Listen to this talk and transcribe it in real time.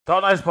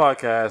Talk Nice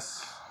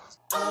Podcast.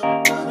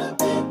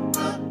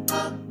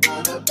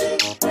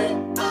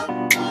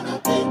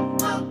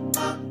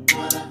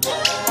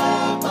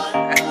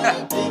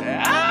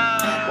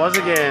 Once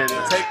again,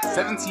 take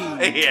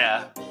 17.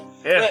 Yeah.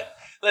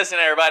 Listen,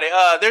 everybody.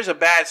 There's a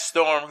bad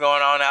storm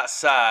going on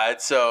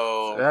outside,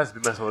 so it has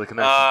to be messing with the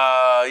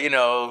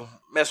connection.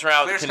 Mess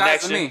around with the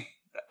connection. Me.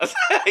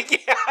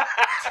 Yeah.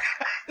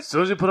 As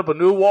soon as you put up a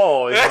new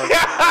wall,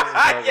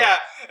 yeah,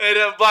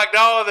 it blocked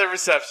all the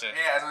reception.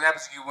 Yeah, that's what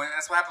happens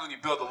that's what happens when you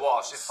build the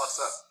wall. Shit fucks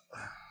up.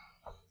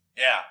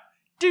 Yeah.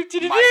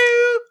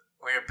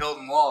 Where you're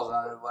building walls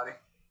on everybody.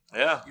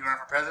 Yeah. You running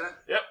for president?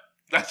 Yep.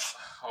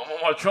 I'm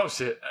on my Trump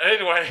shit.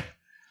 Anyway,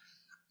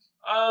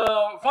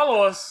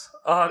 follow us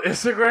on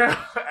Instagram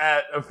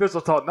at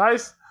Official Talk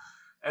Nice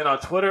and on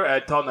Twitter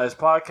at Talk Nice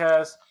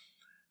Podcast.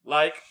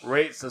 Like,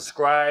 rate,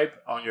 subscribe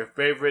on your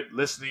favorite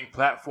listening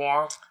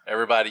platform.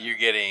 Everybody, you're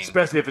getting...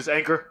 Especially if it's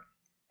Anchor.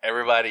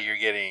 Everybody, you're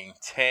getting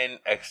 10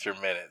 extra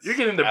minutes. You're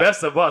getting the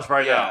best of us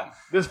right now.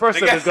 This first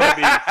segment is going to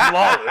be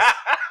flawless.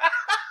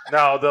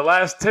 Now, the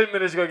last 10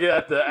 minutes you're going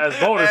to get as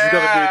bonus is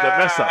going to be the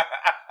mess up.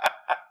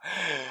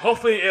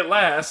 Hopefully it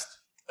lasts.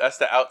 That's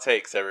the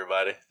outtakes,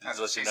 everybody. That's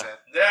what she said.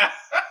 Yeah.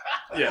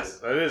 Yes,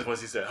 that is what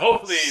she said.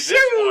 Hopefully this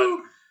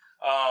one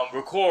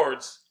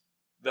records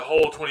the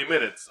whole 20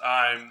 minutes.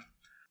 I'm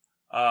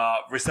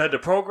reset the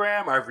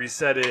program. I've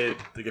resetted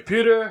the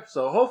computer.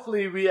 So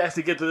hopefully we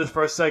actually get to this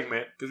first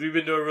segment because we've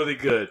been doing really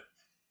good.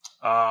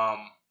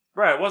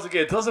 Brad, once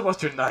again, tell us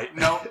about your night.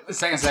 No,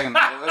 second segment.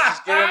 Let's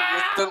just get in.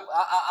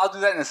 I'll do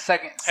that in the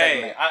second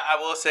segment. Hey, I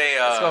will say,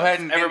 let's go ahead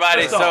and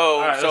everybody.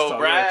 So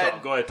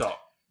Brad, go ahead, talk.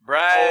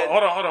 Brad,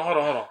 hold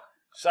on.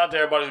 Shout out to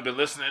everybody who's been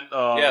listening.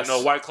 Yes.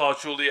 White Claw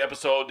Truly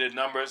episode did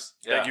numbers.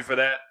 Thank you for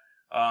that.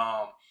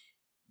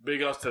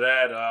 Big ups to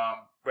that.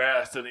 Brad,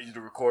 I still need you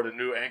to record a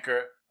new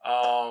Anchor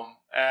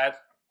ad.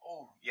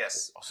 Oh,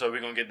 yes. So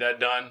we're going to get that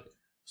done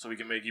so we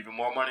can make even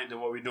more money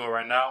than what we're doing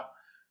right now.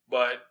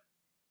 But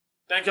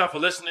thank y'all for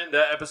listening.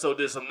 That episode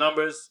did some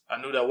numbers.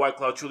 I knew that White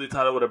Claw Truly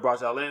title would have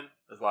brought y'all in.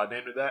 That's why I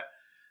named it that.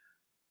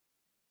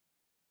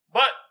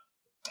 But,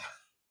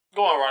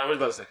 go on, Ronnie. What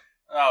you about to say?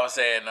 I was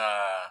saying,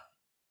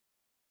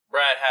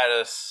 Brad had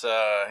us,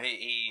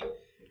 he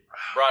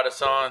brought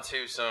us on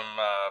to some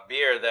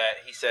beer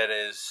that he said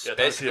is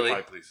basically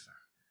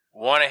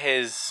one of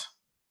his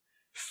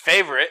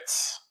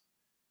favorites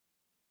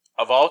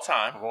of all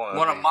time.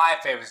 One of my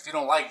favorites. If you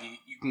don't like it,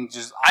 you can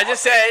just... I'm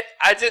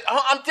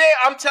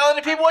telling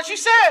the people what you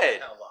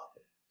said.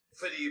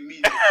 For the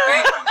immediate...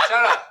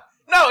 Shut up.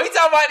 No, he's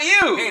talking about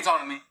you. He ain't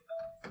talking to me.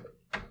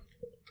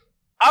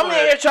 I'm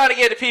here trying to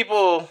get the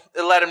people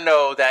to let them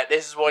know that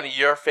this is one of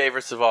your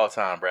favorites of all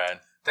time, Brad.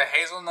 The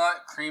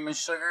hazelnut cream and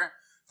sugar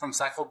from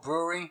Cycle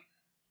Brewery.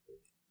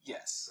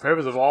 Yes.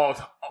 Favorites of all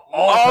time.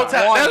 That's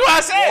what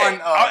I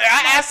said.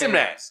 I asked him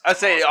that. I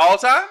said all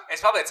time?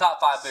 It's probably a top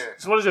 5 beer.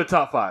 So what is your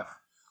top 5?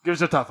 Give us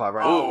your top 5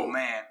 right now. Oh,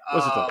 man.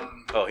 What's the top?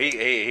 Oh,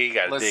 he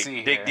got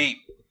to dig deep.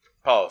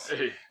 Pause.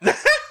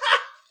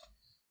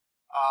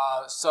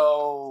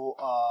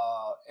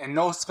 In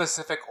no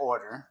specific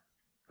order.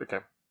 Okay.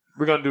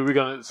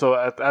 So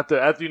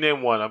after you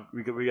name one,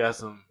 we got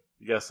some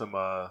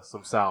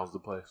sounds to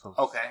play. Some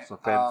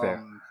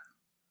fanfare.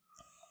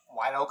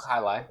 White Oak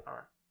Highlight. All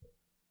right.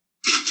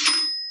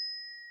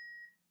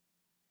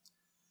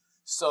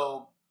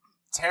 So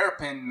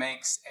Terrapin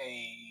makes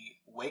a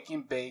wake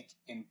and bake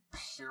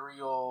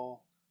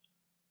imperial.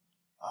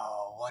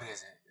 What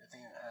is it? I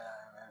think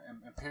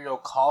imperial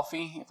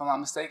coffee, if I'm not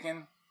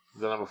mistaken.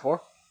 Is that number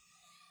 4?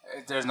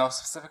 There's no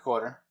specific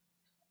order.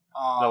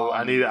 No,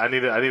 I need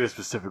a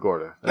specific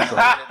order. There is no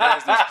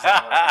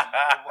specific order.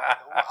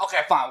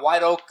 Okay, fine.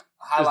 White Oak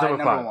Highlight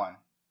number 1.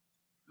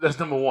 That's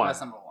number 1. That's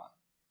number 1.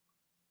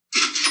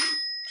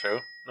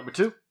 True. Number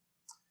 2?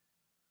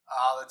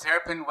 The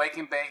Terrapin Wake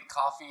and Bake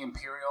Coffee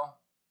Imperial.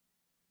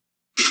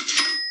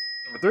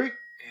 Number 3?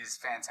 Is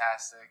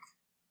fantastic.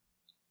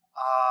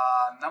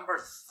 Number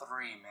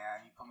 3,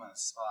 man. You put me on the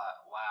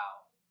spot.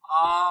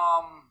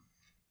 Wow.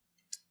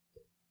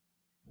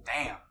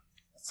 Damn.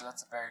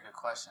 That's a very good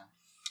question.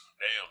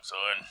 Damn,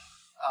 son.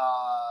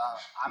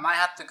 I might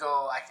have to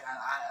go.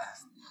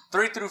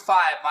 3 through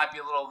 5 might be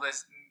a little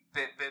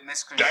bit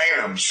misconstrued.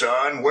 Damn,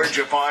 son, where'd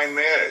you find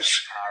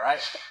this? All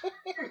right,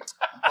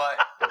 but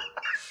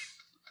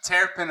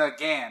Terrapin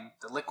again,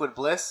 the Liquid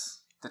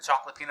Bliss, the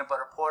chocolate peanut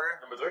butter porter.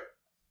 Number 3?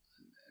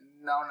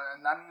 No,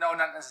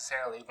 not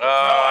necessarily. But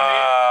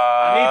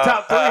I need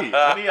top 3.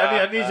 I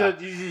need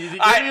you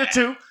give me your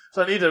 2.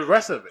 So I need the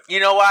rest of it.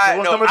 You know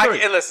why? So I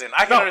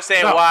can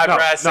understand why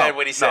Brad said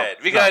what he said.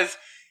 Because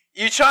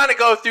you're trying to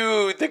go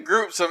through the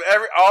groups of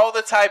all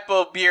the type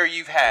of beer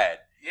you've had.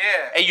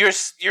 Yeah. And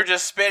you're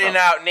just spitting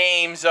out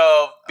names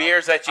of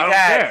beers that you've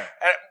had.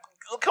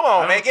 And, come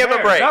on, man. Give him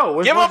a break.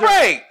 Give him a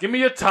break. Give me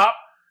your top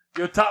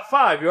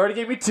 5. You already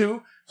gave me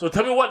 2. So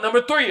tell me what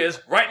number 3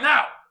 is right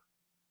now.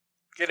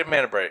 Get a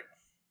man a break.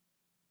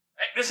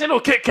 Hey, this ain't no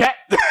Kit Kat.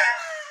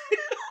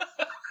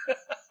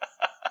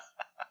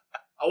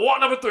 I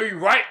want number 3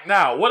 right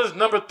now. What is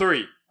number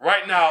 3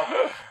 right now?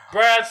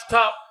 Brad's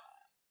top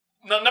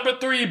number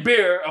 3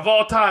 beer of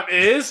all time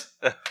is.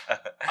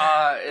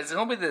 It's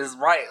gonna be this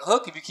right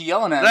hook if you keep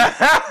yelling at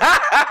me.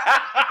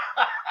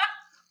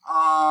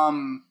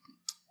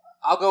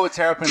 I'll go with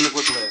Terrapin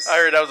Liquid Bliss. I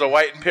heard that was a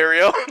white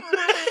Imperial.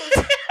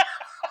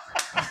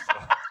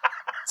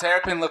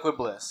 Terrapin Liquid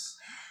Bliss.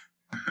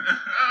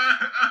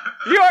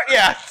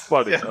 Yeah.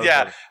 Funny. Yeah. Okay.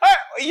 Yeah. All right,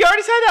 you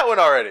already said that one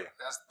already.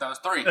 That was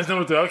 3. That's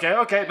number 3.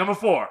 Okay. Number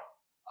 4.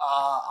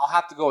 I'll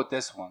have to go with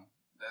this one.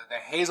 The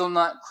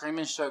hazelnut cream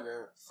and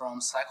sugar from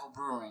Cycle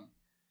Brewing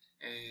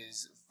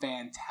is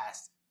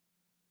fantastic.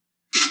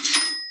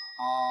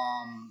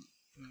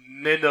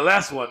 Then the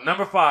last one,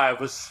 number 5,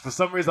 was for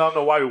some reason I don't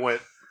know why we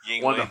went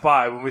 1 to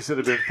 5 when we should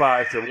have been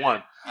 5 to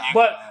 1.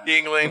 But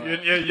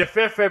Yingling. your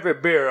fifth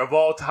favorite beer of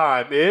all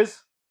time is.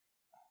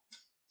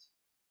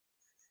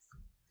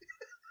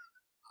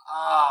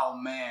 Oh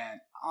man.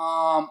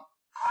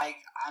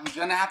 I'm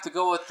gonna have to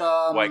go with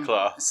White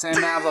Claw.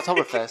 Sam Adams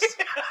Oktoberfest.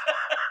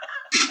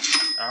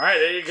 All right,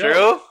 there you go.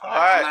 True. All I'm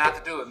right. gonna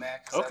have to do it, man.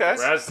 Okay.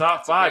 Brad's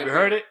top 5. You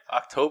heard it.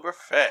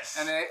 Oktoberfest.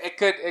 And it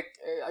could.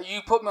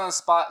 You put me on the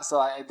spot, so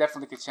I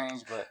definitely could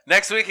change. But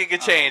Next week it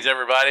could change,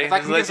 everybody. if I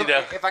Just can let get some, you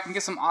know. if I can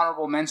get some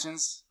honorable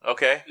mentions,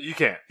 Okay. You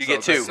can. You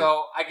get 2.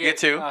 so I Get get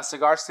 2.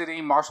 Cigar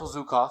City, Marshall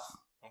Zukov.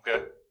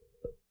 Okay.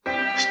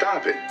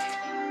 Stop it.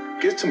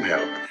 Get some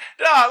help.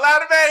 No,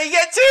 Louder Man, you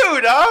get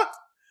 2, dog.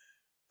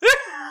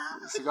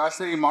 Cigar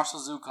City, Marshall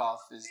Zukov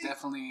is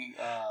definitally.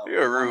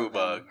 You're a one of rude them.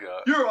 bug.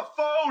 You're a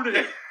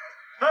phony.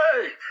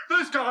 Hey,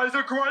 this guy's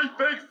a great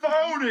big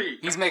phony.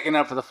 He's making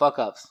up for the fuck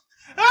ups.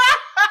 That's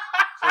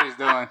what he's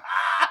doing.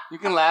 You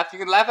can laugh. You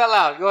can laugh out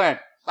loud. Go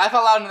ahead. Laugh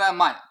out loud into that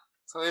mic.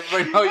 So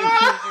everybody know you.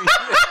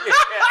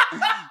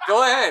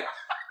 Go ahead.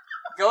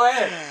 Go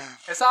ahead.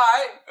 It's all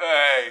right.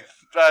 Hey,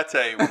 I'll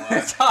tell you what.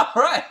 It's all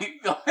right.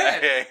 Go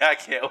ahead. Hey, I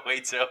can't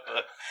wait till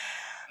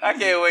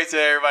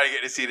everybody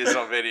get to see this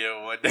on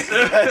video one day.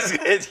 That's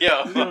good,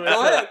 yo. Go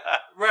ahead.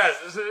 Brad,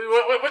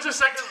 what's your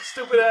second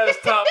stupid ass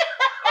top?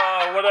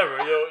 Whatever.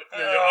 Your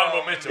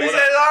honorable mention. He said,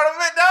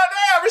 Whatever. "Dog,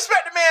 damn,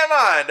 respect the man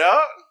mind,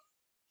 dog."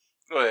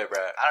 Go ahead,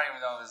 Brad. I don't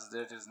even know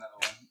if there's another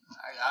one.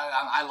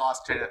 I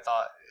lost train of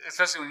thought,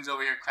 especially when he's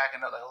over here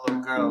cracking up like a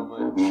little girl.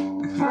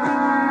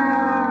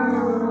 But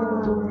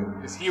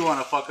does he want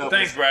to fuck up?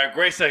 Thanks, Brad.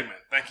 Great segment.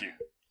 Thank you.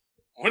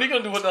 When are you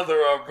gonna do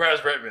another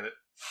Brad's Brad minute?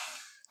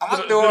 I'm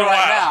gonna do it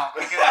right now.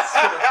 Because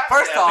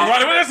first off,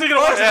 Ronnie, when are you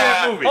gonna watch the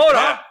damn movie? Hold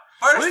on.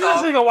 When are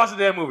you gonna watch the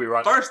damn movie,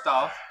 Ronnie? First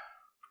off,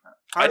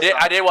 I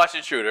did watch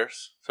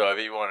Intruders, so if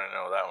you want to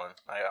know that one,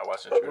 I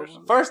watched Intruders.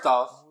 First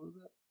off,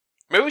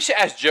 Maybe we should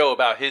ask Joe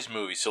about his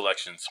movie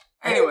selections.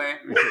 anyway,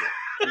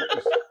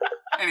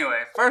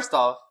 first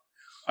off,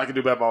 I can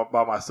do that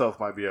by myself.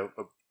 Might be a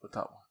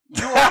top one.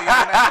 you only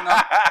messing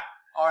up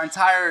our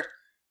entire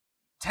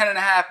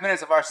 10.5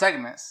 minutes of our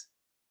segments.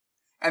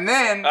 And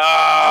then you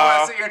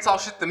want to sit here and talk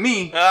shit to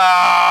me.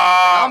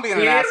 I'm being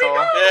an asshole.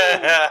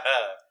 Yeah.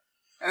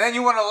 And then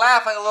you want to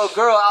laugh like a little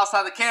girl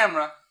outside the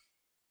camera.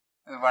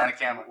 Behind the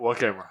camera. What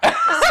camera? This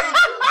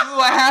is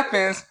what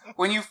happens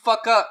when you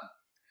fuck up.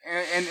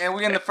 And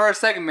we in the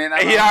first segment.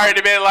 He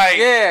already been like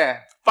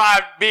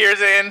 5 beers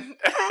in.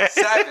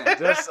 7.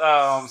 Just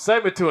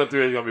segment 2 and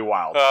 3 is gonna be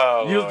wild.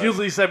 Oh,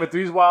 Usually segment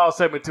 3 is wild.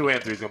 Segment 2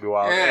 and 3 is gonna be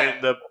wild. Yeah.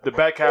 And the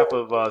back half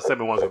of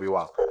segment 1 is gonna be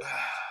wild.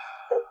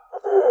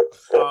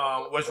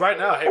 Which right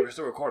now, hey, we're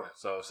still recording,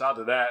 so shout out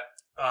to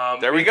that.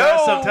 There we we've had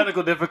go. some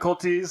technical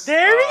difficulties.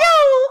 There we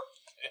go.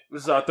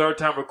 This is our 3rd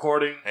time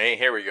recording. Hey,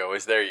 here we go.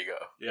 It's there you go.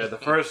 Yeah, the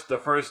first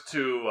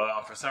 2,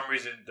 for some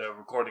reason, the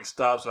recording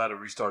stopped, so I had to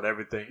restart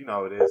everything. You know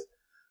how it is.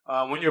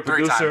 When you're a 3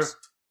 producer, times.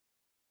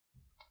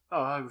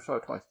 oh, I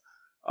restarted twice.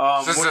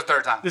 So this is the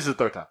 3rd time. This is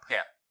the 3rd time.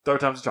 Yeah. 3rd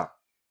time's the charm.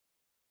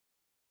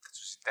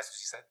 That's what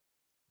she said.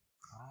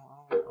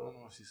 I don't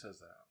know if she says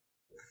that.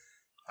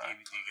 Do you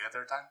get a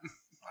 3rd time?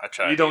 I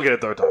try. You don't get a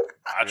 3rd time.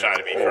 I try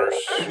to be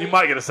first. You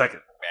might get a 2nd.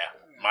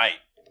 Yeah, might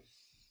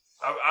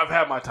I've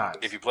had my times.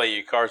 if you play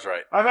your cards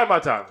right. I've had my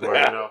times where,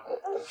 Yeah. you know,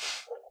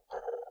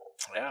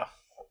 Yeah.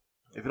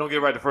 if you don't get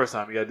it right the first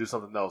time, you got to do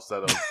something else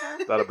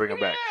that'll bring it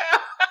back.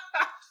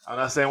 I'm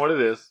not saying what it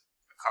is.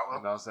 You know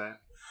what I'm saying?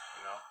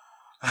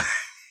 You know,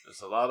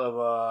 there's a lot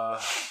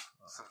of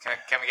Some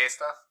Kevin Gates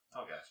stuff?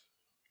 okay.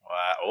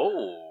 Wow.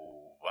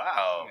 Oh,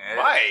 wow. Yeah.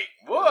 Mike,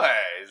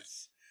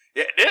 boys.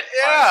 Yeah, Kevin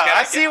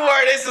I see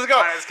where this is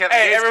going. It's Kevin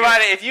Hey, Gates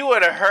everybody, if you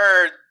would have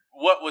heard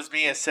what was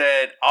being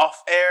said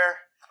off air,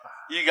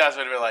 you guys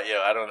would have been like, yo,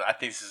 I don't know. I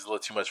think this is a little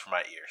too much for my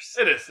ears.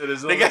 It is.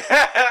 This is Nigga.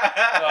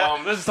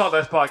 Talk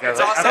That's podcast.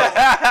 It's also-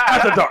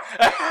 After dark.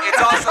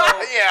 It's also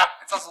yeah.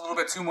 It's also a little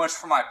bit too much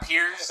for my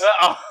peers.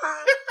 Uh-oh.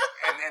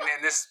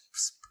 And this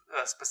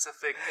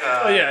specific.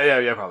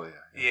 Yeah, probably.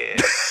 Yeah.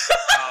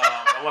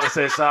 I want to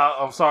say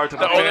I'm sorry to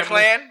my The older family.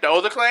 clan? The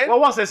older clan? Well, I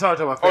want to say sorry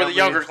to my family. Or the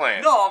younger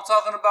clan? No, I'm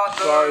talking about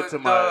Sorry to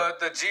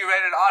the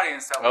G-rated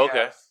audience that we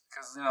have.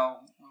 Because, you know.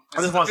 I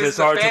just want to say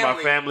sorry to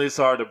my family,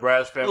 sorry to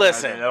Brad's family.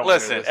 Listen, I don't wanna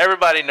hear this.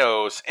 everybody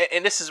knows,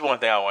 and this is one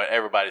thing I want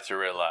everybody to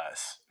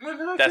realize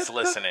that's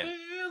listening.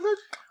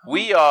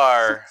 We're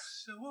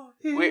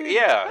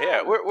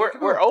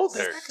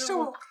older.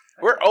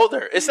 We're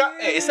older. It's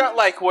not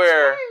like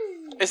we're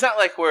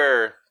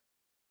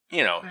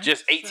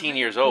just 18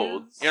 years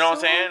old. You know what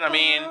I'm saying? I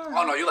mean,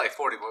 oh no, you like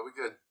 40, boy. We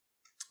good.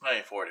 I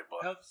ain't 40,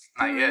 boy.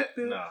 Not yet.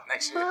 No.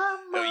 Next year.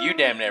 No, you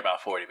damn near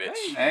about 40,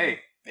 bitch. Hey.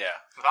 Yeah.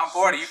 If I'm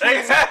 40, you 40.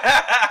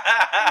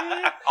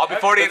 I'll be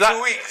 40 in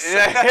 2 weeks. Is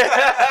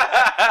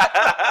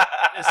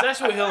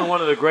Sexual Healing one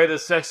of the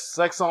greatest sex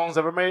songs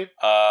ever made?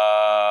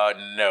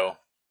 No.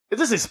 It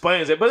just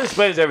explains it, but it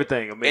explains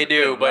everything. I mean, They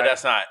do, but right?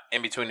 that's not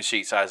In Between the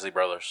Sheets, Isley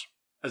Brothers.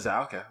 Is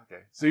that okay?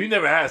 Okay. So you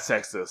never had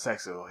Sexual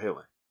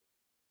Healing?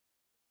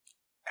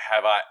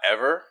 Have I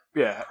ever?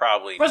 Yeah.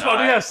 Probably First of all,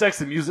 not. do you have sex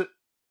and music?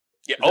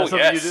 Yeah. Is that something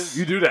Yes.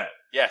 You do that?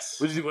 Yes.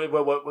 What's the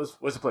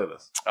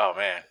playlist? Oh,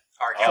 man.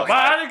 R. Kelly.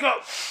 Somebody go.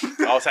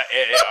 All the time.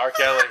 Yeah, R.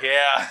 Kelly,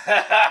 yeah.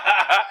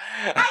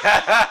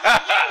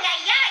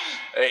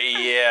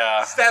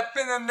 Yeah. Step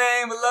in the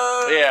name of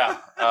love. Yeah.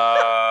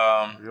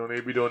 You don't need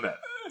to be doing that.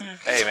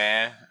 Hey,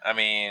 man. I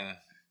mean,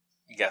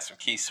 you got some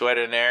Keith Sweat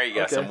in there. You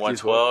got Okay, some Keith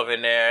 112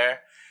 in there.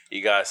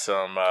 You got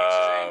some,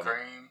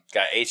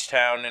 got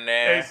H-Town in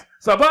there. Hey,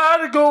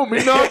 somebody go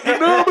me knock your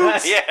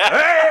numbers. Yeah.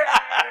 Hey.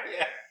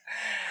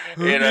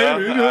 You know,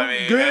 I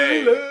mean,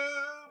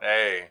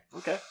 hey.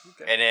 Okay.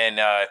 And then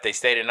if they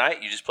stay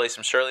tonight, you just play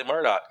some Shirley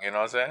Murdoch. You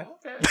know what I'm saying?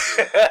 Okay.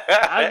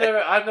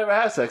 I've never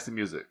had sex and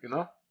music. You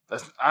know,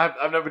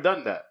 I've never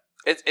done that.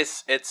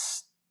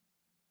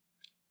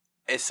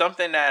 It's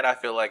something that I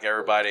feel like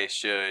everybody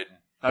should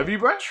Have you,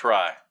 Brett? Uh,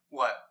 try.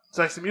 What?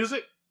 Sex and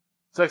music?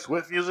 Sex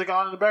with music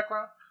on in the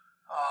background?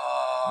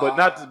 But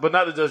not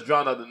to just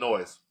drown out the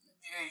noise.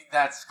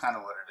 That's kind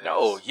of what it is.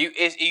 No,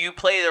 you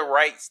play the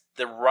right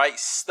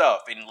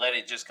stuff and let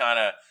it just kind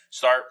of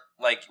start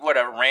like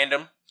whatever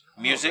random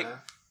music.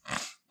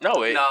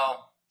 No.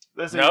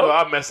 Let's say No?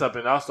 I'll mess up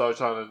and I'll start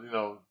trying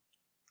to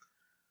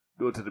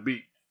do it to the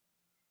beat.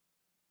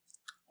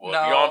 Well,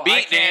 No, if you're on I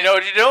beat, then you can't. know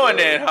what you're doing,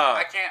 then, huh?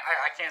 I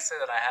can't say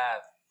that I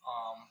have.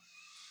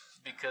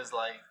 Because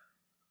like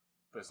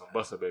Play some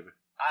Busta, baby.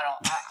 I don't.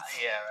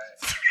 Yeah, right.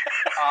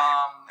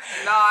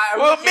 No. I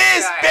Well, really can't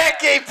Miss say I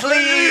Becky,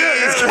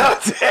 please.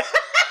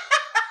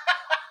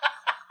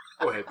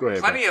 Go ahead.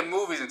 have. Plenty of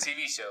movies and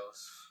TV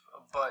shows,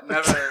 but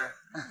never.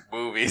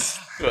 Movies.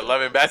 What,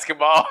 Love and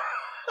Basketball?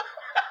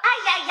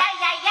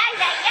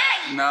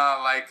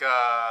 No, like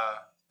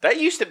That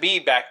used to be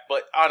back,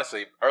 but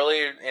honestly,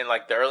 earlier in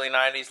like the early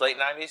 90s, late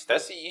 90s,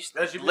 that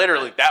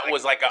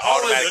was like an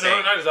automatic In the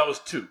thing. 90s, I was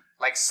 2.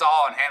 like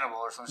Saw and Hannibal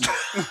or some shit.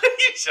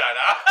 Shut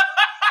up.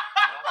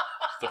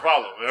 The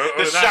problem.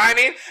 The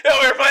Shining? No,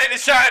 we were playing The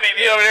Shining.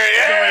 You over there?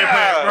 Somebody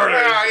Yeah. playing murder.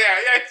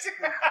 Yeah.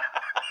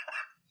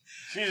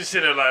 She's just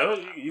sitting there like, oh,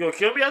 you gonna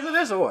kill me after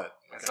this or what?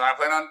 That's what I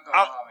plan on.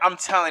 I'm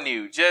telling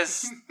you,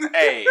 just,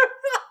 hey,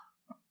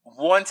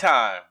 one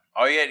time,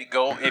 all you had to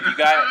go, if you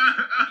got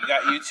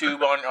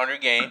YouTube on your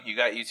game, you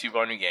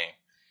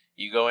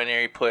go in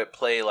there, you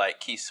play like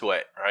Keith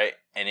Sweat, right?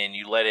 And then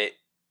you let it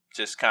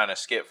just kind of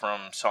skip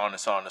from song to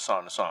song to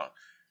song to song.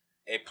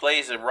 It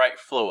plays the right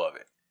flow of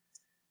it.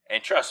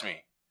 And trust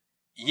me,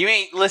 you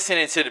ain't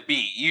listening to the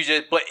beat.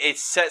 But it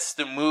sets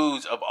the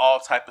moods of all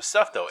type of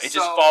stuff though. It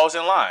just falls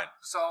in line.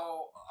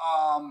 So,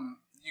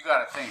 you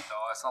gotta think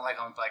though. It's not like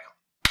I'm like,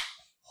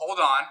 hold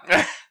on.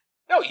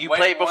 No, you Wait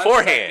play it 1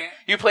 beforehand. second.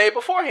 You play it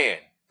beforehand.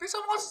 Because I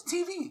watch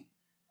TV.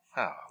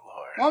 Oh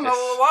Lord. Well, no,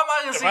 why am I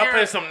gonna If sit I here?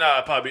 play something now,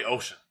 it'd probably be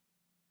Ocean.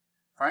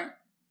 Frank?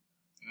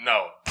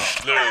 No.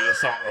 Literally the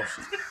song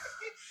Ocean.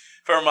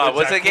 From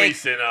what's it again?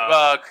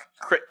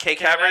 K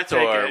Kravitz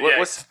or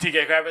what's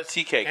TK Kravitz?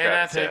 TK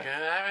Kravitz?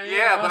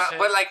 Yeah,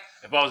 but like,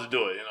 if I was to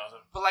do it, you know what I'm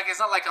saying? but like, it's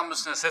not like I'm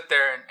just gonna sit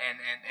there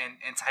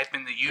and type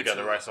in the YouTube. You got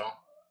the right song.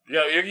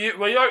 Yeah, you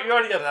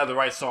already got to have the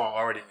right song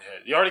already in your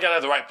head. You already got to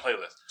have the right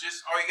playlist.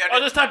 Just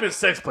type in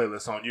sex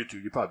playlist on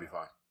YouTube. You'll probably be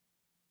fine.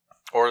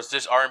 Or it's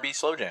just R&B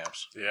slow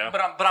jams. Yeah.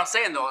 But I'm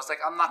saying though, it's like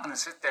I'm not gonna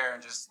sit there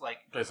and just like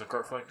Play some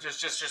Kurt Franklin.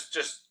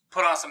 just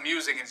put on some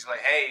music and just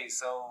like, hey,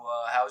 so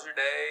how's your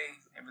day?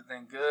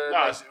 Everything good?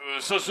 Nah, Like,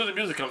 so as soon as the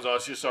music comes on,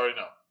 she just already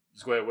know.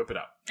 Just go ahead and whip it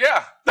out.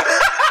 Yeah.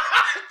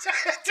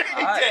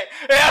 Alright.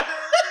 Yeah.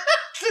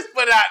 Just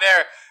put it out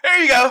there. There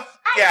you go.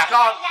 Yeah.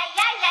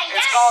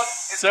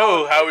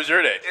 So, how was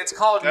your day? It's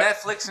called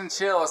Netflix and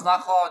chill. It's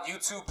not called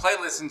YouTube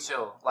playlist and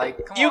chill.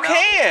 Like, come You on now.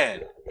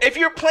 can. If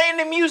you're playing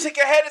the music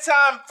ahead of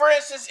time, for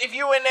instance, if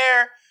you in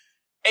there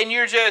and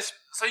you're just...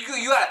 So you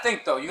gotta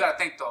think though.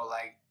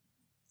 Like,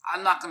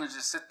 I'm not gonna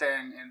just sit there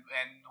and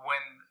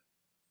when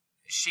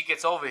she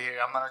gets over here,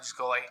 I'm gonna just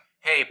go like,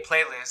 hey,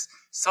 playlist.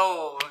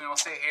 So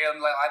sit here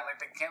and like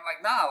they can't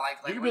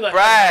You can be like,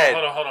 Brad.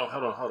 Hold on,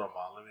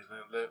 Mom. Let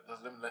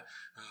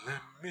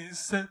me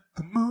set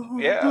the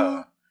mood.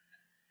 Yeah.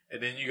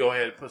 And then you go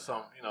ahead and put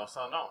something on.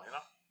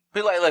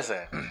 Be like, listen,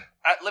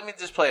 let me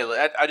just play.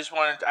 I just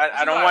want.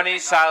 I don't want any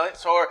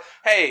silence. Or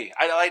hey,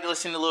 I like to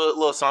listen to a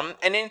little something,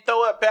 and then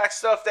throw up back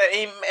stuff that it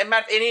ain't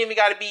even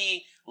got to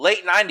be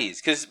late '90s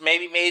because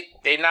maybe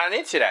they're not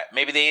into that.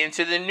 Maybe they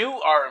into the new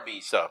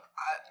R&B stuff.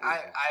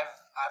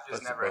 I've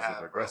just never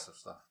had aggressive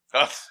stuff.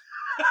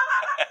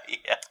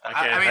 Yeah.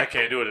 I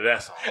can't do it to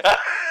that song.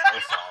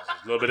 Those songs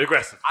is a little bit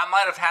aggressive. I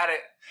might have had it.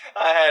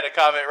 I had a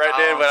comment right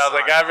there, but I was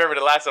sorry. like, I remember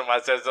the last time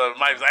I said something.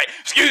 Mike was like,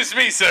 "Excuse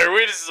me, sir,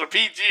 this is a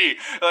PG."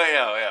 Like,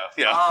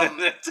 yeah.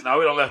 No,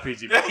 we don't let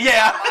PG. Bro.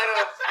 Yeah. I might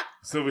have.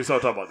 So we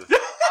start talking about this.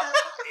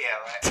 Yeah,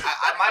 right.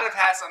 I might have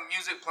had some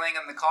music playing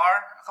in the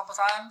car a couple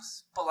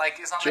times, but like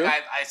it's not True.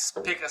 like I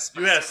pick a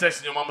specific. You had sex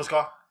in your mama's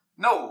car?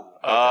 No.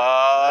 Make sure.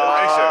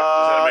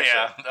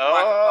 Yeah.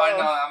 I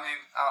know. I mean,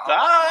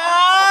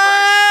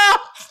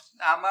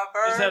 I'm a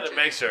virgin. Just had to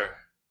make sure.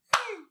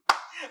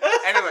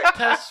 Anyway.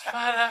 Right?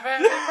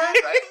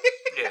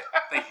 Yeah.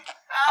 Thank you.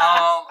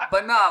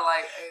 But no,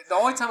 like the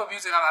only type of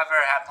music I've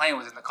ever had playing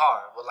was in the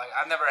car. But like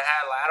I've never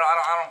had like I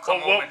don't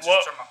come home and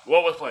just turn my.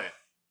 What was playing?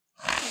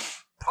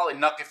 Probably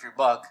Knuck If You're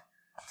Buck.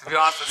 To be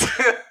honest with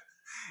you.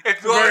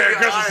 If you Very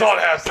aggressive song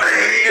to have sex.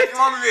 If you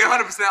want me to be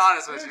 100%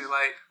 honest with you,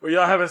 like. Were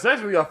y'all having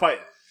sex or were y'all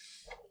fighting?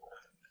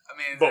 I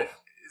mean, both.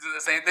 Is it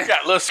the same thing?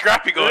 Got a little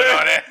scrappy going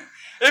on there.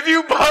 If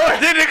you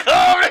both in the club,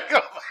 I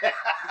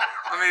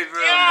mean,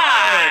 really.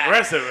 God.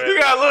 Aggressive, man. You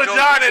got a little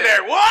John in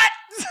there. What?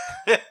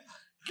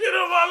 Get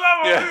on my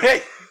level. Yeah.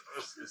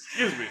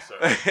 Excuse me, sir.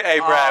 Hey,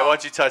 Brad, why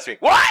don't you touch me?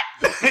 What?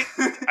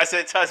 I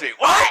said touch me.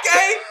 What?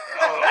 Okay.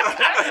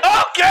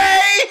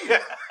 Okay.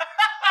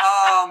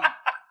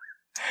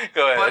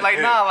 Go ahead. But like,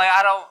 no, like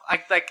I don't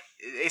like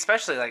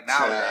especially like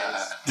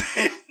nowadays.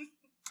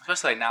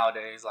 Especially like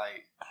nowadays,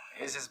 like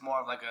it's just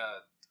more of like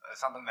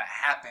something that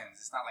happens.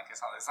 It's not a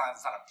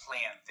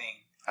planned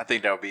thing. I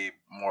think that would be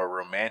more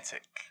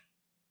romantic.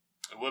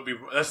 It would be.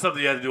 That's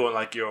something you have to do on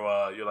like your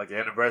like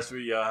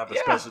anniversary. Y'all have a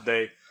special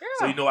day,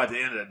 so you know at the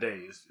end of the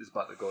day it's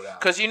about to go down.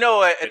 Because you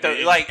know at the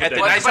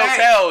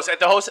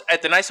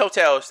nice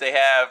hotels they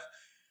have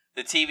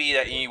the TV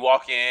that you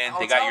walk in.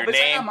 They got your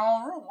name. I got my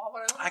own room.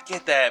 I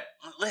get that.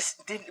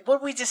 Listen, what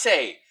did we just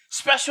say?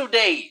 Special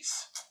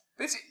days.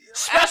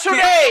 Special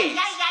days.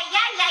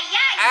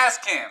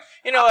 Ask him.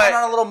 You know what?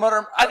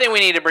 I think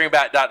we need to bring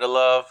back Dr.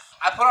 Love.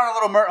 I put on a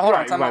little murder. Hold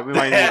on, time out. We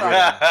might need to.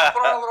 I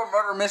put on a little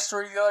murder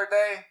mystery the other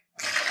day.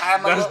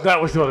 That's not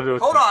what you want to do.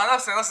 Hold on,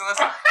 listen.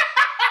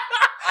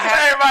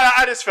 Everybody,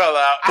 I just fell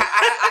out.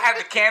 I had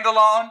the candle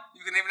on.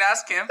 You can even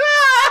ask him.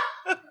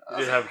 You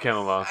didn't have a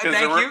candle on. Thank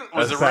you.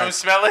 Was the room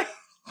smelly?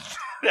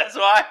 That's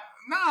why.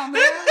 No,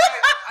 man. I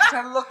just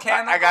had a little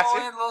candle I got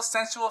going, you. a little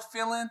sensual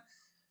feeling,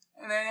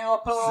 and then I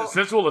put a little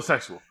Sensual or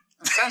sexual?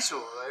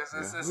 sensual.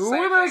 It's the same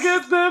When I thing.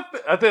 get that,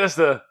 I think that's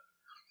the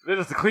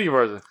clean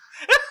version.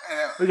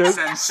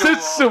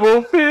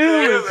 Sensual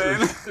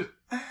feelings. And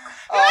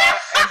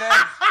then,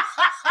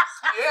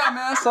 yeah,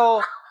 man.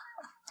 So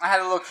I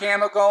had a little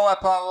candle going. I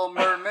put on a little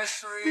murder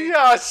mystery.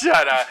 Y'all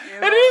shut up. You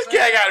know And this what I'm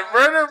guy got a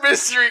murder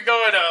mystery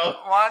going on.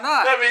 Why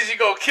not? That means you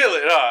gonna kill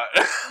it, huh?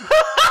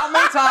 How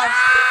many times?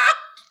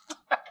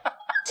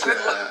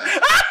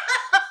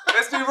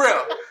 Let's be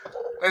real.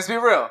 Let's be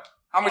real.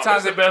 How many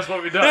times? That's the best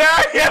one we've done.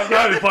 Yeah. I'm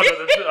glad we fucked up.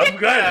 I'm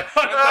glad.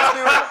 Let's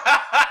be real.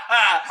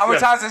 How many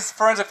times has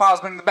Forensic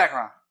Files been in the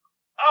background?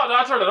 Oh no,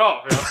 I turned it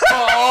off. Man.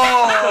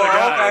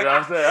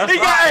 Okay. He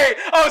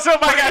got, so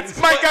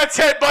Mike got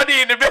Ted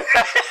Bundy in the bed.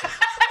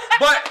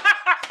 But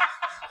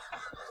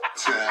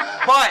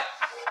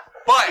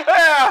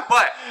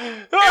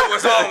it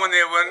was on when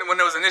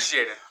it was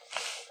initiated.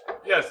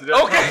 Yes.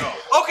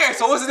 Okay.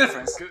 So what's the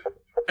difference?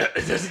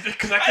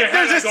 Because I can't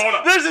have that going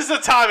on. There's just a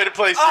time and a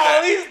place for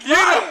that.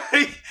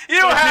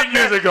 You don't have 15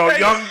 years ago,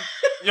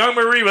 young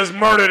Marie was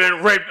murdered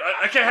and raped.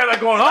 I can't have that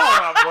going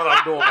on when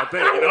I'm doing my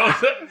thing, you know?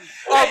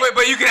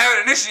 But you can have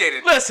it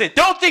initiated. Listen,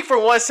 don't think for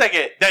 1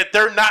 second that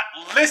they're not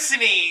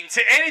listening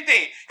to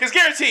anything. Because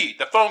guaranteed,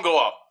 the phone go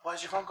off. Why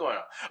is your phone going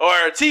off?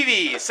 Or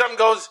TV, something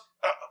goes,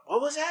 what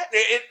was that?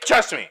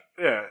 Trust me.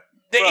 Yeah.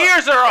 The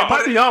ears are on. It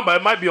might be on, but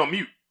it might be on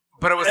mute.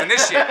 But it was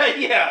initiated.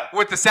 Yeah.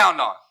 With the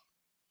sound on.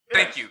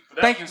 Thank you.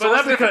 So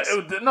but that's because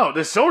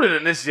the show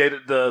didn't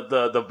initiate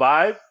the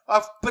vibe.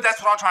 But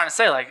that's what I'm trying to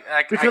say. Like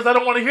because I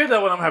don't want to hear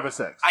that when I'm having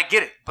sex. I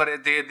get it, but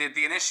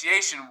the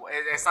initiation,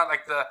 it's not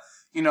like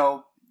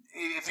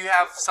if you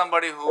have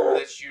somebody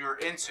that you're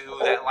into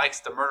that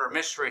likes the murder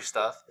mystery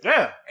stuff,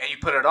 yeah, and you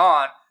put it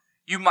on,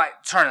 you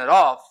might turn it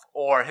off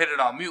or hit it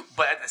on mute.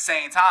 But at the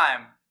same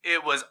time,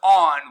 it was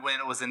on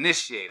when it was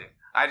initiated.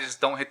 I just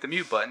don't hit the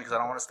mute button because I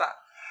don't want to stop.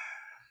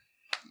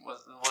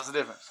 What's the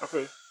difference?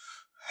 Okay.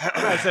 I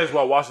had sex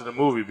while watching the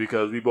movie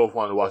because we both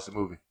wanted to watch the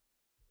movie.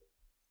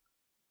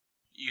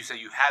 You say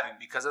you haven't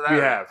because of that? We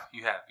have.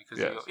 You have because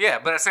yes.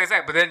 but at the same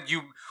time. But then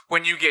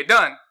when you get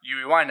done, you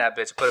rewind that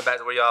bitch and put it back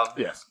to where y'all.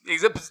 Yes.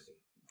 Thank you.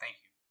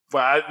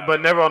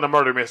 But never on the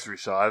murder mystery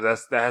show.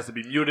 That has to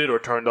be muted or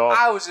turned off.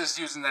 I was just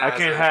using that. I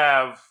can't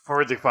have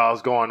Forensic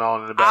Files going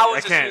on in the back.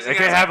 I can't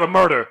have a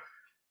murder.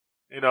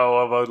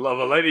 Of a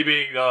lady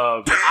being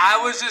I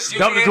was just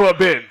dumped into a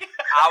bin.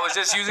 I was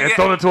just using and it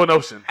thrown into an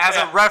ocean as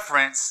a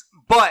reference,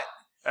 but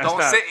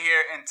don't sit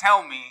here and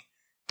tell me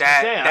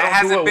that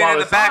hasn't been in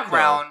the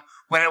background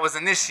when it was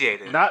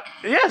initiated.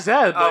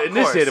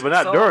 Initiated, but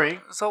not during.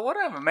 So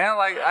whatever, man.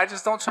 Like I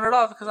just don't turn it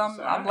off because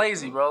I'm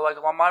lazy, bro. Like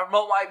my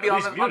remote might be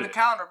on the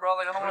counter, bro.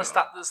 Like I don't want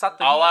to stop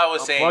the. All I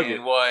was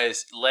saying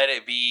was let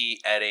it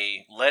be at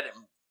a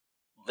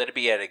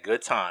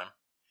good time.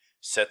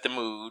 Set the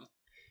mood.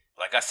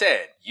 Like I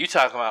said, you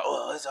talking about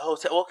it's a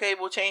hotel. Okay,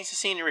 we'll change the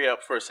scenery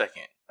up for a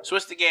second.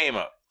 Switch the game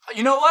up.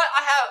 You know what?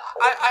 I have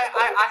had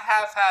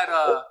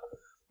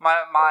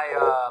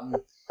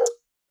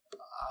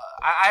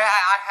I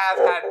have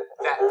had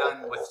that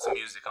done with some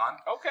music on.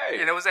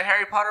 Okay. And it was a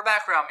Harry Potter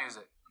background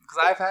music because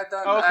I've had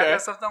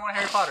stuff done with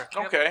Harry Potter.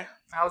 Okay. Yep.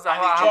 How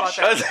about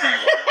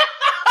that?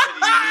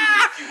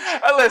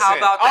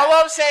 Listen, all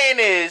I'm saying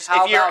is,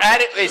 if you're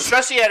at it,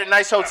 especially at a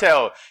nice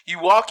hotel, you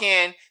walk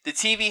in, the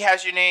TV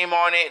has your name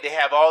on it. They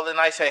have all the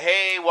nice,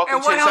 hey,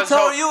 welcome to the hotel. And what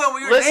hotel are you in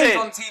when your name's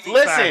on TV?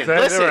 Listen.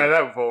 Never had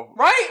that before.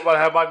 Right? I'm about to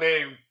have my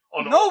name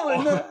on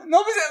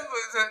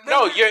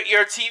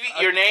your TV,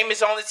 your name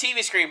is on the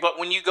TV screen. But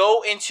when you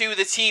go into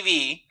the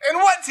TV, and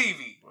what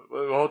TV?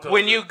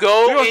 When you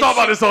go, we're gonna talk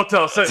about this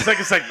hotel.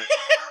 Second segment.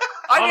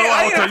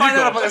 I need to find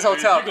out about this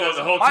hotel. You go in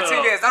the hotel. My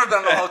TV has never been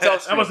on a hotel.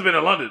 That must have been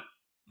in London.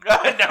 No.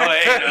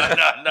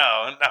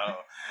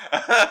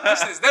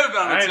 This has never been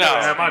on a hotel. I ain't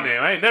never had my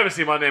name. I ain't never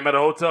seen my name at a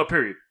hotel,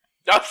 period.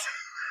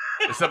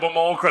 Except on my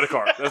own credit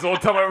card. That's the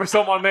only time I ever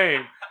saw my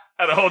name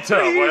at a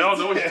hotel. Boy, I don't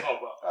know what you're talking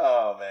about.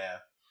 Oh, man.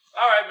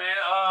 All right, man.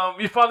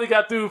 We finally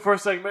got through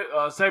first segment.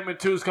 Segment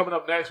 2 is coming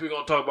up next. We're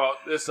going to talk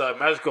about this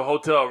magical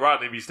hotel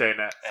Rodney be staying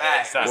at.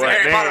 It's a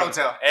Harry Potter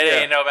hotel.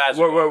 It ain't no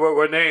magical.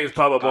 Where names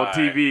pop up on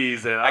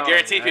TVs. And I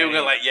guarantee people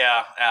are like,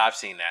 I've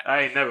seen that.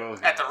 I ain't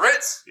never. At the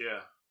Ritz?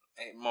 Yeah.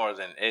 More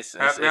than it's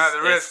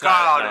the Ritz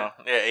got on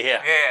it.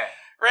 Yeah.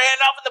 Ran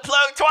off in the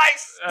plug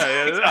twice. All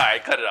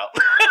right, cut it out.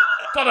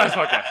 Talk nice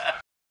podcast.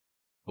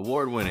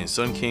 Award-winning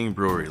Sun King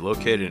Brewery,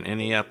 located in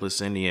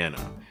Indianapolis, Indiana,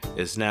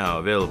 is now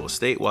available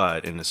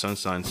statewide in the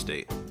Sunshine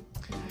State.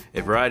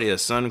 A variety of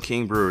Sun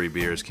King Brewery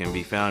beers can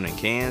be found in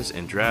cans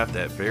and draft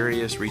at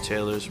various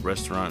retailers,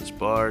 restaurants,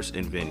 bars,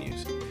 and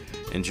venues.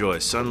 Enjoy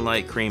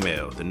Sunlight Cream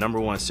Ale, the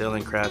 #1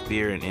 selling craft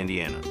beer in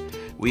Indiana,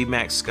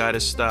 Weedmax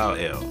Scottish Style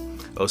Ale,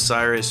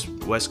 Osiris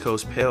West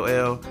Coast Pale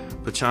Ale,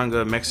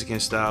 Pachanga Mexican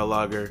Style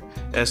Lager,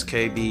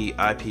 SKB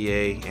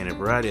IPA, and a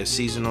variety of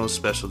seasonal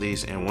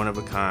specialties and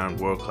one-of-a-kind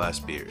world-class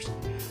beers.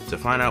 To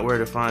find out where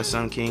to find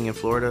Sun King in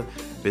Florida,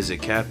 visit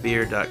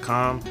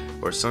calfbeer.com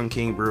or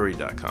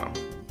sunkingbrewery.com.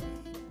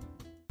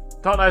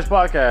 Talk Nice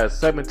Podcast,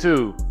 segment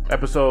 2,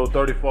 episode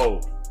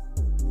 34.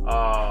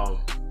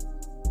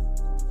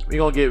 We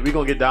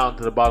gonna get down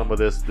to the bottom of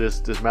this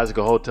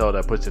magical hotel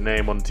that puts your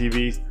name on the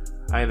TVs.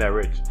 I ain't that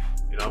rich,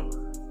 you know.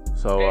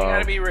 So it ain't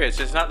gotta be Ritz.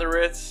 It's not the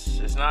Ritz.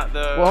 It's not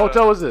the. What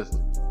hotel was this?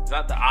 It's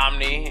not the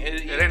Omni.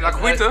 It ain't La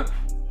Quinta.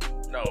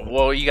 No.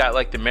 Well, you got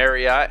like the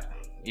Marriott.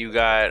 You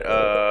got.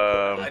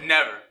 I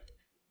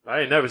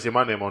ain't never seen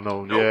my name on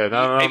no. Nope. Yeah,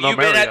 no. Have you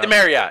been at the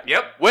Marriott?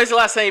 Yep. When's the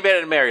last time you been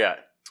at the Marriott?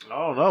 I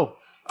don't know.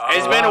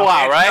 It's been a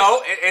while, right?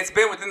 No, it's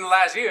been within the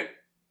last year.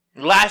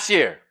 Last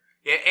year.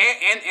 Yeah,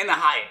 and the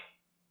Hyatt.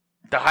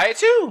 The Hyatt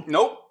too?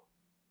 Nope.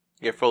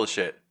 You're full of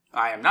shit.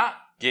 I am not.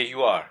 Yeah,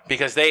 you are.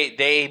 Because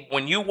they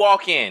when you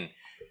walk in,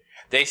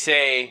 they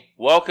say,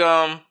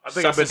 welcome. I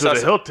think I've been to the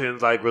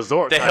Hilton's, like,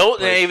 resort. The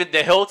Hilton's,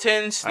 the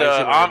Hilton's,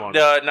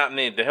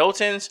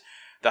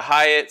 the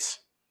Hyatts,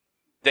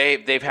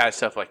 they've had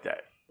stuff like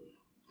that.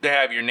 They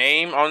have your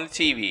name on the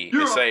TV.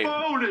 You're they say, a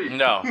phony.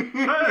 No.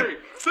 Hey,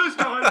 this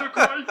guy's a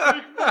great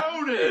big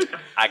phony.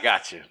 I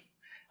got you.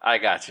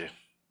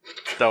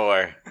 Don't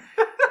worry.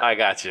 I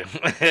got you.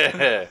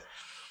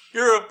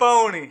 You're a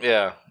phony.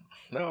 Yeah.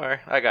 Don't worry.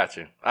 I got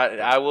you.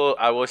 I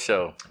will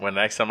show when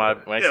next time I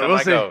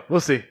go. We'll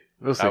see.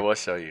 I will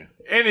show you.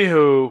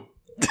 Anywho.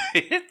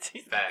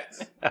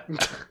 Facts.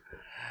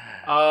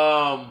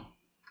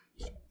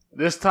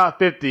 This top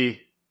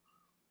 50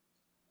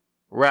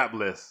 rap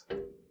list.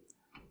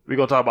 We're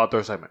gonna talk about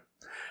third segment.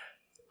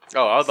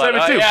 Oh, I was like,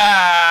 72. Yeah.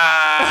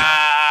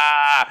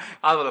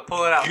 I was gonna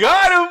pull it out.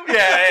 Got him.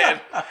 Yeah.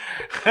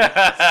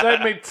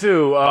 Segment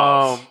 2.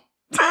 I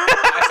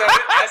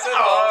said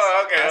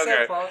Oh, okay. I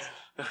said pause.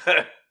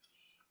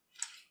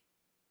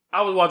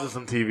 I was watching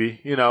some TV,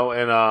 you know,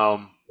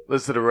 and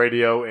listen to the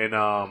radio, and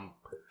damn,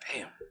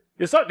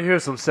 you're starting to hear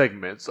some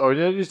segments, or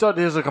you start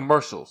to hear some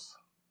commercials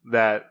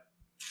that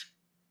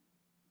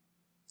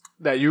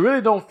you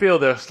really don't feel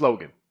their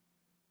slogan.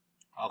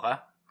 Okay.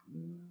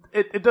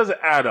 It doesn't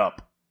add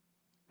up.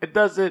 It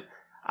doesn't.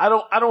 I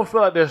don't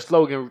feel like their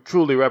slogan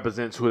truly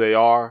represents who they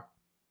are.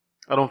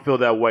 I don't feel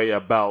that way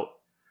about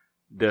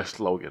their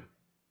slogan.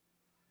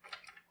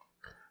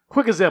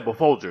 Quick example,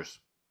 Folgers.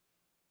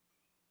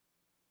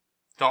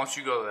 Don't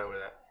you go there with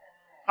that.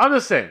 I'm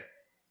just saying.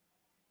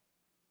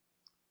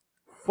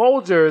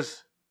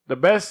 Folgers, the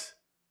best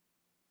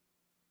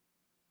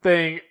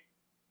thing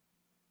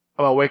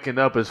about waking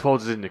up is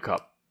Folgers in your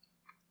cup.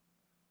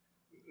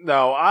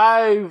 No,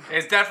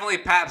 It's definitely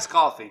Pabst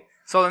coffee.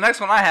 So the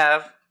next one I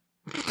have.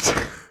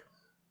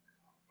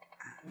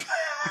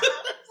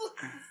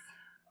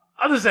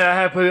 I'm just saying I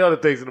have plenty of other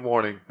things in the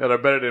morning that are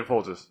better than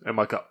Folgers in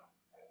my cup.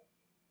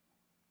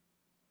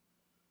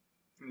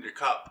 In your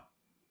cup.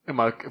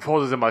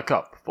 Folgers in my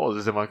cup.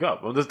 Folgers in my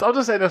cup. I'm just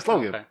saying that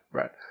slogan. Okay.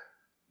 Right.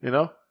 You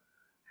know?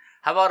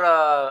 How about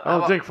I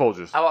don't drink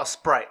Folgers. How about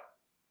Sprite?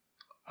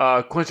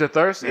 Quench your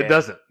thirst? Yeah. It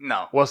doesn't.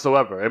 No.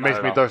 Whatsoever. It Not makes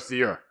at me all.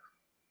 thirstier.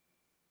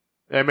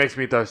 It makes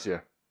me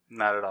thirstier.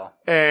 Not at all.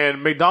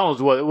 And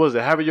McDonald's, what was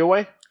it? Have it your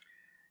way?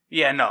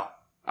 Yeah, no.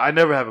 I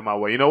never have it my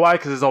way. You know why?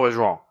 Because it's always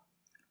wrong.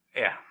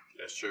 Yeah.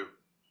 That's true.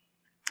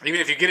 Even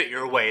if you get it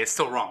your way, it's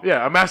still wrong.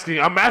 Yeah, I'm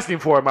asking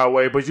for it my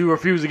way, but you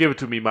refuse to give it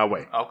to me my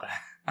way. Okay.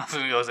 I was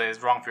going to say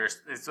it's wrong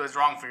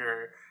for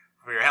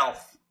your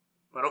health.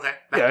 But okay.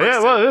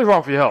 Well, it is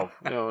wrong for your health.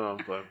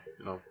 But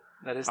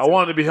that is I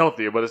wanted to be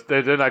healthier, but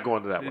they're not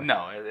going to that way.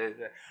 No.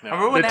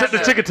 They took the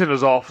chicken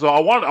tenders off, so I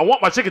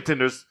want my chicken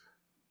tenders,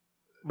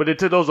 but they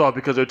took those off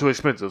because they're too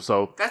expensive.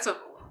 So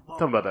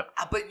tell me about that.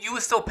 But you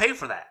would still pay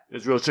for that.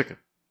 It's real chicken.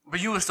 But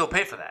you would still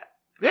pay for that.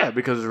 Yeah,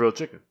 because it's real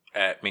chicken.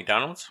 At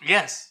McDonald's?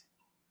 Yes.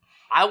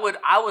 I would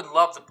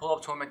love to pull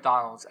up to a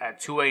McDonald's at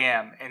 2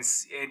 a.m.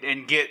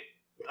 and get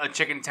a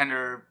chicken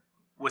tender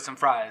with some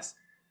fries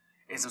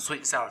and some sweet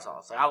and sour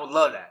sauce. Like, I would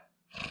love that.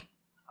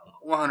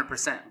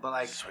 100%. But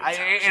like,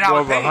 I More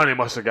would of a pay. honey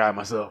mustard guy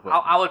myself. But.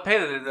 I would pay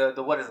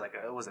the what is it, like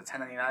was it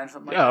 $10.99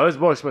 something like that? Yeah, it's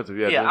more expensive.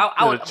 Yeah, Yeah, than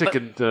I would- the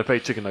chicken than a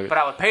fake chicken nugget. But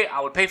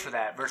I would pay for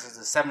that versus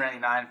the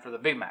 $7.99 for the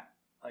Big Mac.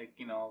 Like,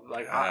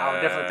 I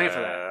would definitely pay for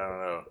that. I don't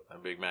know.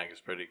 That Big Mac is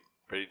pretty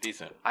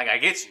decent. Like, I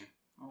get you,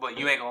 but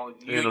you ain't gonna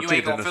Ain't no you chicken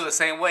ain't gonna tenders. feel the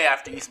same way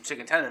after you eat some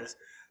chicken tenders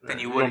than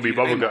you You're would. gonna be if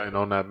you eat a bubble Big Mac.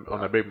 gutting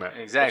on that Big Mac.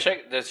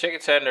 Exactly. The chicken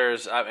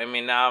tenders. I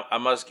mean, now I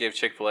must give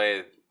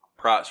Chick-fil-A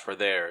props for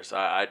theirs.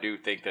 I do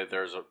think that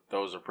those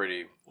are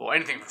pretty. Well,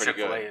 anything from Pretty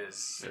Chick-fil-A good.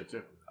 is.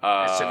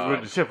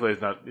 The Chick-fil-A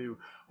is not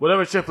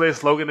whatever Chick-fil-A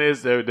slogan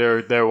is. They're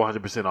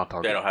 100% on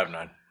target. They don't have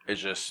none. It's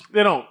just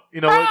They don't.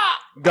 You know what?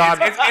 God.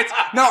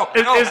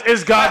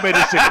 It's God made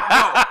this chicken.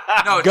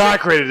 No, God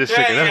created this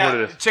chicken. That's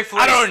what it is.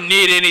 Chick-fil-A. I don't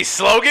need any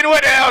slogan.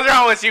 What the hell's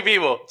wrong with you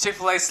people?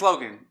 Chick-fil-A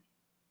slogan: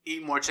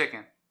 eat more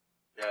chicken.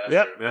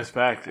 Yep, that's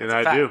fact, and That's a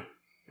I fact. do,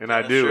 and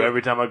I That's do true.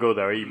 every time I go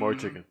there. I eat more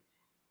chicken.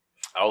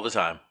 All the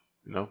time.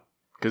 You know,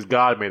 because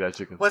God made that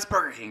chicken. What's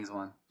Burger King's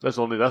one? That's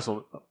only.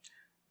 Oh,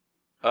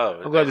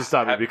 I'm glad you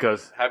stopped me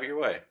because have your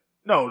way.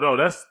 no,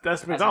 that's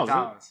That's McDonald's. isn't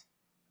it? McDonald's.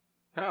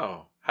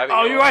 No. Have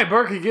Oh, your you're way. right.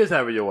 Burger King is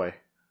having your way.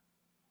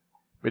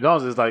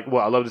 McDonald's is like,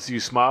 well, I love to see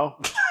you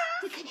smile.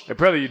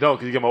 Apparently you don't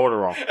because you get my order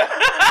wrong.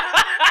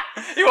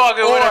 You walk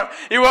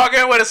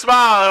in with a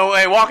smile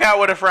and walk out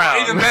with a frown.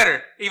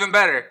 Even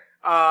better.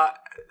 I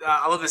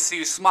love to see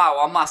you smile.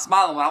 Well, I'm not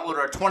smiling when I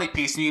order a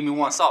 20-piece and you give me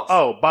one sauce.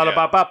 Oh,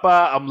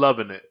 ba-da-ba-ba-ba, I'm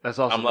loving it. That's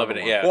also I'm loving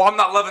it. one. Yeah. Well, I'm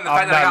not loving the I'm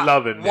fact that I not got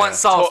loving one that.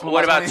 sauce.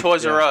 What about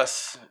Toys R Yeah.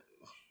 Us?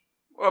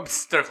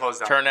 Oops, they're closed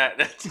down. Turn that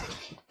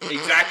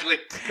exactly.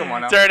 Come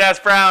on now. Turn that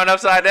frown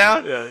upside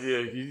down. Yeah.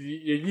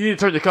 You need to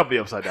turn your company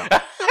upside down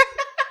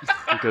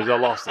because y'all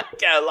lost it.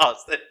 Yeah, I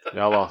lost it.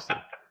 Y'all lost it.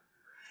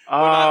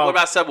 What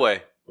about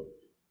Subway?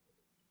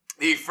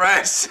 Eat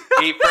fresh.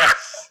 Eat fresh.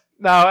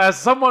 Now, as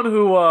someone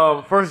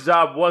who first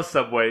job was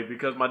Subway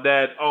because my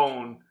dad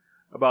owned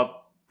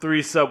about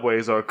 3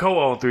 Subways or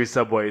co-owned 3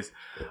 Subways,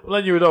 I'm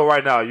letting you know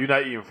right now, you're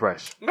not eating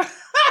fresh.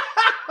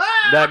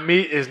 That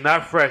meat is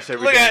not fresh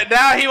every Look day. at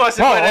now he wants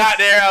to put it out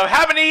there.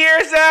 How many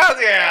years now?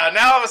 Yeah,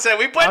 now all of a sudden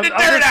we putting the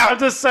dirt out. I'm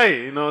just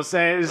saying, you know what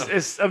I'm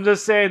saying? I'm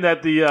just saying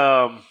that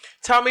the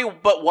Tell me,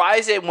 but why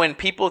is it when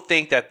people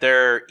think that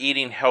they're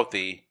eating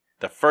healthy,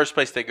 the first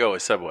place they go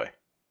is Subway?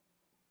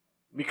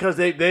 because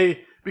of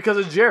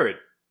Jared.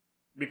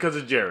 Because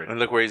of Jared. And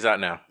look where he's at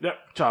now. Yep,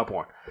 child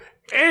porn.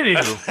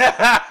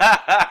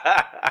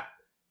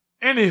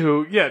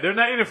 Anywho, yeah, they're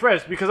not eating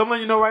fresh because I'm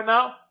letting you know right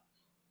now,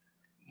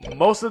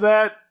 most of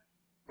that,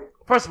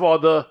 first of all,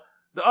 the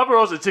oven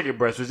roasted chicken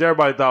breast, which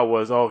everybody thought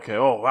was, okay,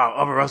 oh, wow,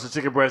 oven roasted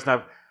chicken breast.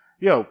 Now,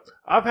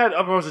 I've had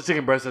oven roasted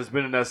chicken breast that's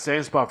been in that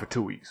same spot for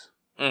 2 weeks.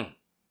 And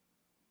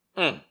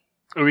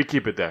we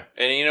keep it there.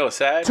 And you know what's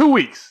sad? 2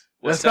 weeks.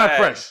 What's That's not sad-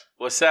 fresh.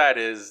 What's sad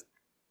is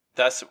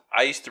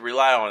I used to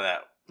rely on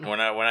that. When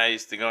I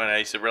used to go in, I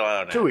used to rely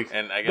on that. 2 weeks.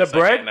 And I guess The I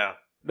bread? can't now.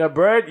 The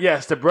bread,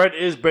 yes, the bread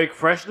is baked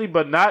freshly,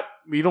 but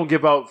you don't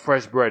give out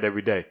fresh bread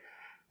every day.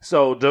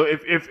 So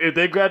if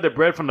they grab the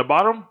bread from the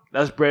bottom,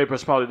 that's bread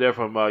that's probably there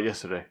from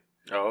yesterday.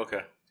 Oh,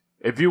 okay.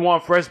 If you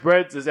want fresh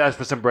bread, just ask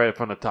for some bread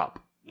from the top.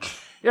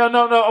 No,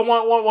 I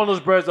want one of those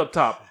breads up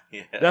top.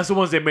 Yeah. That's the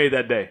ones they made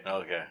that day.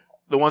 Okay.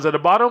 The ones at the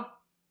bottom,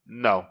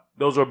 no,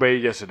 those were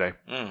made yesterday.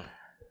 And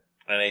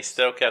they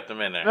still kept them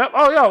in there. Yep.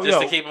 Oh,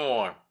 Just to keep them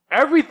warm.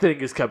 everything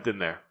is kept in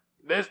there.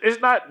 It's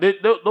not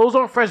those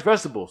aren't fresh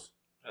vegetables.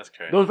 That's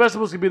crazy. Those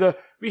vegetables can be there.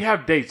 We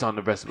have dates on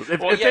the vegetables. If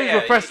things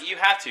were fresh, you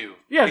have to.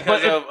 Yes,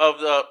 because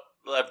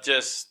but of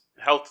just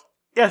health.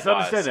 yes, I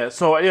understand that.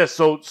 So yes,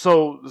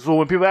 so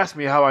when people ask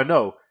me how I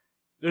know,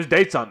 there's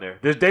dates on there.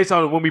 There's dates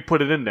on when we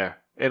put it in there,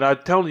 and I'm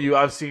telling you,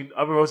 I've seen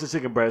oven roasted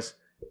chicken breast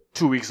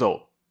 2 weeks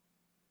old.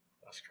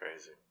 That's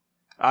crazy.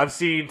 I've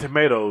seen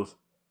tomatoes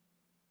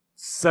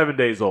 7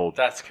 days old.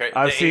 That's crazy.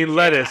 I've seen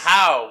lettuce.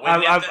 How?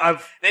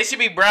 They should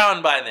be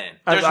brown by then.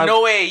 There's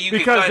no way you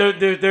because can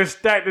cut. they're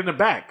stacked in the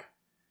back.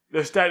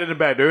 They're stacked in the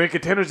back. They're in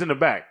containers in the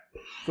back.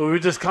 So we're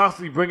just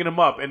constantly bringing them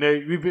up, and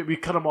we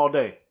cut them all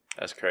day.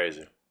 That's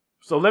crazy.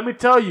 So let me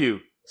tell you,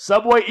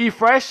 Subway eat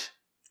fresh.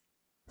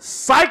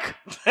 Psych.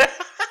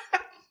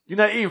 You're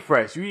not eating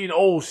fresh. You're eating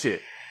old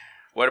shit.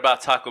 What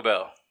about Taco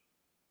Bell?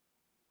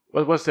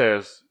 What's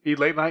theirs? Eat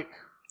late night.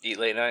 Eat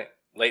late night.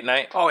 Late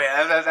night. Oh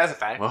yeah, that's a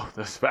fact. Well,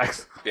 that's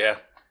facts. Yeah.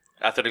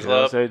 After the You know what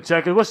I'm club. saying?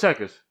 Checkers. What's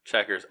Checkers?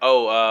 Checkers.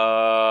 Oh,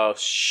 wow.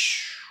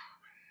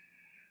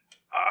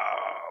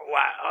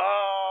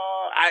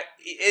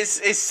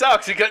 It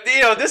sucks because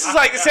this is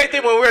like the same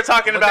thing when we were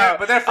talking about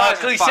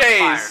cliches.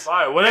 All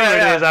right, whatever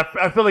it is,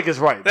 I feel like it's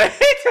right.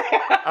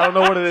 I don't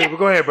know what it is, but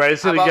go ahead, Brad.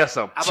 Silly guess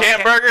some.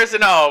 Champ burgers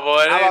and all,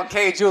 boy. How about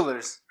K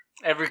Jewelers?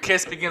 Every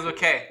kiss begins with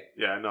K.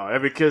 Yeah, no.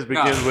 Every kiss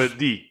begins with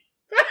D.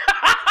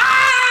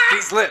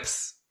 These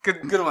lips.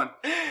 Good one.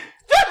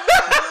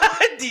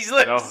 These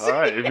lips. No, all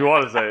right, if you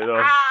want to say it.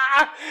 No.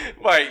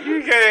 Mike,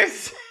 you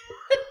guys.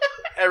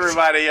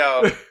 Everybody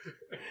else.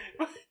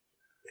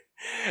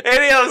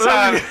 Any other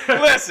time,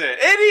 listen,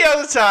 any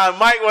other time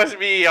Mike wants to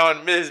be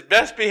on his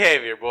best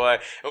behavior, boy.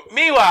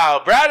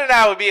 Meanwhile, Brad and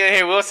I would be in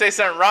here, we'll say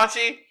something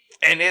raunchy,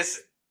 and it's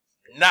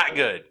not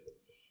good.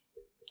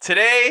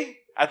 Today,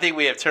 I think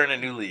we have turned a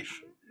new leaf.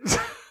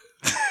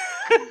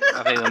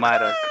 I think we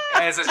might have.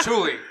 And it's a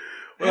truly.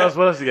 What else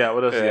you got?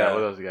 What else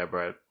you got,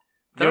 Brad?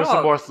 Give us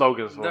some more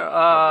slogans.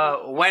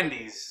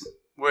 Wendy's.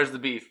 Where's the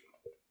beef?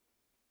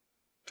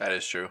 That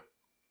is true.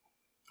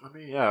 I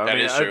mean, yeah. That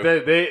is true.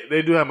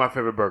 They do have my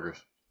favorite burgers.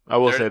 I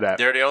will say that.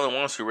 They're the only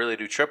ones who really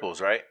do triples,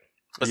 right?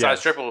 Besides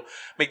Yes. triple,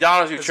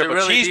 McDonald's do triple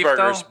really beef,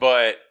 cheeseburgers,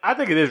 but I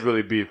think it is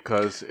really beef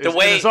because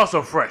it's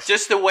also fresh.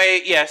 just the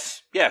way,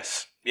 yes. Well,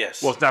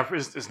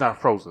 it's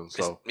not frozen,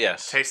 so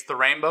Yes. Taste the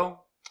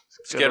rainbow.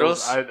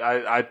 Skittles?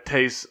 I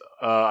taste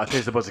a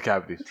bunch of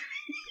cavities.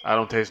 I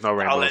don't taste no All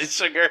that rainbows.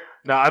 sugar.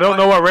 Now I don't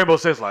know what rainbow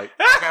tastes like.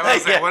 Okay, I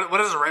was gonna say, what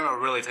does a rainbow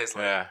really taste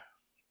like? Yeah.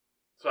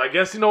 So I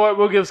guess you know what,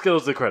 we'll give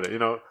Skittles the credit.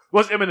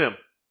 What's M&M?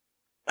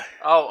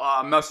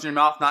 Oh, melts in your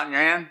mouth, not in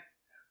your hand.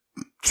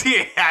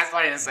 Yeah, that's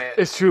why I didn't say it.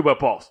 It's true, but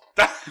pause.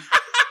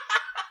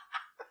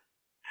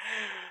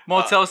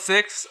 Motel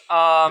 6.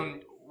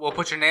 We'll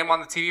put your name on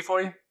the TV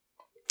for you.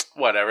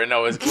 Whatever.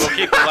 No, we'll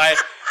keep the light.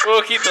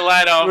 We'll keep the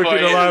light on We'll for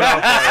keep you. the light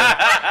on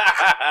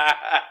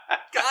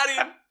Got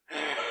him.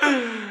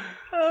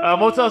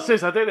 Motel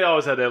 6, I think they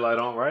always had their light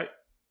on, right?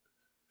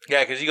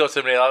 Yeah, because you go to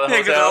so many other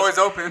Yeah, hotels. because they're always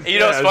open. And you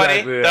know what's funny?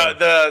 exactly, yeah.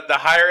 The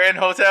higher end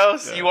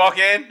hotels, you walk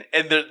in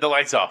and the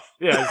lights off.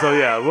 Yeah, so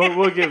yeah,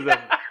 we'll give them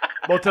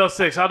Motel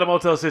 6. Shout out to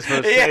Motel 6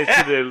 for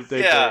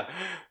Yeah.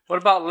 What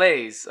about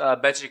Lay's?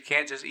 Bet you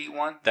can't just eat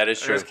one. That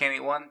is Or true. just can't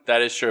eat one.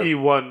 That is true. Eat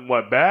one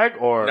bag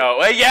or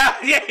No, yeah.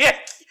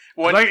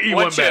 One, Like eat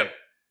one chip. bag.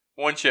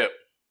 One chip.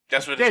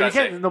 That's what Yeah, they're you trying to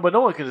say. can't. No, but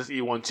no one can just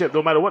eat one chip,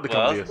 no matter what the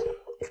Well, company is.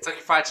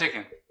 Kentucky Fried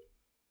Chicken.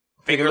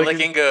 Finger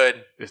licking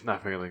good. It's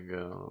not feeling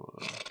good.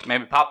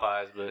 Maybe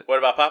Popeyes, but What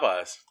about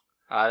Popeyes?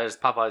 there's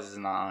Popeyes is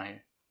not on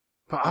here.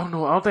 But I don't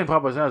know. I don't think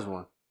Popeyes has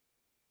one.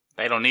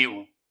 They don't need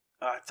one.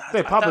 I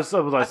think Popeyes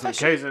stuff was like some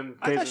Cajun.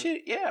 I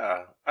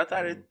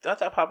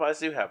thought Popeyes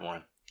do have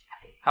one.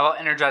 How about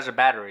Energizer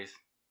batteries?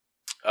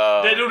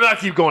 They do not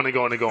keep going and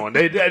going and going.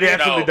 They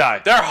absolutely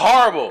die. They're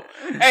horrible.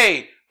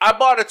 Hey, I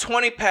bought a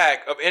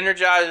 20-pack of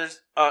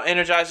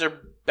Energizer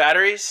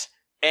batteries,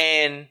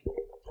 and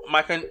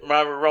my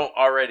remote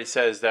already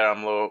says that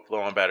I'm low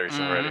on batteries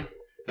already,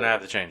 and I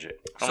have to change it.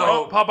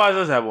 So Popeyes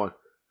does have one.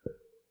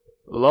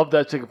 Love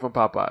that chicken from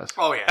Popeyes.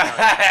 Oh yeah.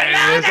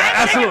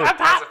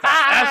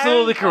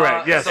 Absolutely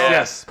correct. Yes, so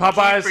yes.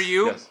 Popeyes for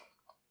you. Yes.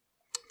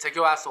 Take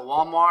your ass to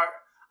Walmart.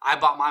 I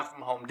bought mine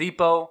from Home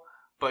Depot,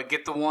 but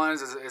get the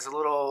ones. It's a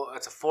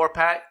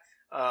 4-pack.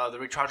 The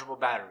rechargeable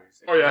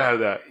batteries. Oh yeah, I have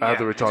that. I have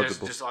the Yeah,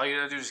 rechargeable. Just all you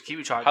gotta do is keep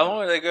recharging. How long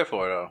are they good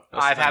for, though?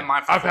 I've had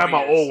mine for I've 4 had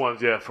my years. old ones,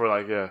 for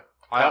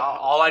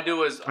All I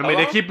do is. I mean,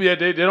 they keep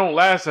they don't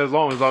last as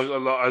long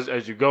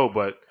as you go,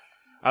 but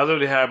I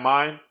literally had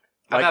mine.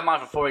 I've had mine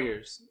for 4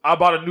 years. I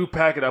bought a new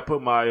packet. I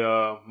put my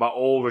my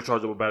old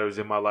rechargeable batteries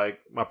in my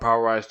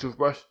Powerized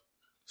toothbrush.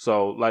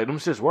 So them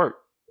shits work.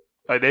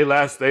 Like they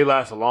last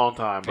a long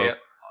time, bro. Yeah.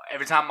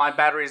 Every time my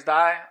batteries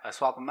die, I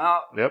swap them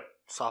out. Yep.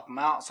 Swap them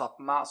out. Swap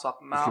them out. Swap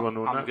them You keep out. on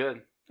doing I'm that?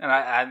 good. And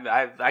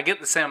I get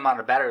the same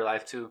amount of battery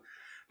life too,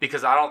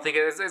 because I don't think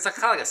it's kind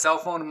of like a cell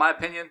phone in my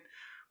opinion,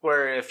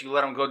 where if you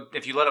let them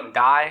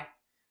die,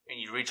 and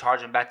you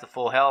recharge them back to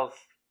full health,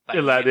 They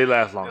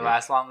last longer. They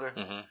last longer.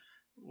 Mm-hmm.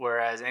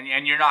 Whereas, and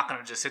you're not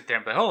gonna just sit there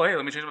and be, oh hey,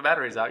 let me change my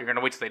batteries out. You're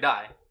gonna wait till they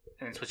die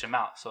and then switch them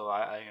out. So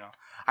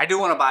I do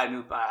want to buy a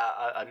new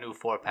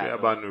 4-pack. Yeah, I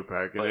bought a new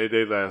pack, and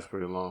they last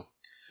pretty long.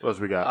 What else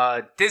we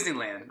got?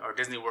 Disneyland or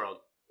Disney World,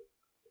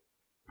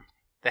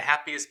 the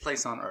happiest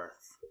place on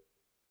earth.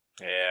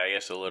 Yeah, I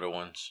guess the little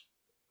ones.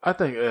 I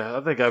think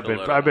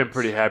I've been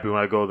pretty happy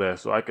when I go there,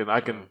 so I think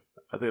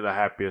the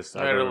happiest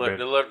I've ever been.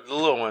 The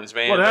little ones,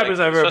 man. Well, the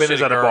happiest I've ever been is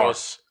especially at a bar.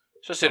 girls.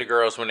 Especially the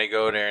girls when they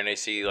go there and they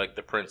see like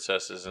the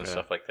princesses and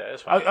stuff like that.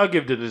 It's fine. I'll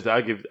give this.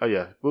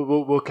 Yeah.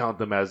 We'll count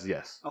them as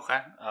yes. Okay.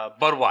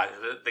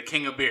 Budweiser, the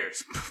king of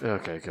beers.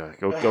 Okay.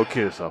 Go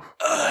kill yourself.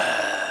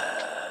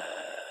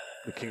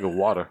 The king of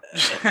water.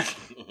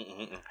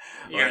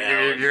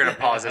 You're gonna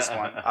pause this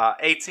one.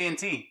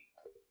 AT&T.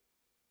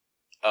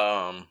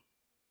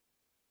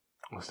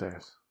 What's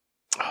theirs?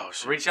 Oh,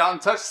 shit. Reach out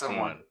and touch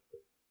someone.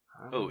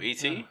 Oh,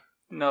 ET?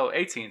 No,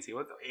 AT&T.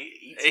 What the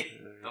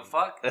the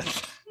fuck?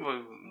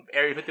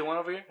 Area 51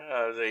 over here?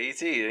 I was like,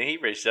 ET, and he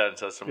reached out and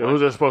touched Yeah, someone. who's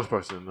their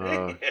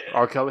spokesperson?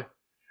 R. Kelly.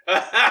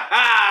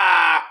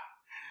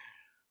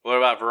 What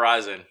about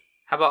Verizon?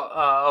 How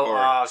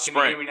about can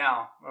you hear me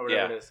now? Or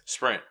whatever it is.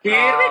 Sprint.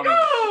 Here we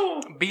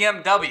go.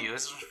 BMW.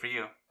 This is for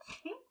you.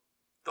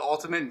 The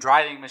ultimate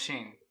driving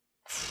machine.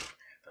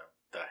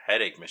 The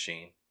headache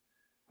machine.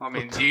 I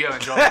mean, do you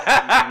enjoy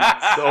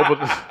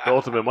The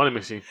ultimate money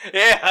machine.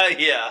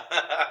 Yeah.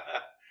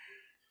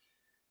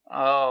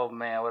 Oh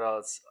man, what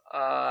else?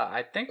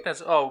 I think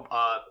that's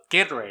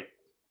Gatorade.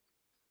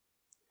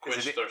 Quench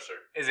thirster.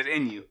 Is it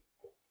in you?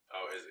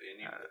 Oh, is it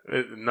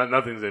in you?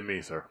 Nothing's in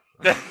me, sir.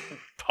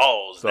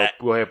 Pause So that.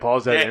 go ahead,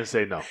 pause that and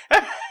say no.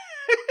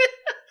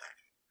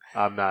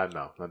 I'm not.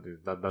 No,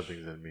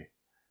 nothing's in me.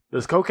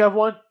 Does Coke have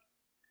one?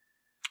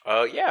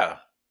 Yeah.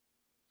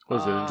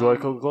 Was it Enjoy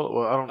Coca-Cola?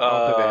 Well, I don't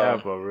think they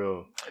have a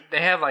real.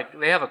 They have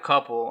a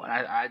couple.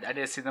 And I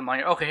did see them on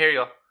here. Okay, here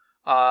you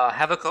go.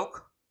 Have a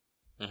Coke.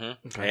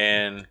 Mm-hmm. Okay.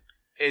 And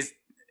it's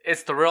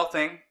the real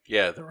thing.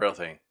 yeah, the real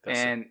thing.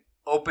 And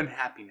open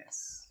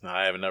happiness. No,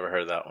 I have never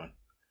heard of that one.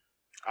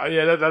 Oh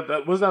yeah,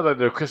 that wasn't that like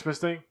the Christmas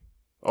thing?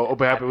 Oh,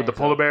 Open Happiness with the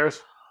polar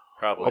bears.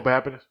 Probably. Open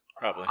Happiness.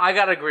 Probably. I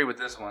gotta agree with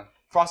this one.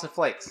 Frosted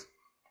Flakes.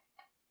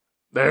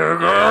 They're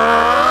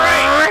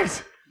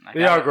great.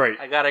 They are great.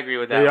 I gotta agree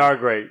with that. They are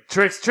great.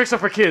 Tricks are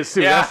for kids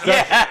too. Yeah.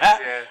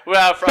 Yeah.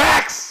 Well,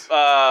 Facts.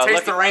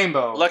 Taste the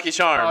rainbow. Lucky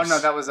Charms. Oh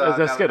no, that was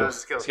That's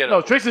Skittles. Skittles.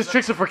 No, tricks are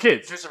for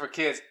kids. Tricks are for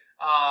kids.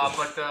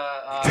 But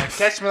the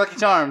Catch Me Lucky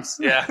Charms.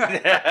 Yeah.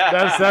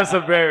 That's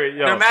a very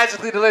They're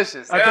magically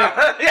delicious.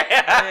 I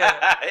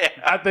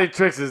think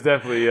Tricks is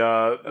definitely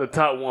the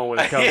top one when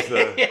it comes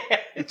to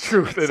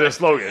truth in their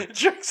slogan.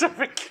 Tricks are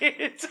for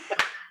kids.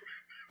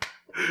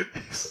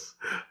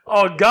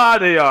 Oh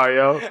God, they are,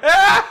 yo. Shit.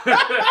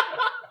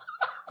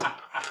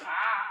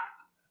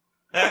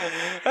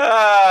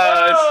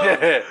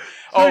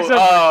 Tricks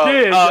are for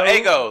kids, yo.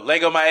 Ego.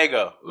 Lego my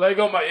ego.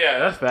 Yeah,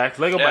 that's facts.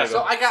 Lego Yeah. my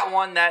So I got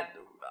one that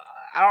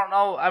I don't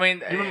know. I mean,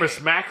 You remember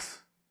Smacks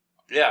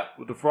Yeah.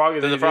 with the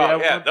frog? The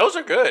frog. Yeah, those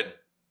are good.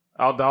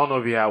 I don't know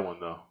if he had one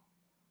though.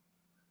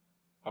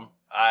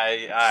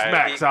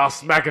 Smacks, I'll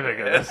smack a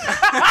nigga.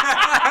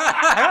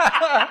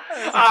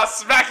 I'll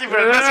smack you for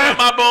messing with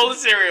my bowl of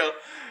cereal.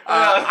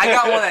 I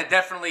got one that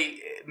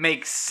definitely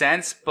makes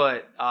sense,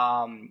 but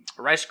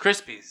Rice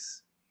Krispies.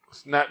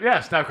 Snap,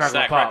 crackle, Snack,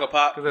 pop. crackle,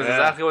 pop. Because that's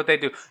exactly what they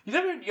do. You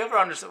ever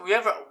understand? You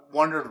ever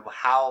wondered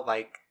how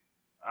like?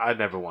 I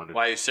never wondered.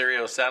 Why your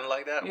cereal sounded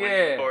like that when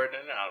Yeah. you poured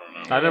it in? I don't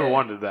know. I never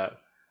wondered that.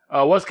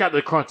 What's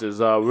Captain Crunches?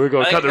 We're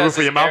gonna cut the roof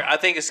of your mouth. I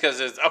think it's because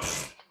it's.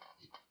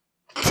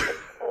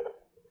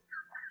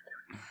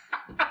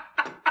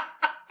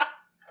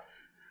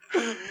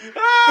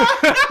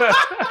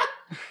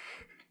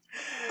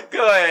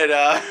 Go ahead.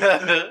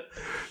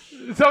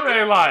 Tell me I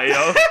ain't lying,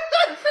 yo.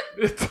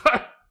 It's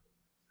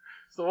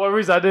the one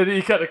reason I didn't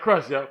eat Captain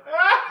Crunch, yo.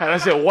 And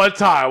that shit one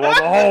time while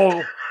the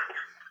whole.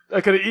 I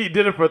could have eaten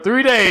dinner for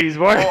 3 days,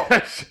 boy.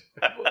 Cut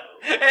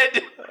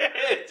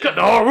the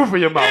whole roof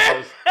of your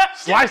mouth.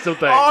 Slice them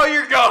things. All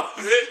your gums.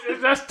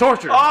 That's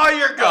torture. All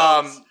your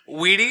gums.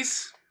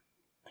 Wheaties.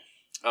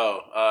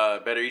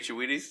 Better eat your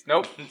Wheaties?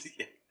 Nope.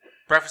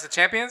 Breakfast of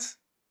Champions.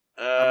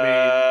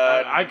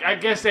 I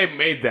guess they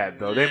made that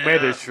though. They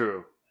made it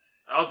true.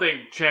 I don't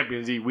think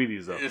champions eat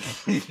Wheaties though.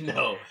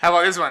 No. How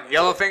about this one?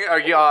 Yellow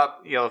Fingers.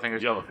 Yellow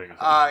fingers. Yellow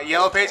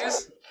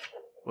Pages.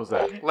 What's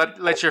that?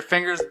 Let your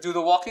fingers do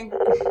the walking.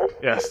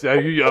 Yes.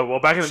 Well,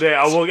 back in the day,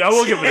 I will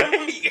give him that.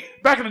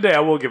 Back in the day,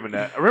 I will give him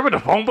that. Remember the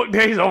phone book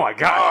days? Oh my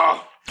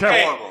god.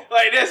 Terrible.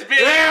 Like this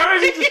bitch.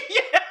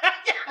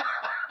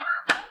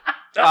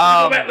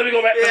 Let me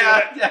go back.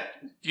 Yeah.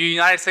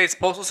 United States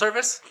Postal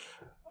Service.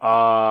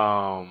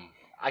 I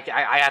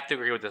have to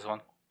agree with this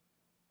one.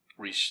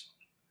 We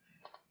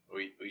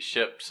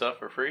ship stuff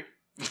for free?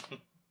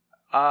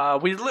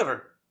 We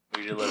deliver.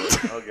 We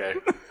deliver. Okay.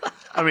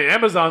 I mean,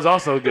 Amazon's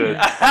also good.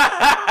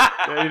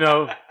 You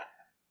know,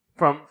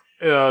 from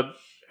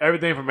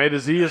everything from A to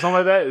Z or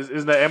something like that.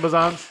 Isn't that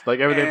Amazon's?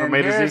 Like everything from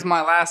A to Z? Here's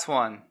my last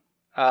one.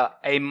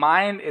 A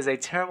mind is a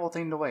terrible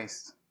thing to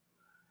waste.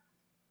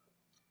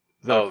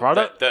 Is that a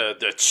product? Remember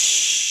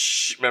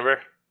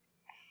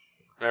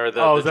the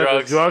is that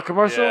drugs? the drug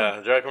commercial? Yeah,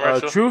 the drug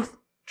commercial. Truth?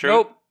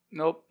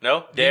 Nope.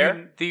 No?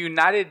 Dare? The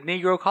United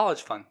Negro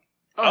College Fund.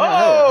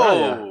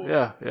 Oh,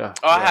 yeah.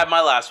 Oh, I have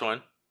my last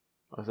one.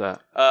 What's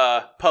that?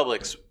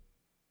 Publix,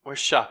 where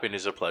shopping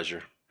is a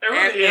pleasure. It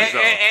really is,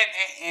 though.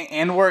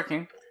 And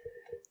working.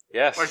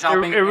 Yes. Or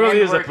shopping it really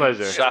is a working.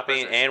 pleasure.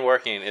 Shopping and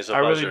working is a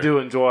I pleasure. really do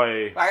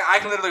enjoy. I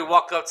can literally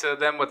walk up to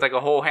them with like a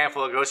whole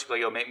handful of groceries,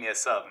 like, yo, make me a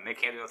sub, and they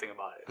can't do nothing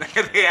about it.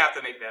 They have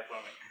to make that for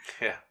me.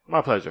 Yeah.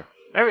 My pleasure.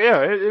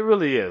 Yeah, it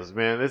really is,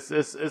 man. It's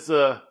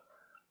a.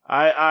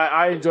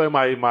 I enjoy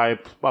my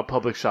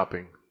public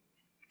shopping.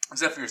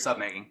 Except for your sub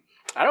making.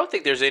 I don't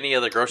think there's any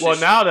other grocery. Well,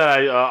 now that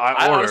I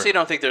I order, honestly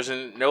don't think there's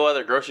no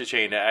other grocery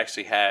chain that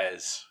actually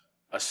has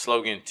a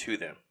slogan to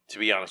them. To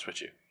be honest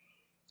with you.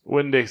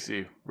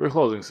 Winn-Dixie, we're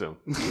closing soon.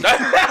 Because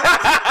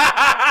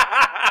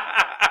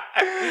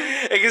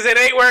it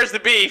ain't where's the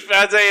beef.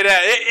 I'll tell you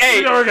that.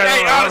 Hey,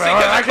 honestly,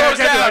 I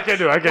can't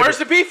do it. Where's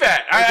the beef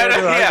at?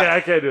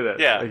 I can't do that.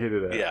 Yeah. I can't do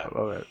that. Yeah.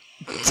 All right.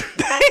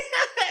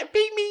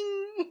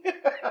 Bing.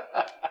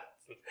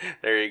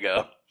 There you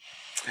go.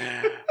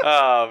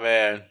 Oh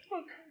man.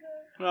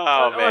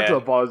 I'd like to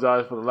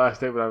apologize for the last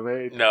statement I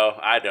made. No,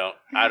 I don't.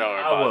 I don't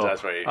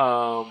apologize for you.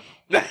 I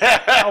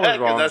was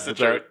wrong. That's the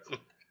truth.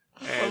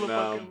 And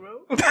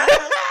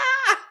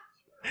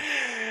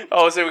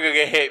so we're gonna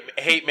get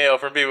hate mail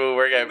from people who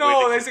work at.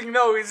 No, they think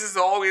no. It's just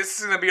always this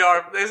is gonna be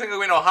our. This ain't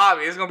gonna be no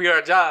hobby. It's gonna be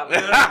our job.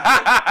 I'm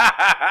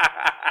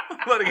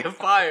about to get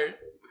fired.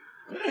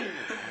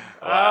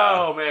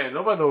 Oh man,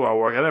 nobody knows where I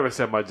work. I never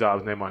said my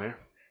job's name on here.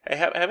 Hey,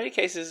 how many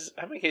cases?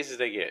 How many cases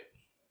they get?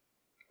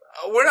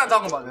 We're not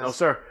talking about this. No,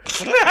 sir.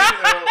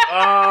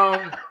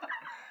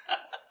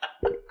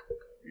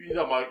 You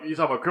talking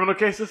about criminal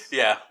cases?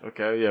 Yeah.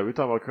 Okay, yeah, we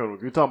talking about criminal.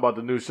 We talking about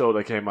the new show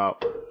that came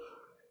out.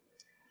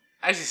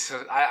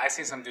 Actually, I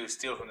seen some dude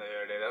steal from the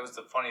other day. That was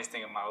the funniest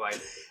thing in my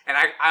life, and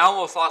I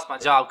almost lost my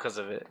job because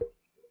of it.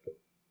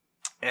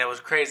 And it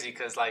was crazy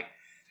because like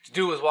the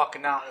dude was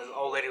walking out, and this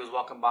old lady was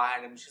walking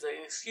behind him. She's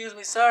like, "Excuse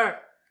me, sir.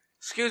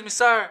 Excuse me,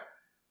 sir."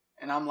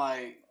 And I'm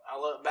like, I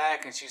look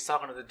back, and she's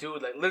talking to the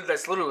dude like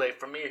that's literally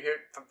from me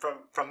here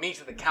from me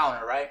to the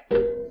counter, right?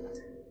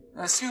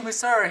 "Excuse me,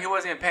 sir," and he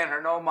wasn't even paying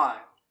her no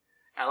mind.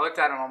 And I looked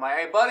at him. I'm like,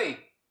 "Hey, buddy,"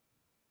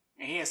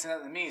 and he had said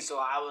that to me. So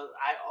I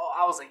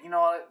was like, you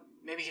know what?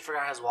 Maybe he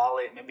forgot his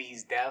wallet. Maybe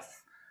he's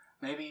deaf.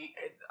 Maybe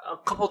a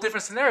couple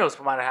different scenarios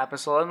might have happened.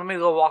 So let me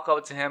go walk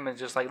up to him and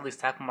just like at least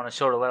tap him on the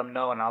shoulder, let him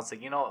know. And I was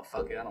like, you know what?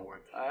 Fuck it, I don't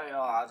work.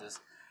 I'll just.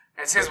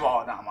 It's his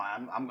wallet, not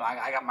mine.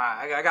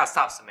 I got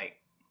stops to make.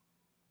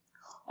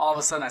 All of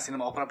a sudden, I seen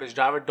him open up his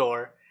driver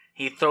door.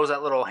 He throws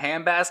that little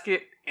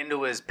handbasket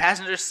into his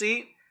passenger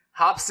seat,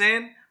 hops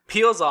in,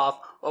 peels off,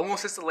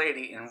 almost hits the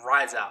lady, and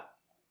rides out.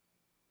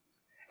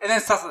 And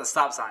then stops at the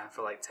stop sign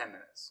for like 10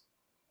 minutes.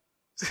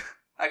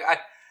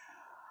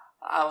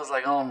 I was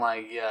like, oh my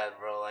god,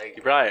 bro! Like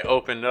you probably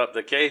opened up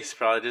the case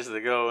probably just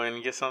to go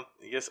and get some,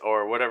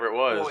 or whatever it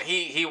was. Well,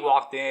 he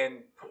walked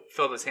in,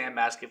 filled his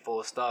handbasket full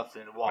of stuff,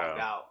 and walked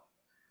out.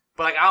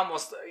 But like I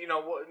almost,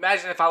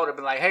 imagine if I would have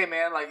been like, hey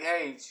man, like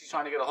hey, she's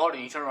trying to get a hold of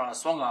you. You turned around and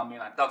swung on me,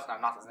 and I ducked and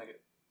I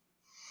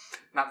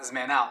knocked this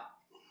man out,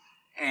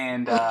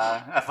 and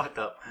I fucked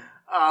up.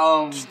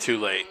 It's too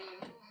late.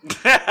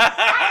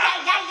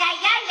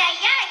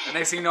 The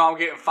next thing you know, I'm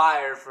getting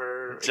fired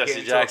for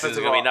Jesse Jackson's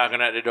gonna be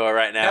knocking at the door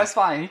right now. That's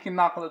fine. He can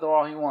knock on the door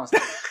all he wants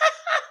to.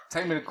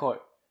 Take me to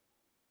court.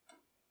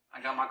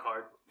 I got my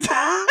card.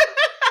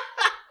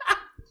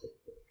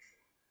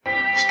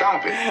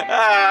 Stop it.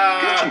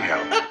 Get some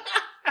help.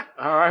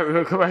 All right, we're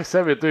gonna come back to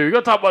 73. We're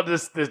gonna talk about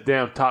this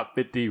damn top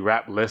 50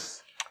 rap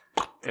list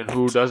and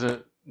who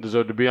doesn't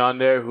deserve to be on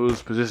there,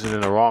 who's positioned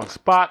in the wrong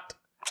spot,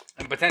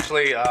 and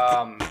potentially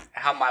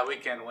how my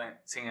weekend went,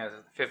 seeing as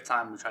the fifth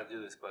time we tried to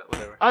do this, but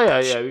whatever. Oh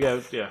yeah, we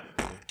got yeah.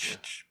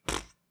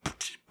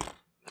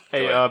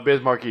 Hey,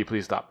 Biz Marquee,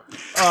 please stop.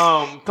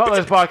 Talk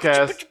Less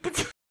Podcast.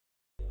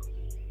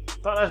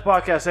 Talk Less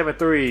Podcast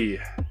 73.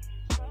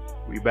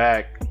 We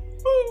back.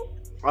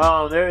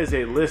 There is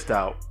a list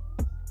out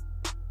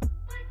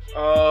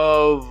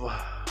of,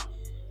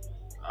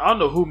 I don't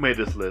know who made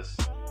this list.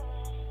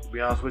 To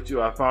be honest with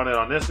you, I found it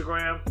on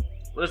Instagram.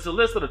 But it's a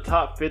list of the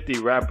top 50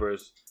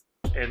 rappers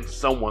in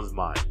someone's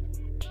mind.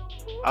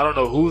 I don't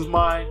know whose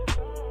mind,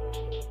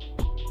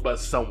 but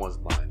someone's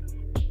mind.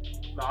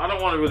 Now, I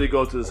don't want to really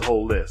go to this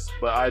whole list,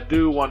 but I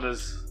do want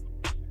us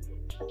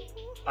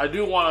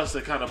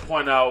to kind of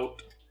point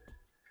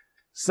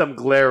some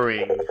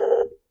glaring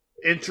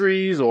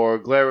entries or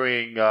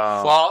glaring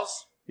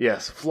flaws.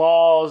 Yes,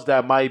 flaws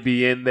that might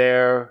be in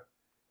there,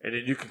 and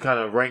then you can kind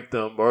of rank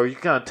them, or you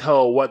can kind of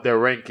tell what their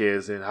rank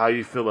is and how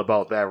you feel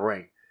about that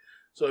rank.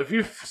 So if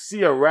you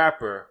see a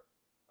rapper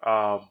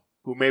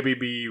who maybe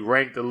be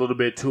ranked a little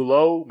bit too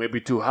low, maybe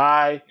too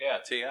high. Yeah,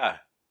 T.I.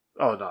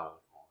 Oh, no.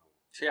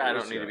 T.I.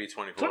 don't need to be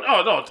 24.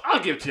 Oh, no,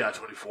 I'll give T.I.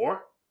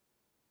 24.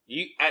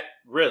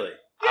 Really?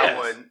 Yes. I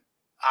wouldn't.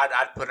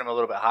 I'd put him a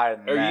little bit higher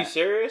than that. Are you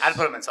serious? I'd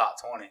put him in top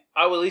 20.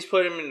 I would at least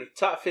put him in the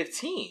top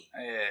 15.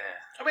 Yeah.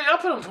 I mean, I'll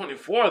put him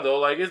 24, though.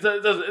 Like, it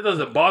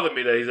doesn't bother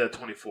me that he's at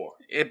 24.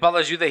 It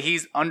bothers you that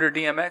he's under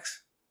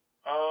DMX?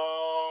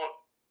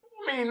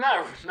 I mean,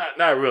 not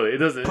really. It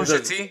doesn't.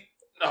 Pusha T?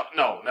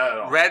 No, not at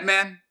all.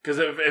 Redman? Because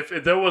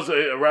if there was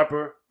a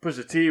rapper,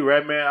 Pusha T,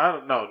 Redman, I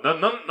don't know.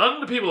 None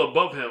of the people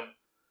above him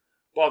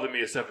bother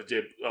me except for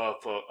Joe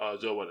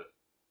Budden.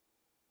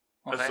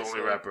 That's the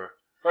only rapper.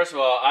 First of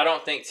all, I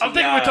don't think T.I. I'm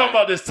thinking we're talking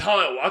about this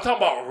talent. I'm talking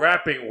about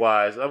rapping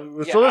wise. So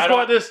let's go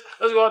at this.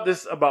 Let's go at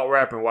this about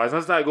rapping wise.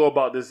 Let's not go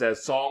about this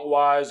as song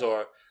wise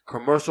or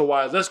commercial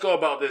wise. Let's go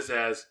about this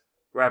as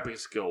rapping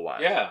skill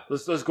wise. Yeah.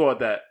 Let's go at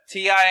that.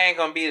 T.I. ain't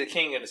gonna be the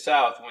king of the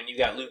South when you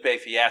got Lupe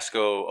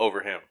Fiasco over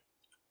him.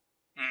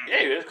 Yeah,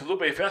 he is, because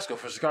Lupe Fiasco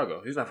from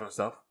Chicago. He's not from the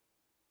South.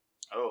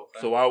 Oh.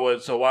 Okay.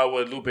 So why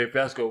would Lupe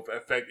Fiasco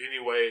affect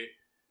any way?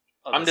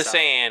 I'm just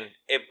saying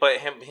it, but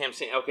him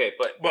saying okay,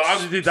 but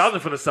Andre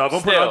 3000 from the South.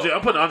 I'm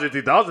putting Andre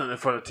 3000 in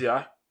front of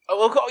T.I.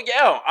 Oh, well,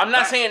 yeah, I'm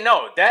not saying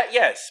no. That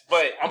yes,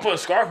 but I'm putting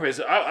Scarface.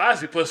 I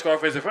actually put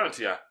Scarface in front of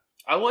T.I.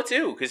 I would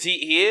too, because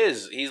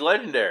he's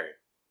legendary.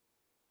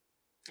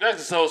 Yeah,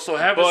 so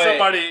having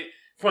somebody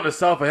from the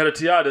South ahead of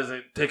T.I.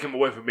 doesn't take him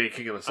away from being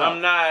king of the South.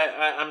 I'm not.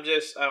 I don't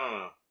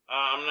know.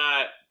 I'm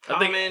not.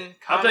 Common.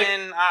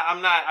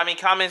 I'm not. I mean,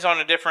 Common's on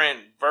a different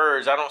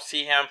verge. I don't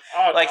see him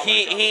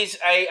he's.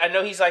 I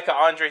know he's like an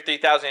Andre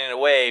 3000 in a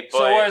way,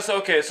 but so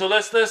okay. So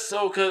let's because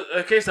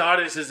in case the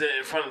audience is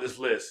in front of this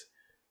list,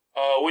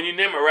 when you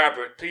name a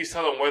rapper, please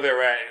tell them where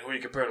they're at and who you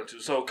compare them to.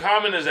 So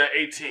Common is at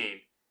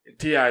 18 and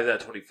T.I. is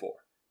at 24.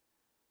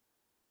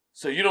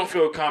 So you don't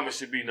feel Common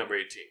should be number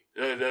 18?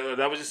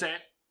 That what you're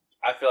saying?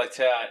 I feel like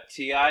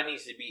T.I.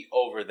 needs to be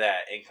over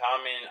that, and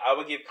Common. I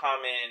would give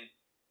Common.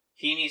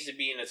 He needs to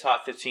be in the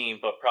top 15,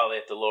 but probably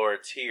at the lower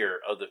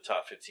tier of the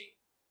top 15.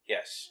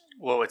 Yes.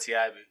 What would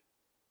T.I. be?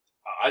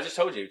 I just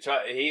told you.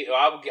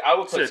 I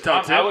would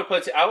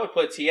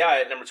put T.I.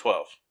 at number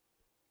 12.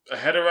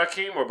 Ahead of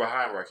Rakim or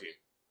behind Rakim?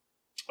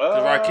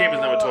 Because Rakim is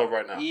number 12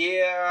 right now.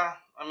 Yeah.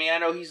 I mean, I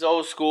know he's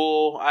old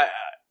school.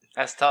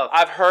 That's tough.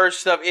 I've heard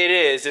stuff.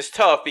 It's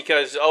tough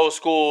because old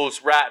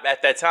school's rap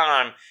at that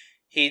time.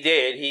 He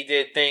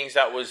did things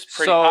that was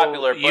pretty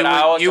popular.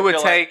 But you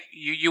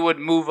would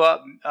move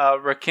up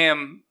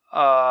Rakim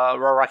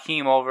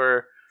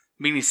over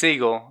Beanie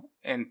Siegel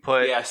and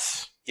put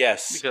yes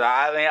because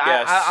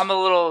I'm a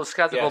little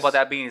skeptical about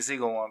that Beanie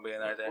Siegel one being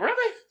right there.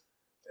 Really?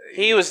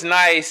 He was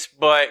nice,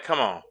 but come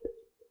on.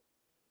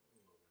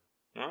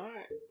 All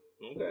right,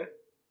 okay.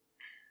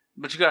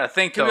 But you gotta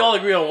think. Can we all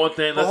agree on one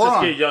thing? Let's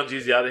just get Young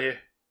Jeezy out of here.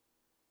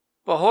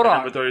 But hold on,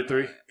 number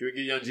 33. Can we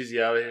get Young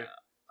Jeezy out of here?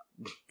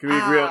 Can we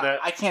agree on that?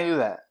 I can't do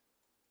that.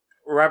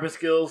 Rapping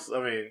skills?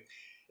 I mean,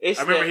 it's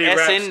the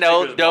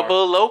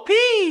SNOOP.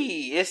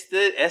 It's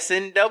the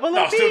SNOOP.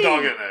 No, still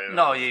dogging that.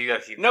 No, you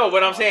gotta keep. No,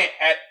 but I'm saying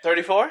at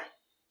 34.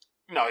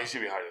 No, he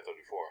should be higher than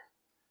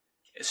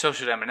 34. So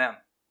should Eminem.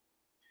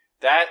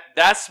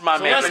 That's my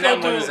man.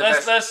 Eminem was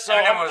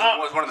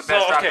one of the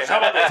best. Okay, how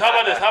about this?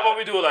 How about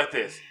we do it like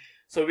this?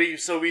 So we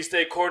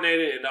stay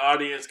coordinated and the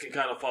audience can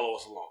kind of follow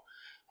us along.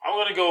 I'm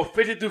going to go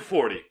 50 through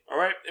 40, all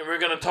right? And we're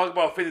going to talk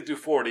about 50 through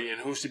 40 and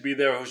who should be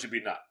there and who should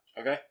be not,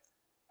 okay?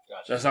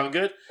 Gotcha. That sound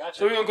good? Gotcha.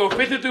 So we're going to go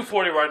 50 through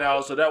 40 right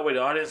now so that way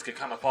the audience can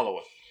kind of follow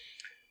us.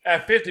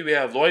 At 50, we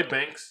have Lloyd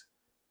Banks.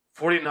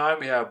 49,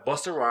 we have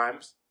Busta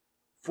Rhymes.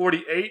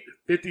 48,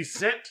 50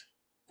 Cent.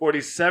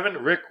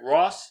 47, Rick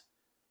Ross.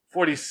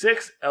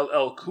 46,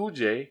 LL Cool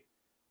J.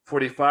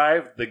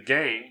 45, The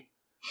Game.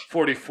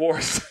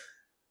 44...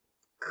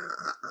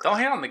 Don't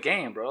hate on The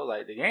Game, bro.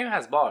 Like, The Game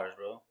has bars,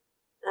 bro.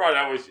 Right,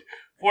 that was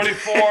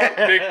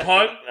 44, Big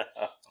Pun.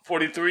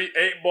 43,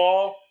 8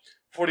 Ball.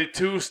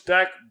 42,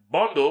 Stack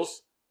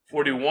Bundles.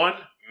 41,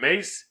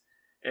 Mace.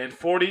 And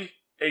 40,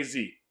 AZ.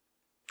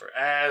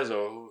 Or Az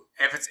or who?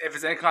 If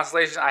it's any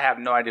constellation, I have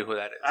no idea who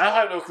that is. I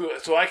have no clue.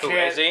 So I can't.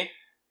 AZ? Yeah.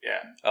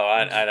 Oh,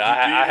 I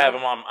have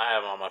him on. I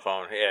have him on my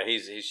phone. Yeah,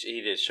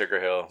 he did Sugar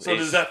Hill. So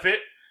does that fit?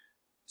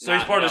 So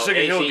he's part of the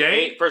Sugar Hill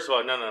gang? First of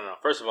all, no.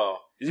 First of all,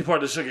 is he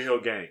part of the Sugar Hill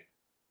gang?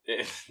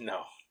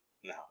 No.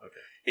 Okay.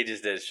 He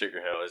just did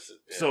Sugar Hill.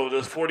 So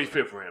does 40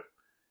 fit for him?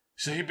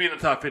 Should he be in the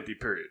top 50,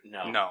 period?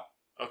 No.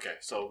 Okay,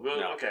 so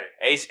no. Okay.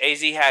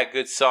 AZ had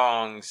good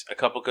songs, a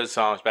couple good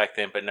songs back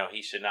then, but no,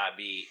 he should not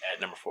be at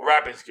number 4.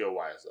 Rapping skill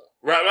wise,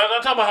 though. I'm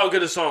not talking about how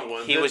good the song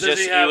was. He was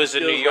a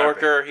New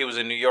Yorker. Rapping? He was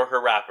a New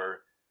Yorker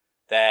rapper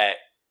that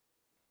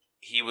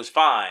he was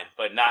fine,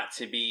 but not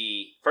to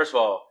be. First of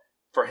all,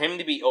 for him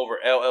to be over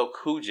LL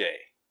Cool J.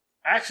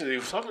 Actually,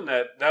 something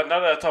that now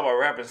that I talk about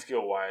rapping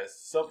skill wise,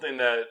 something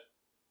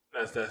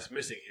that's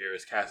missing here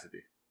is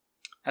Cassidy.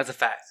 That's a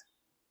fact.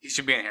 He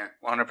should be in here,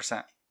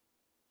 100%.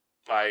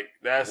 Like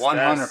that's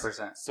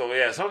 100%. So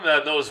yeah, something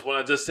that I noticed when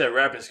I just said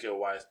rapping skill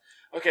wise.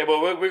 Okay, but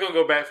we're gonna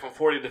go back from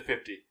 40 to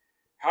 50.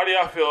 How do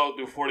y'all feel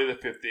do 40 to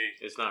 50?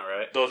 It's not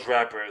right. Those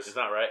rappers. It's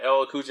not right.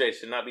 LL Cool J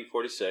should not be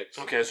 46.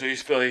 Okay, so you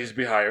feel he should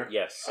be higher.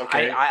 Yes.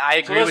 Okay. I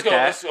agree with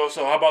that. Let's go.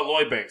 So how about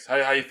Lloyd Banks?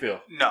 How you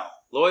feel? No.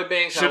 Lloyd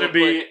Banks shouldn't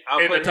be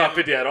in the top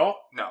 50 at all.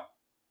 No.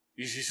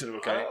 You should have.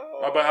 Okay.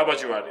 How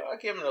about you, Rodney? I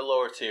give him the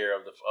lower tier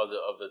of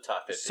the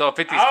top 50. So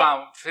 50 is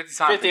fine.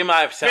 50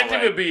 might sound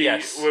 50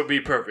 would be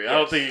perfect. Yes. I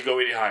don't think you go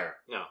any higher.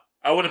 No.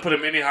 I wouldn't put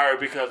him any higher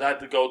because I had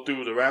to go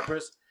through the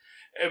rappers.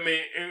 I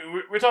mean,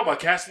 we're talking about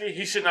Cassidy.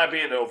 He should not be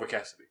in there over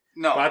Cassidy.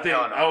 No, but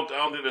no. I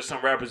don't think there's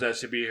some rappers that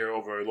should be here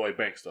over Lloyd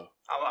Banks though.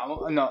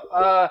 No.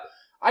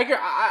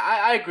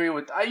 I agree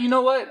with. You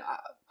know what?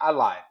 I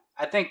lied.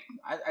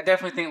 I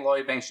definitely think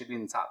Lloyd Banks should be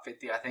in the top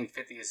 50. I think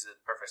 50 is the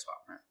perfect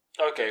spot for him.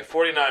 Okay,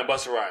 49,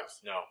 Busta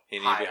Rhymes. No, he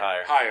needs to be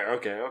higher. Higher,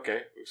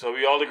 okay. So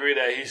we all agree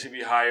that he should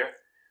be higher.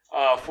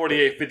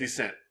 48, 50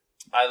 Cent.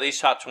 At least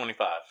top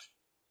 25.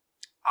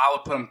 I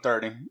would put him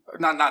 30.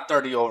 Not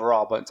 30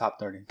 overall, but top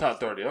 30. Top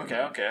 30,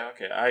 okay.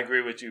 I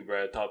agree with you,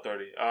 Brad. Top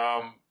 30.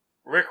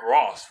 Rick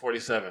Ross,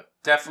 47.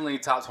 Definitely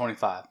top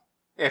 25.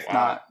 If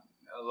not,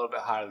 a little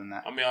bit higher than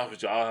that. I'll be honest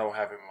with you, I don't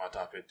have him in my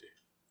top 50.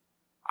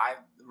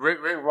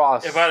 Rick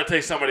Ross. If I had to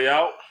take somebody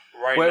out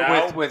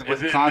now with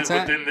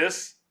content within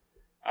this,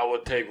 I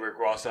would take Rick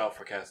Ross out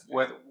for Cassidy.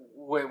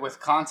 With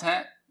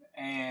content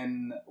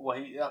and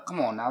come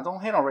on now,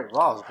 don't hate on Rick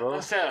Ross, bro. I'm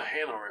not saying I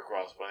hate on Rick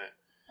Ross, but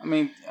I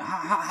mean,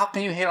 how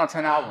can you hate on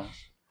 10 albums?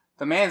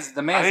 The man's.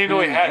 I didn't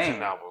know he had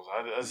 10 albums.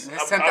 His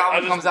 10th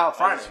album comes out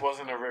Friday. I just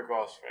wasn't a Rick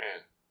Ross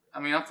fan. I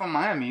mean, I'm from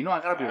Miami. You know,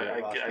 I gotta be a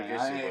Rick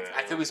Ross fan.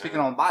 I could be speaking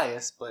on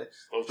bias, but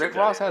Rick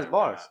Ross has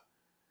bars.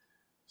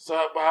 So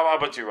how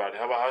about you, Rodney?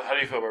 How do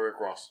you feel about Rick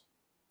Ross?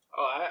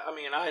 Oh, I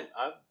mean,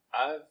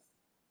 I've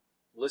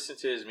listened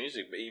to his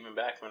music, but even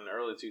back in the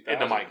early 2000s. In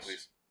the mic,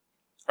 please.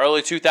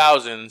 Early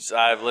 2000s,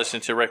 I've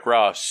listened to Rick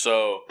Ross.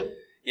 So,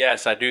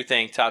 yes, I do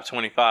think top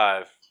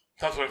 25.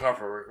 Top 25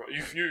 for Rick Ross.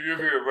 You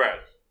agree with Brad?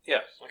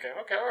 Yes. Okay,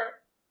 all right.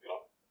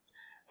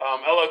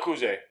 LL Cool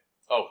J.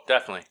 Oh,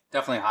 definitely.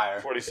 Definitely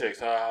higher. 46.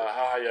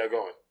 How y'all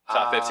going?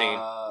 Top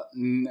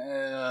 15.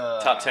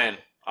 Top 10.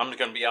 I'm just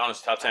going to be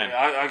honest, top 10.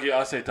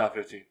 I'll say top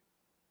 15.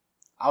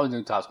 I would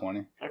do top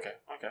 20. Okay,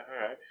 all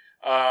right.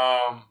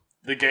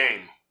 The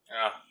Game.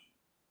 Yeah.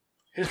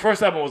 His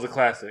first album was a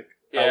classic.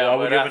 Yeah,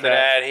 but after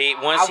that,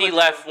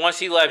 once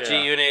he left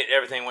G Unit,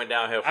 everything went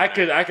downhill. I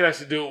could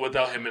actually do it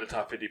without him in the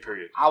top 50.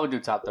 Period. I would do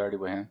top 30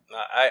 with him.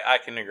 I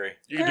can agree.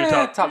 You can do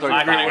top 30.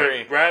 I can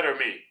agree. Brad or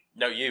me?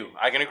 No, you.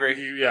 I can agree.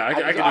 I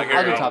can agree.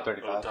 I'll do top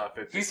 35. Top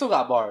 50. He still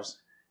got bars.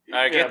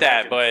 I get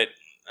that, but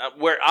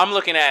where I'm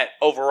looking at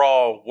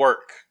overall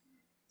work.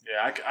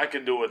 Yeah, I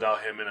can do it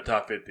without him in the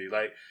top 50.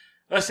 Like,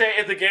 let's say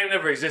if the game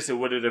never existed,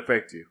 would it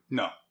affect you?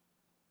 No.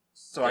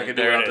 So I can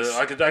do it.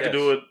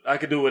 I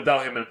could do it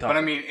without him in the top. But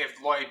I mean,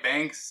 if Lloyd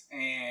Banks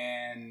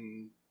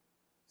and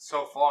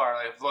so far,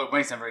 like, if Lloyd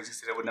Banks never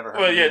existed, it would never hurt.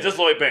 Well, yeah, just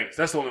Lloyd Banks.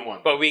 That's the only one.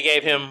 But we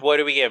gave him. What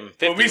did we give him?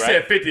 50. Well, we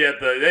said 50 at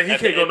the. He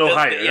can't go no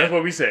higher. Yeah. That's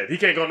what we said. He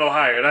can't go no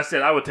higher. And I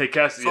said I would take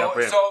Cassidy out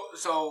for him.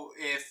 So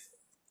if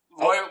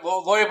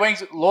Lloyd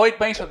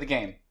Banks for the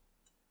game.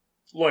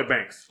 Lloyd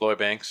Banks.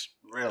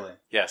 Really?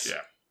 Yes.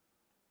 Yeah.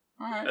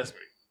 All right. That's me.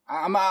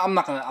 I'm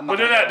not gonna. But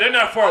they're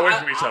not far away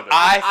from each other.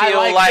 I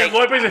feel like if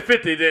Lloyd Banks is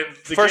 50, then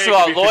first of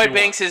all, Lloyd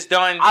Banks has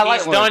done.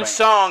 He's done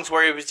songs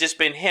where it was just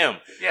been him.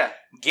 Yeah.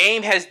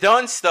 Game has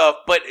done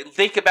stuff, but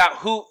think about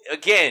who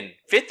again.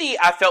 50,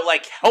 I felt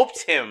like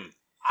helped him.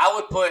 I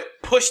would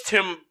pushed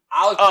him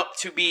up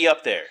to be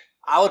up there.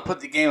 I would put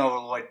the Game over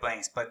Lloyd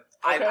Banks, but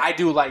okay. I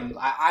do like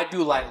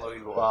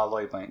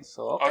Lloyd Banks.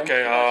 So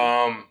okay.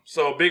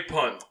 So Big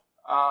Pun.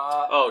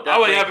 Definitely, I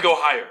would have to go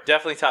higher.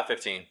 Definitely top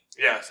 15.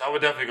 Yes, I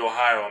would definitely go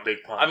higher on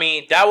Big Pun. I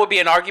mean, that would be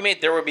an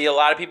argument. There would be a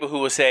lot of people who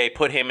would say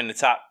put him in the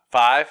top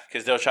 5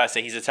 because they'll try to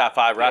say he's a top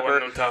 5 rapper.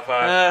 Top 5.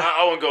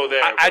 I wouldn't go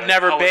there. I'd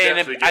never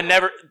been. I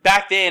never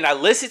back then. I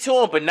listened to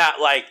him, but not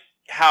like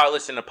how I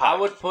listen to pop. I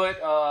would put.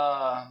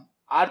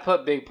 I'd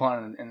put Big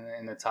Pun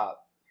in the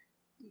top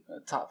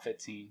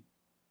 15.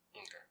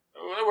 Okay,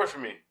 well, that works for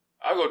me.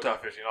 I'll go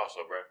top 15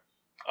 also, bro.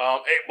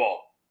 8 Ball.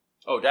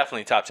 Oh,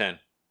 definitely top 10.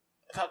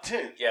 Top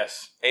 10.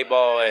 Yes, 8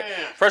 Ball.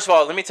 First of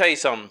all, let me tell you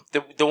something.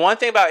 The one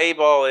thing about 8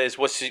 Ball is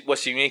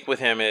what's unique with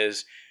him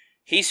is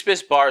he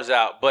spits bars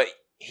out, but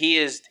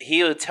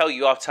he'll tell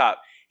you off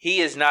top he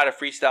is not a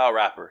freestyle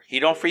rapper. He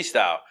don't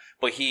freestyle,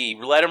 but he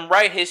let him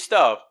write his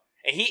stuff,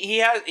 and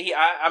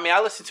I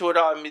listened to it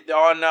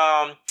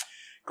on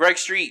Greg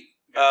Street,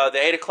 the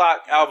 8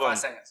 O'Clock album. 5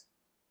 seconds.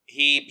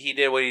 He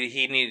did what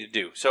he needed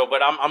to do. So,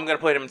 but I'm gonna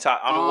put him in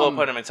top. We'll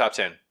put him in top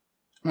 10.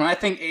 When I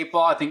think 8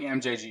 Ball, I think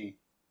MJG.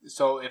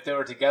 So if they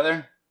were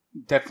together,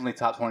 definitely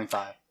top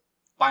 25.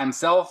 By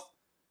himself,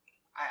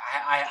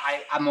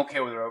 I'm okay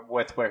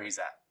with where he's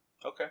at.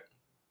 Okay.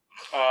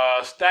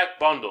 Stack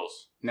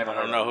Bundles. Never I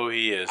don't know who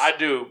he is. I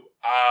do.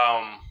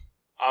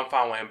 I'm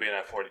fine with him being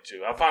at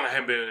 42. I'm fine with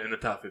him being in the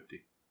top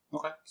 50.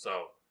 Okay.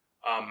 So,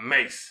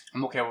 Mace.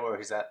 I'm okay with where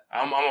he's at.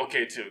 I'm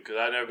okay too because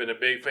I've never been a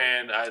big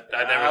fan. I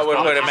would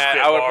put him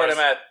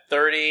at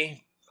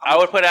 30. I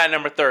would put it at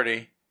number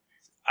 30.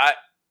 I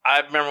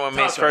remember when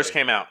Mace first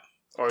came out.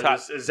 Or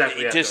just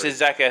exactly at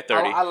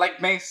 30. I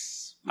like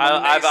Mace.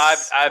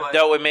 I've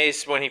dealt with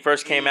Mace when he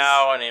first came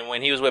out, and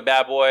when he was with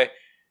Bad Boy.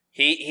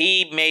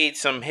 He made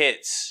some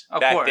hits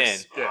back then.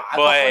 Yeah. I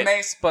fuck with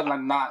Mace, but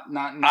not.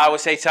 I would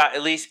say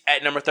at least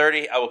at number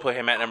 30. I would put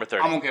him at number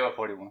 30. I'm okay with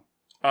 41.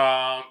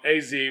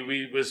 AZ,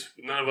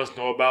 none of us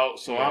know about,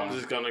 so I'm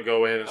just gonna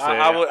go ahead and say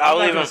I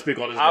will even speak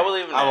on this. I will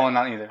leave him there. I won't,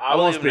 not either. I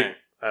will leave him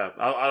there.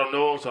 I don't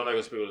know him, so I'm not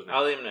gonna speak on his name.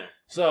 I'll leave him there.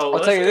 So I'll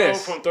let's tell you go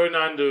this. from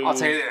 39 to. I'll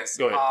tell you this.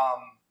 Go ahead.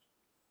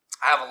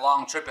 I have a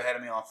long trip ahead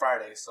of me on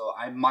Friday, so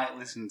I might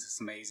listen to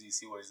some AZ,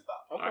 see what he's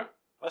about. Okay.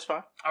 That's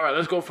fine. All right,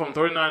 let's go from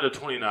 39 to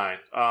 29.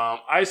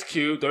 Ice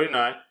Cube,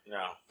 39.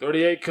 No.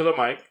 38, Killer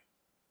Mike.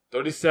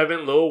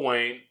 37, Lil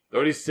Wayne.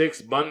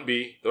 36, Bun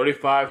B.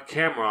 35,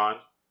 Cameron.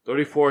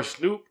 34,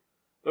 Snoop.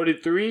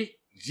 33,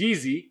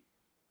 Jeezy.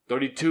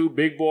 32,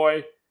 Big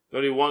Boy.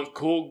 31,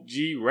 Cool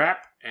G Rap.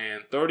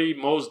 And 30,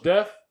 Mos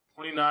Def.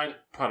 29,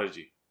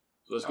 Prodigy.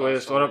 So let's go ahead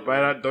and start up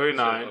right at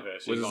 39,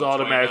 which is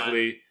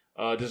automatically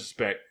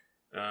Disrespect.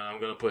 I'm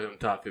going to put him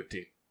top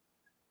 15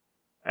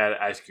 at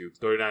Ice Cube.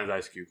 39 is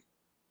Ice Cube.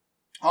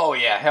 Oh,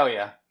 yeah. Hell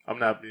yeah. I'm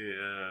not.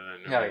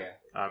 Hell yeah.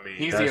 I mean,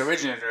 he's the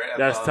originator.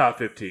 That's top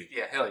 15.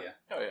 Yeah, hell yeah.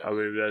 Hell yeah. I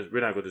mean,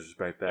 we're not going to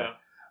disrespect that.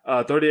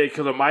 Yeah. 38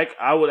 Killer Mike.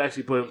 I would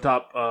actually put him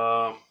top.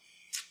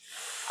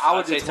 I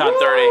would say do top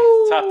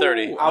 30. Top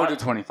 30. I would do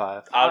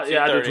 25. I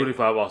do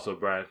 25 also,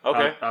 Brad.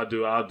 Okay. I'll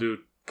do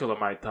Killer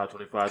Mike top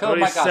 25. Killer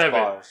 37. Mike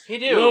got bars. He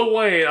do. Lil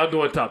Wayne, I'm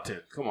doing top 10.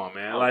 Come on,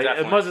 man. Like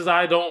definitely. as much as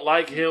I don't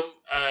like him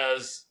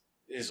as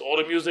his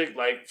older music,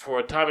 like for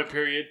a time and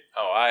period.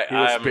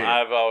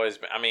 I've always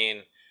been. I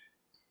mean,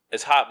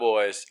 it's Hot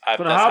Boys.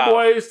 From the Hot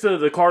Boys to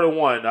the Carter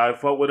One, I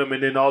fought with him,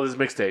 and then all his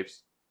mixtapes.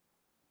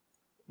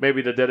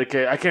 Maybe the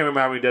dedicate. I can't remember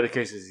how many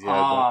dedications he had.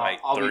 like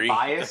I'll 3. be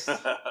biased.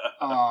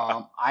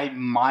 I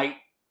might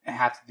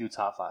have to do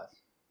top 5.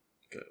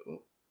 Okay, well,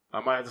 I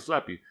might have to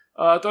slap you.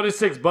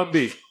 36, Bun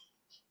B.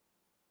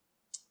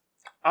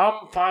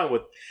 I'm fine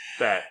with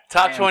that.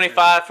 Top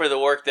 25 for the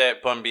work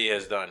that Bun B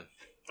has done.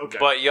 Okay.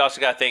 But you also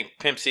got to think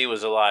Pimp C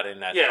was a lot in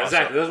that. Yeah, also.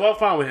 exactly. That's why I'm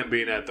fine with him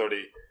being at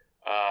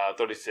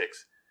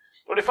 36.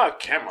 35,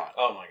 Cameron.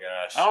 Oh my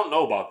gosh. I don't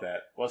know about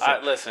that. What's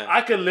that? Listen.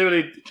 I could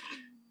literally.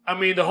 I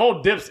mean, the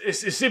whole Dips.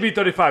 It should be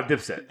 35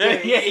 Dipset.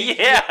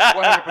 Yeah.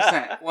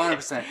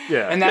 100%.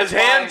 Yeah. And that's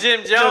Because him, why, Jim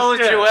Jones,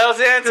 yeah. Joel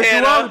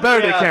Santana. Joel's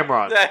better than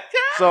Cameron.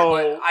 So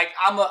but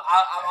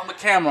I'm a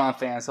Cameron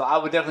fan, so I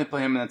would definitely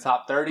put him in the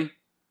top 30.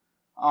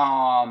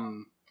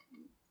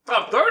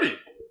 top 30.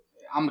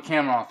 I'm a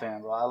Cameron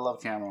fan, bro. I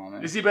love Cameron,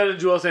 man. Is he better than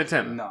Joel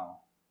Santana? No.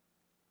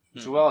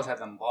 Joel's had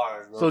them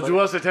bars, bro. So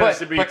Joel Santana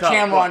should be top. But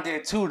Cameron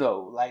did too,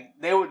 though. Like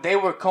they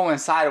were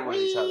coincided with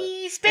each other.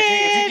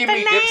 If you give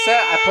me Dipset,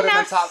 I put him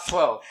in top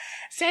 12.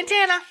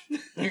 Santana.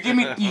 You give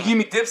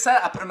me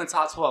Dipset, I put him in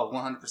top 12,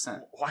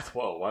 100%. Why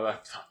 12? Why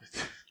not?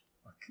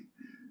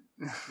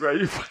 Right,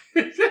 you.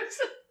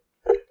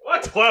 Why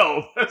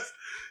 12?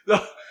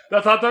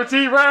 That's top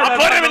 13, right? I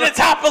put him in the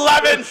top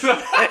 11.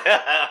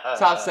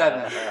 Top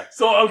 7.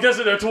 So I'm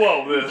guessing they're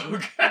 12 then.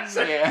 Okay.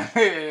 Yeah,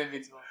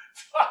 maybe 12.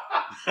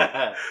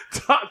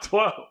 Top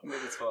 12. Maybe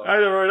 12. I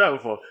never heard that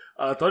before.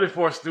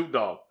 34 Snoop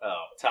Dogg.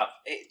 Oh, top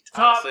 8.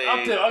 Top.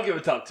 Honestly, I'll give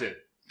it top 10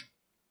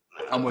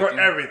 I'm with for you.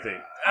 everything.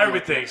 I'm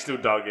Everything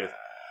Snoop Dogg is.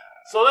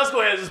 So let's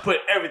go ahead and just put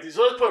everything.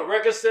 So let's put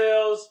record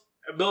sales,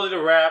 ability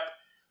to rap.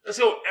 Let's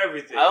go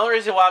everything. the only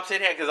reason why I'm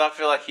sitting here because I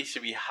feel like he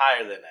should be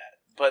higher than that.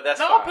 But that's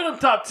No, fine. I'll put him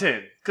top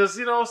 10. Because,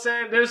 you know what I'm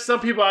saying? There's some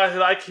people I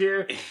like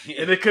here,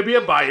 and it could be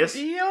a bias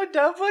Yo,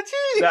 double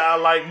G. that I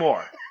like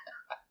more.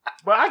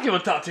 But I give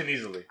him top 10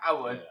 easily. I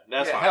would.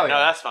 That's Yeah, fine. hell No,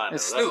 yeah. that's fine.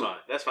 It's That's Snoop. fine.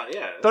 That's fine.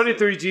 Yeah.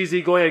 33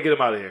 GZ, go ahead and get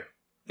him out of here.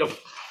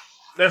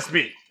 That's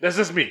me. That's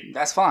just me.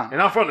 That's fine.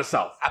 And I'm from the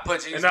South. I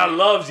put Jeezy And I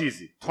love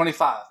Jeezy.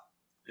 25.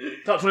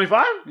 Top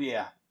 25?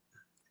 Yeah.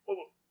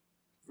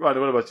 Right,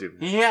 what about you?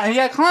 He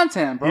had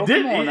content, bro. He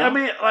did. Come on now.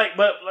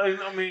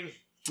 I mean,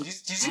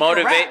 Jeezy can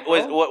Motivate. rap,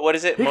 bro. What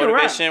is it? he can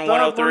rap. Motivation Thug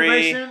 103.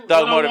 Motivation,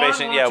 Dog 101,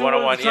 Motivation. Yeah,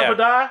 101. Summer Yeah.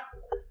 Die.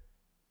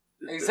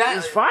 Exactly.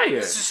 It's fire.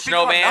 Let's just speak on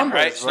Snowman, numbers,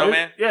 right? bro.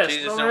 Snowman. Yeah,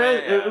 Jesus, Snowman,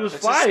 yeah. it was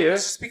Let's fire.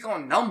 just speak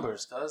on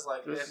numbers, cuz.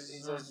 Like, This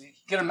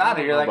get him out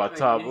of here. I Like, don't know about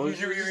top. you- What'd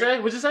you- you say?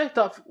 What'd you say?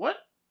 Top what?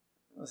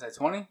 What was that,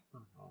 20?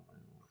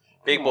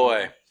 Big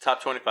boy.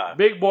 Top 25.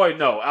 Big Boy,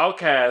 no.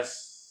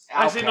 Outkast.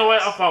 Actually, you know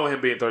what? I'm fine with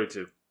him being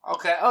 32.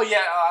 Okay. Oh, yeah.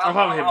 I'm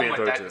fine with him I'm being with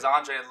that 32. because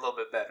Andre is a little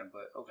bit better,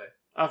 but okay.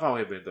 I'm fine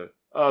with him being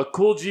 30.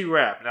 Cool G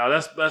Rap. Now,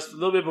 that's a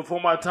little bit before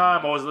my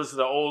time. I was listening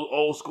to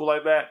old school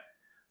like that.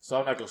 So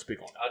I'm not going to speak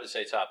on it. I'll just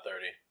say top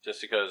 30, just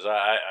because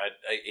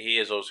he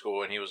is old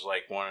school and he was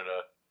like one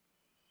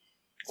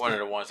of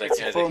the ones that It's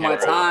that before came my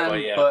around. time, But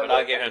yeah, but- but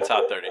I'll give him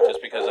top 30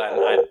 just because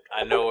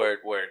I know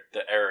where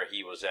the era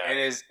he was at. It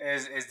is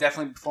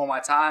definitely before my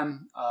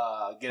time.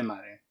 Get him out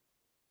of here.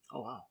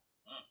 Oh,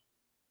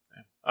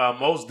 wow.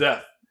 Most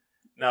Def.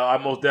 Now, I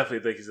most definitely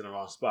think he's in the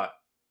wrong spot.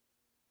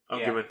 I'm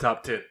Yeah. giving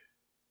top 10.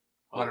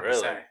 Oh, 100%.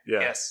 really? Yeah.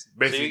 Yes. So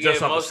Basically, you just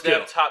give off of most skill.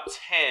 Def top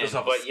 10, Just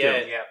off of but skill.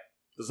 yeah. Yeah.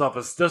 Just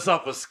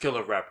off a skill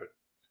of rapping.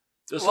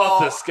 Just Well,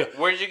 off the skill.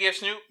 Where did you give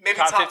Snoop? Maybe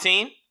top top-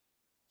 15?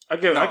 I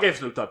gave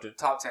Snoop top 10.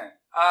 Top 10.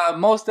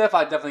 Most Def,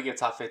 I definitely give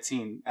top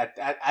 15. At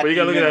But you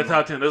gotta look at that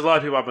top 10. There's a lot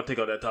of people I'm gonna take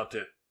out that top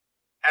 10.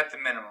 At the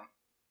minimum.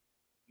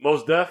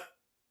 Most Def.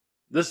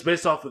 This is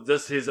based off of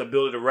just his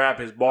ability to rap,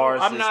 his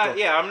bars. I'm his not. stuff.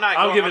 Yeah, I'm not.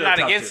 I'll going- give it I'm a not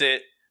top against 10.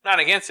 it. Not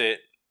against it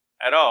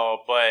at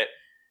all. But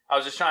I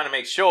was just trying to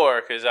make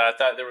sure because I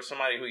thought there was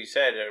somebody who you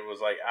said that was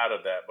like out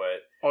of that.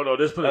 But Oh no,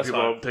 there's plenty of That's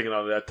people fine. I'm taking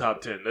out of that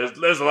top 10.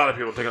 There's a lot of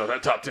people I'm taking out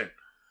of that top 10.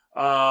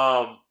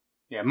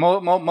 Yeah,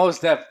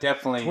 Most Def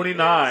definitely.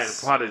 29,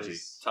 is- Prodigy.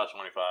 is- top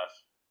 25.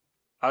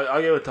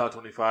 I'll give it top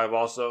 25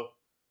 also.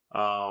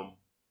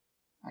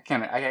 I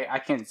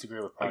can't disagree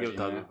with Prodigy. I give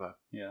him top 25.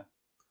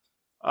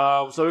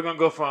 Yeah. So we're gonna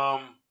go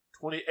from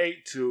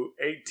 28 to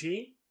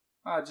 18.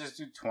 Just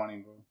do 20,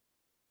 bro.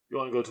 You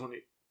want to go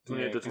 28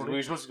 to 20? We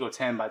were supposed to go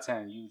 10 by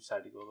 10. You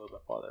decided to go a little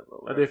bit farther.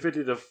 But I did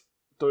 50 to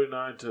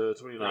 39 to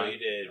 29. No, you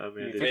did. I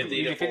mean, you did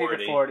 50 to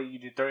 40. 40. You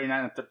did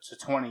 39 to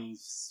 20.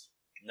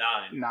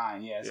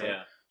 9, yeah. So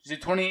Yeah. just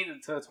do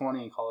 28 to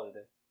 20 and call it a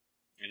day.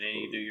 And then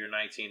you do your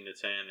 19 to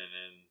 10, and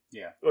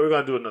then Well, we're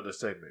gonna do another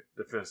segment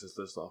to finish this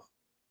list off.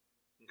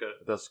 okay.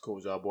 If that's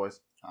cool, y'all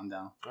boys. I'm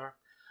down.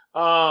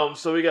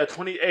 So we got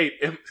 28.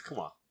 Come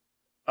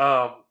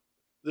on.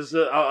 This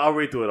is I'll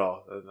read through it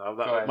all.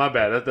 My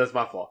bad. That's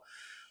my fault.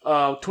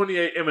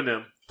 28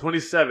 Eminem,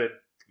 27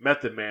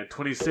 Method Man,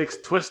 26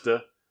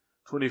 Twista,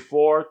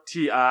 24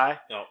 T.I.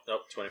 No,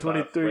 25.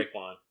 23.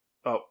 Raekwon.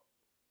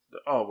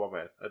 Oh, my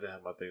bad. I didn't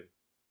have my thing.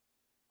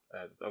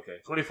 Okay.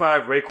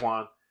 25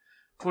 Raekwon,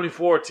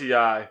 24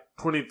 T.I.,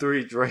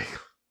 23 Drake,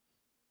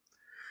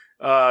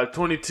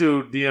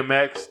 22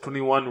 DMX,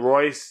 21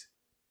 Royce,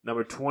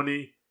 number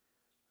 20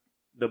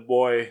 the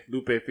boy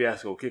Lupe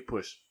Fiasco, Kick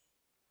Push.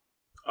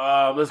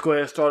 Let's go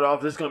ahead and start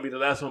off. This is going to be the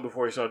last one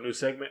before we start a new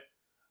segment.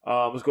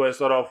 Let's go ahead and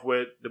start off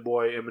with the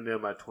boy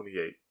Eminem at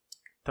 28.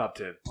 Top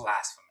 10.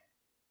 Blasphemy.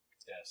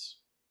 Yes.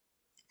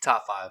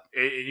 Top 5.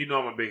 And you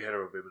know I'm a big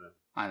hater of Eminem.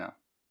 I know.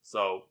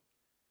 So,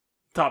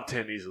 top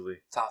 10 easily.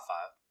 Top 5.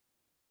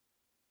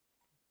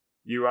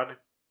 You, Rodney?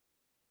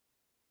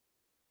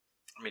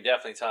 I mean,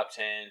 definitely top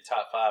 10,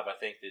 top 5. I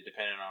think that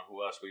depending on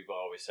who else we've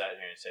always sat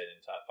here and said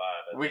in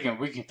top 5.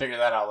 We can figure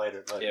that out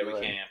later. But Yeah, we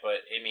can. But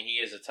I mean, he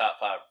is a top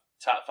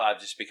 5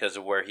 just because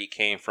of where he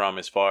came from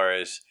as far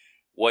as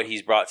what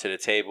he's brought to the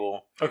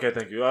table. Okay,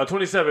 thank you.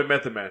 27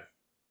 Method Man.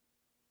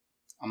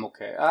 I'm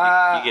okay.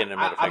 You getting a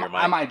middle finger,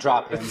 Mike? I might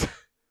drop him.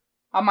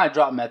 I might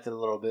drop Method a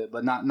little bit,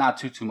 but not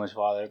too much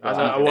farther. But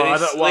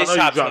at least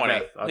top 20.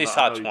 At least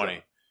top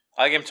 20.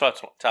 I'll give him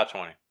top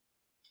 20.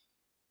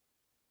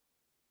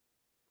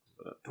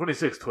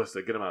 26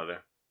 Twista. Get him out of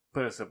there.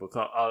 Plain and simple.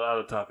 Out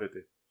of top 50.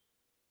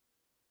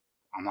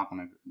 I'm not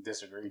going to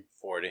disagree.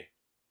 40.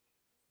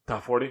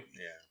 Top 40? Yeah.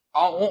 The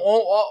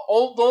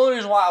only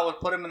reason why I would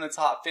put him in the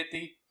top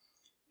 50,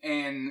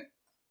 and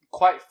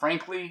quite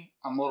frankly,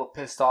 I'm a little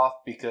pissed off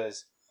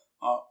because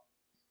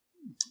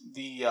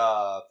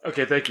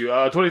Okay, thank you.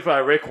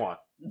 25 Raekwon.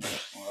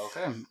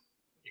 Okay.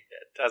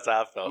 That's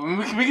how I felt.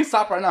 We can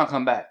stop right now and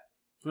come back.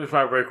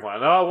 25 Raekwon.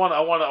 Now I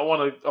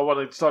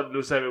want to start a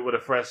new segment with a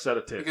fresh set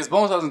of tips. Because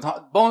Bones Doesn't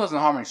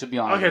Harmony should be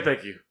on. Okay,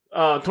 thank you.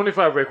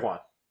 25 Raekwon.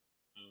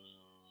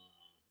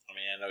 I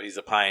mean, I know he's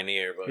a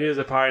pioneer, but He is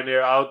a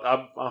pioneer.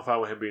 I'm fine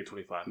with him being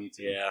 25. Me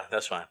too. yeah,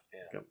 that's fine.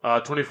 Yeah.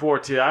 24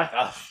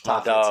 T.I.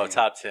 Top dog,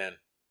 top 10.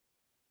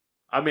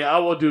 I mean, I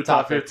will do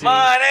top 15.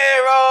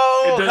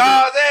 Monero, It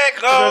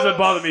doesn't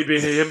bother me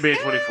him being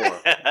 24.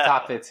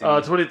 Top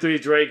 15. 23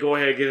 Drake. Go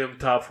ahead, get him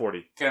top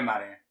 40. Get him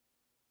out of here.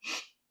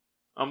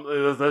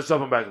 Let's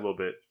jump him back a little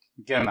bit.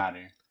 Get him out of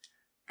here.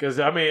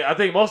 Because I mean, I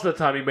think most of the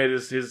time he made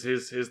his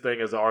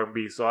thing as an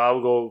R&B. So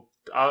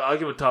I'll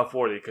give him top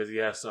 40 because he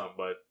has some,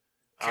 but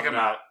Kick I'm him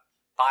not. out.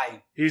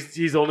 Bye. He's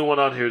the only one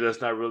on here that's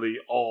not really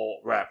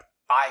all rap.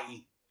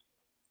 Bye.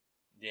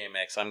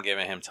 DMX, I'm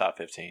giving him top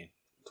 15.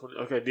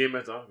 Okay,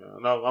 DMX.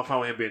 No, I'm fine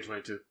with him being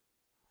 22.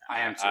 I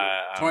am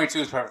too. 22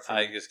 is perfect for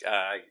me.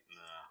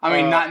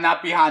 I mean,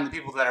 not behind the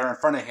people that are in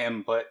front of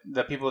him, but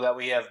the people that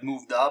we have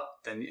moved up,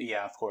 then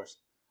yeah, of course.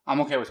 I'm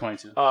okay with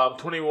 22.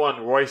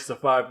 21 Royce the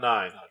 5'9".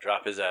 I'll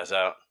drop his ass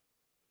out.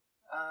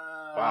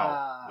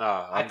 Wow.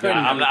 Nah, I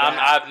couldn't do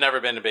that. I've never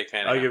been a big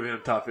fan of I'll him. give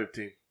him top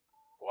 15.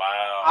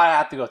 Wow. I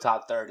have to go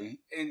top 30.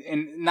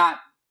 And not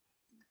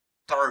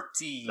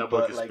 30, That boy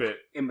but can like spit.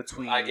 in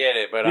between. I get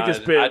it, but He can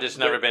spit I just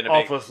never been a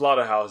off big of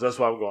Slaughterhouse. That's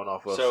why I'm going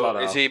off of So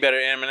Slaughterhouse. is he better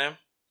than Eminem?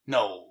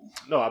 No.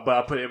 No, but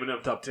I put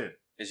Eminem top 10.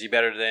 Is he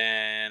better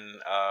than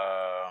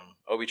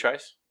Obi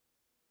Trice?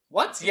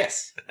 What?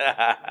 Yes.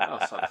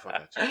 I'll start the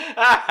fuck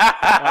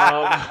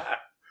at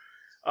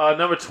you.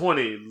 Number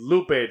 20,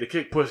 Lupe, the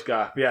Kick Push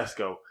guy,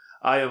 Fiasco.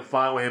 I am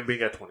fine with him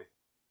being at 20.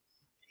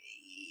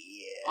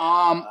 Yeah.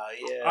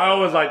 I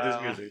always like this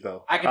music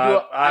though. I can do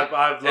it.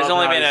 I've There's loved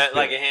only how been he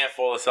a spit.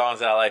 handful of songs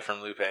that I like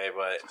from Lupe,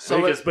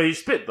 but But he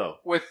spit though.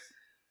 With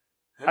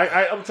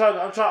I'm trying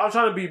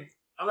to be.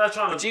 I'm not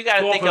trying to. But you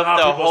gotta go think off of how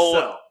the people whole-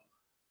 sell.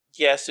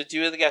 yes, so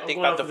you really got to I'm think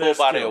going about the off full of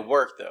their body skill. of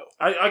work, though.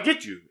 I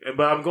get you,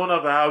 but I'm going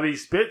off of how he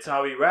spits,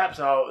 how he raps,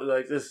 how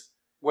like this.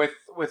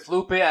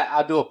 Lupe,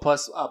 I'll do a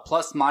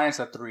plus minus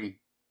a 3.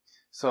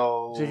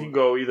 So So he can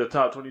go either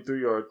top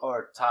 23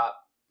 or top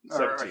or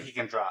 17. he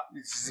can drop.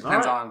 It just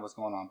depends on what's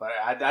going on. But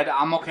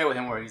I'm okay with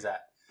him where he's at.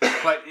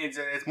 But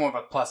it's more of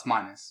a plus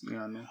minus. You know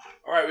what I mean?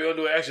 All right, we're going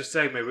to do an extra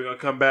segment. We're going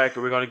to come back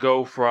and we're going to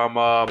go from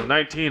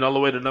 19 all the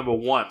way to number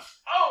 1.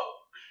 Oh!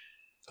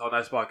 Called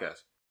Nice Podcast.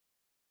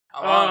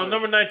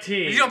 Number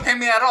 19. You don't pay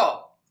me at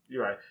all.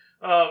 You're right.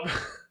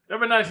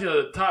 Number 19 of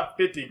the top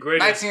 50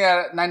 greatest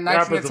 19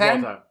 rappers to of all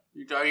 10? time.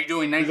 Are you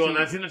doing We're 19? going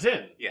 19 to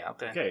 10. Yeah,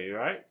 okay. Okay, you all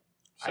right?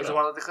 I Shut just up.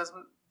 wanted to cuss.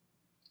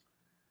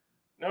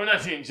 Number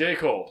 19, J.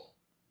 Cole.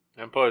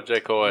 And put J.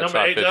 Cole at Number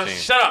top 8, 15.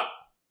 shut up.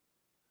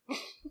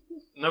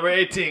 Number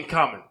 18,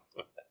 Common.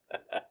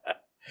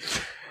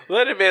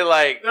 Let him be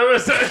like Number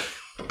 7.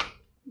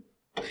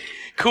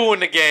 Cool in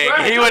the gang.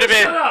 Right, He would have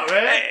been. shut up,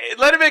 man.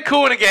 Let him be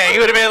Cool in the gang. He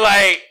would have been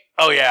like,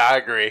 "Oh yeah, I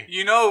agree."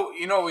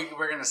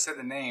 We're gonna say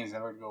the names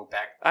and we're gonna go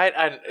back. All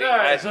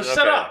right, so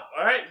shut up.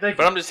 All right, thank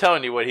But you. I'm just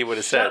telling you what he would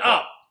have said. Shut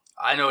up.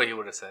 I know what he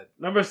would have said.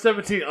 Number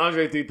 17,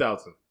 Andre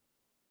 3000.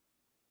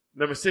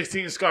 Number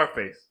 16,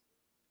 Scarface.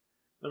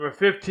 Number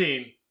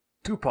 15,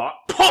 Tupac.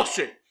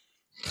 Bullshit.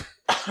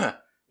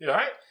 You all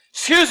right?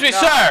 Excuse me,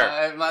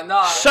 sir.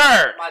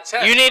 Sir, my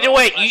chest, you need to bro.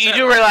 wait. My You chest.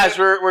 do realize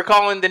we're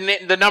calling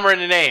the number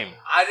and the name.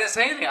 I didn't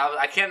say anything.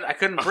 I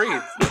couldn't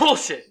breathe.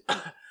 Bullshit.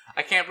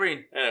 I can't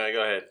breathe. Anyway,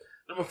 go ahead.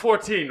 Number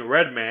 14,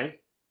 Redman.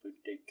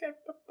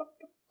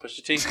 Push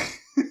your teeth.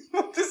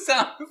 What the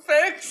sound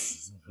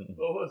effects?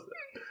 What was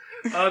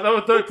that?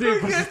 Number 13,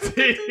 Pusha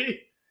T.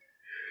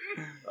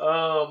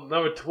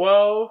 Number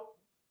 12,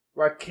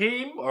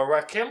 Rakim or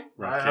Rakim.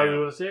 Right, how do you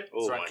want to say it?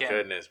 Oh my Rakim.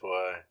 goodness,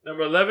 boy.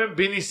 Number 11,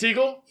 Beanie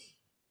Siegel.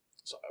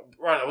 So,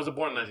 right, I was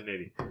born in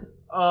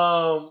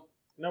 1980.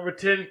 Number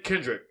 10,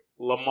 Kendrick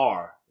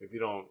Lamar, if you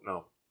don't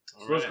know.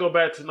 So let's go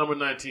back to number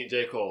 19,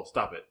 J. Cole.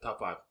 Stop it. Top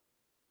 5.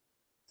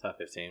 Top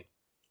 15.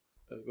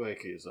 Go ahead,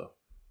 kill yourself.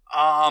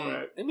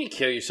 Let me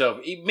kill yourself.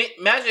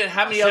 Imagine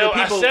how many I other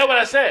people. said what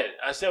I said.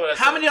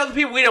 How many other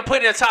people we done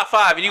put in the top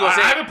 5? And you gonna I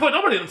say haven't put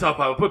nobody in the top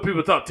 5. I put people in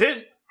the top 10.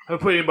 I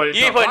haven't put anybody in the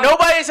you ain't top put 5.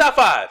 nobody in the top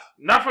 5?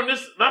 Not from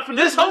this. Not from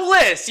This whole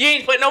list, you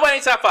ain't put nobody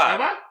in the top 5.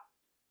 Have I?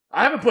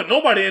 I haven't put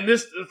nobody in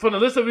this from the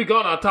list that we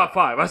gone on top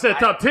 5. I said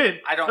top 10.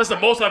 That's the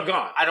most I've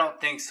gone. I don't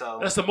think so.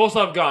 That's the most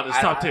I've gone. It's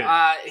top 10.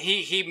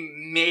 He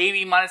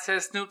maybe might have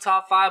said Snoop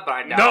top 5, but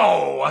I doubt it.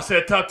 No, I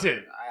said top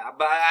 10.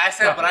 But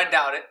I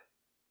doubt it.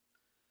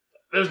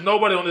 There's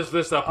nobody on this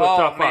list I put Oh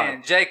top 5.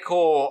 man, J.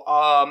 Cole.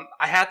 I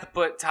had to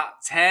put top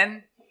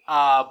 10,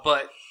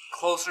 but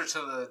closer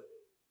to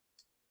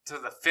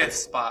the 5th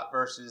spot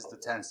versus the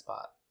 10th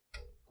spot.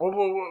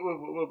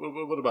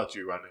 What about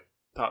you, Rodney?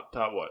 Top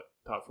what?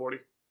 Top 40?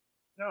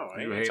 No,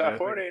 You ain't hate top that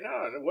 40.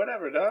 No,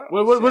 whatever, dog.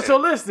 What's your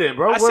list then,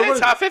 bro? I said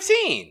top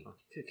 15.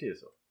 Kill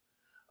yourself.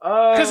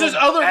 Because there's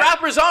other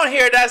rappers on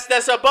here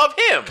that's above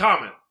him.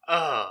 Comment.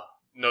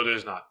 No,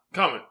 there's not.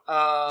 Comment.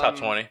 Top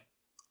 20.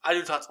 I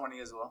do top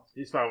 20 as well.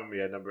 He's fine with me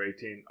at number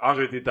 18.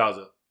 Andre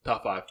 3000.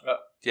 Top 5.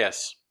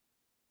 Yes.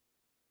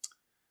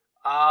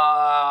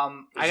 I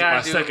This is gotta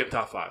my do second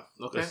top 5.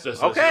 Okay. Let's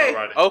Okay. go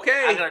right in.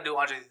 Okay. I gotta do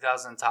Andre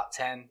 3000 top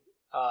 10.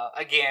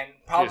 Again,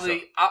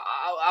 probably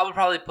I would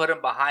probably put him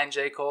behind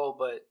J. Cole,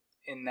 but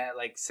in that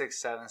like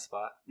 6th, 7th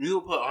spot. You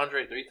will put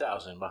Andre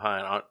 3000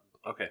 behind.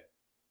 Okay.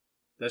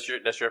 That's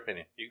your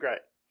opinion. You're right.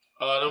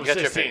 Number You got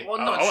your 16. opinion.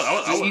 Well, no,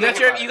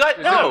 You got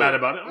I'm not mad no.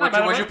 about it. I'm not mad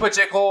Would about you it. put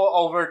J. Cole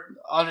over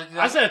Andre 3000?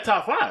 I said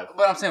top 5.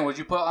 But I'm saying, would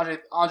you put Andre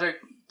 3000?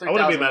 I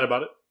wouldn't be mad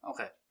about it.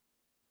 Okay.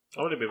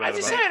 I wouldn't be mad I about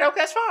just it. said, okay,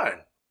 that's fine.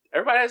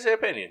 Everybody has their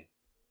opinion.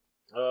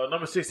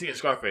 Number 16 is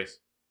Scarface.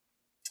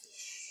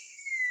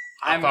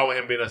 I'm fine with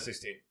him being at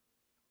 16.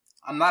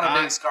 I'm not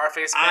a big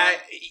Scarface fan.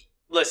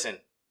 Listen,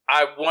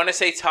 I want to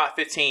say top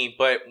 15,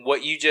 but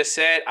what you just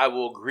said, I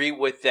will agree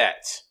with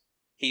that.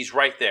 He's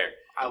right there.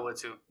 I would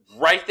too.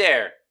 Right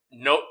there.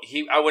 No,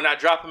 I would not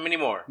drop him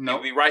anymore.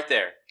 Nope. He'll be right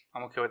there.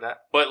 I'm okay with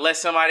that. But let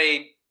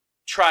somebody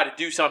try to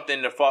do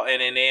something to fall, and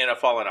then they end up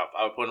falling off.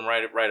 I would put him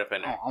right up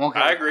in there. Oh, I'm okay.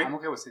 I agree. I'm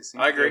okay with 16.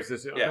 I agree. Okay.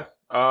 Yeah.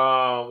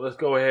 Let's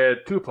go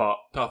ahead. Tupac,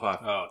 top 5.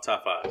 Oh,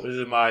 top 5. This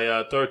is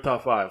my third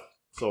top 5.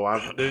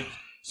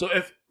 So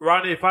if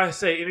Ronnie, if I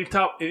say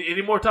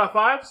any more top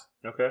 5s,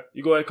 Okay.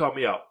 you go ahead and call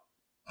me out.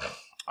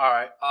 All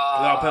right.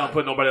 I don't plan on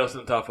putting nobody else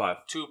in the top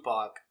 5.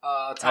 Tupac.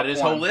 Top Out of his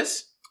 1. whole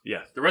list?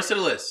 Yes. The rest of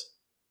the list.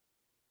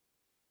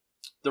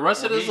 The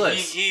rest of his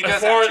list. He As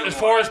does far, have 2 as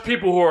more. far as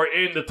people who are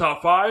in the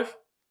top 5,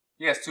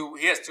 He has 2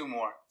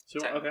 more.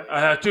 Okay. I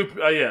have 2.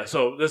 Yeah.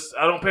 So this,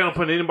 I don't plan on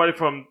putting anybody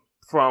from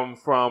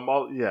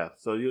all. Yeah.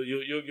 So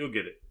you'll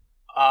get it.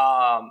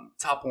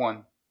 Top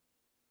 1.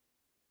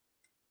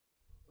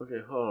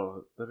 Okay. Hold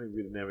on. Let me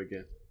read the name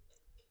again.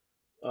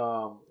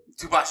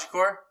 Tupac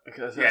Shakur?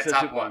 Okay, I Yeah, said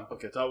top Tupac. 1.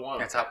 Okay, top 1.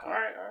 Yeah, top 1. All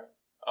right.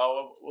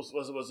 Oh, what's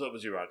up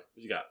with you, Rodney?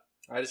 What you got?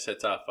 I just said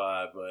top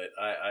 5, but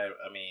I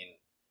mean,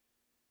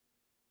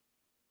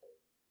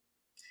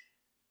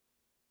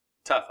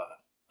 Top 5.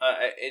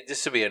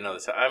 This will be another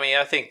time. I mean,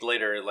 I think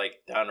later,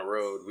 like down the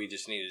road, we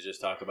just need to just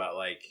talk about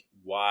like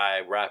why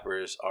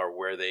rappers are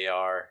where they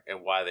are and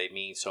why they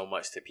mean so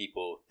much to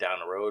people down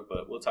the road.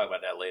 But we'll talk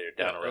about that later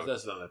down the road.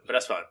 That's not But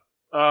that's fine.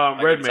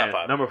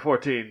 Redman, number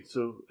 14.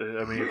 So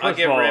I mean, I'll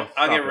give Redman.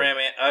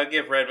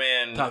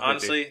 Top 50.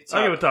 Honestly,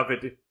 I'll give it top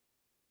 50.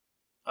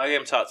 I'll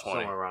give him top 20.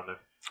 Somewhere around there.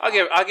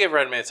 I'll give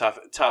Redman top.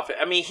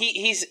 I mean,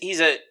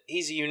 he's a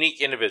unique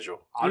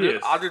individual. I'll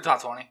do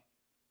top 20.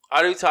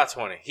 I'll do top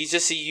 20. He's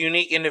just a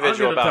unique I'll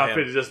individual give it about top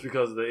him. 50 just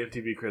because of the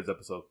MTV Cribs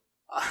episode.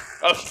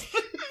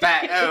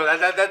 Fat. Oh,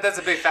 that's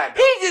a big fact.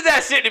 He did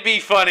that shit to be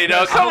funny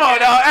though. Come on,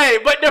 dog. Hey,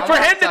 but for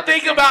him to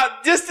think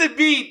about just to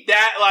be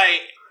that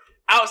like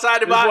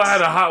outside the This boy box.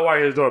 had a hot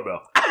wire his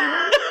doorbell.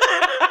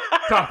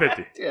 Top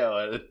 50.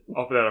 yeah.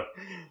 Off that up.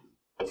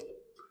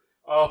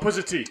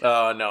 Pusha T.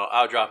 No,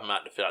 I'll drop him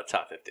out to fill out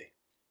top 50.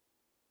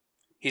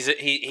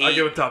 I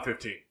give him top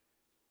 15.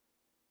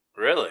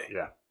 Really?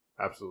 Yeah,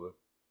 absolutely.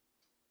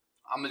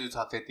 I'm gonna do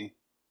top 50.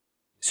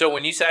 So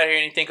when you sat here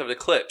and you think of the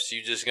clips,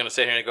 you just gonna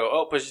sit here and go,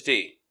 "Oh, Pusha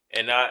T,"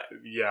 and not?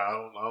 Yeah, I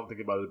don't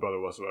think about his brother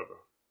whatsoever.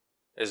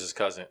 It's his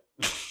cousin.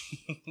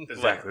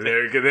 Exactly.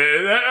 There you go.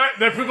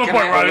 That's a good point,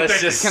 Ronnie.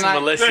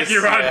 Thank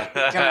you, Ronnie.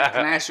 Can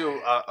I ask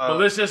you?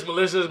 Malicious,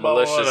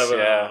 whatever.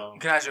 Yeah.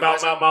 Can I ask you a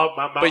question?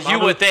 But you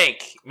would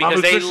think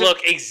because they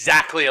look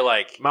exactly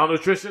alike.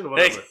 Malnutrition,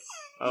 whatever.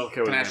 I don't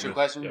care. Can I ask you a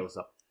question? Yeah, what's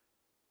up?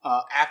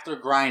 After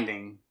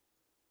Grinding,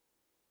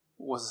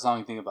 what's the song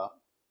you think about?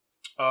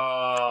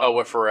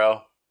 With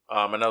Pharrell.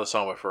 Another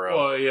song with Pharrell.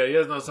 Well, yeah, he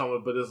has another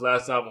song, but this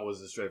last album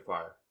was a straight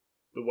fire.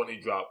 The one he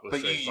dropped was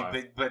straight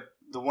fire. But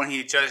the one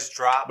he just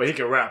dropped. But he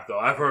can rap though.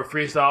 I've heard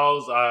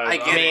freestyles.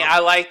 I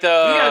like the.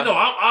 Yeah, no,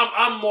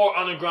 I'm more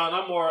underground.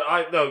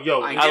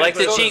 I like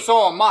the Chief.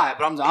 So am I.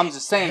 But I'm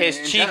just saying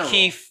his Chief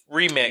Keef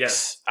remix.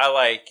 Yes. I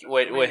like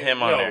with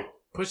him on there.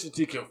 Pusha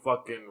T can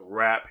fucking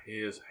rap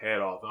his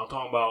head off. And I'm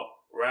talking about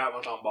rap.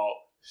 I'm talking about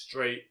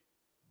straight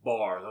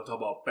bars. I'm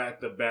talking about back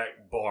to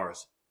back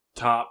bars.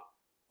 Top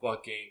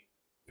fucking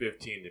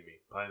 15 to me.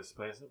 Plain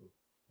simple.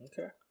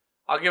 Okay.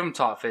 I'll give him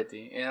top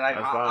 50, and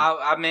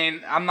I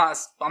mean, I'm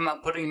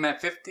not putting him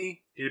at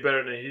 50. He's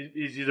better than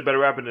he's a better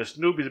rapper than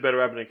Snoop. He's a better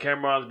rapper than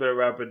Cameron. He's a better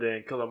rapper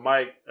than Killer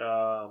Mike.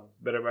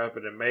 Better rapper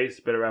than Mace.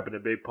 Better rapper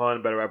than Big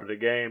Pun. Better rapper than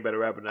Game. Better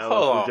rapper than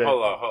Hold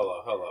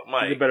on,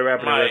 Mike. He's a better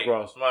rapper than Rick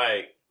Ross.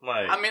 Mike.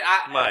 I mean,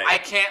 I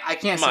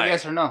can't say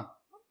yes or no.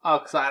 Oh,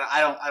 because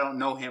I don't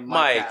know him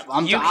like Mike, that.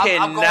 I'm you going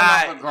cannot.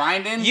 off of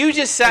Grinding. You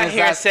just sat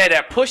here and said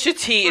that Pusha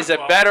T is a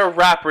better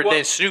rapper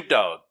than Snoop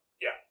Dogg.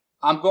 Yeah,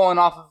 I'm going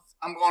off of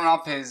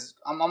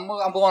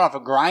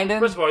Grinding.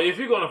 First of all, if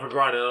you're going off of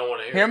Grinding, I don't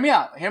want to hear me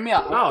out. Hear me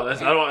out. No,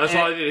 that's all I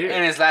need to hear.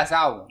 And his last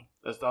album.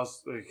 That's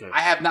okay.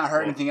 I have not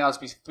heard anything else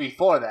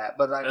before that,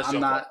 but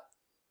I'm not.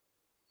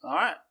 Fault. All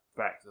right.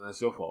 Facts, and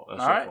that's your fault.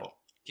 That's all your right. fault.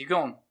 Keep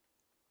going.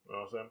 You know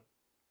what I'm saying?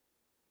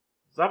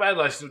 Stop acting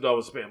like Snoop Dogg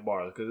was spitting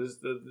bars, because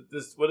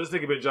what this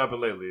nigga been dropping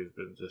lately has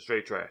been just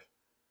straight trash.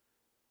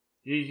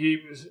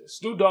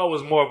 Snoop Dogg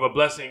was more of a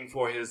blessing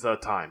for his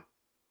time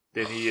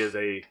than he is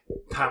a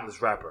timeless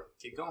rapper.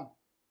 Keep going.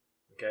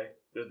 Okay,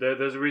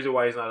 there's a reason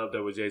why he's not up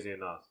there with Jay-Z and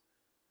Nas.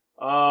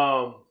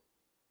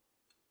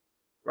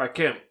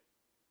 Rakim.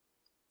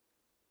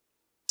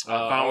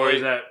 Found where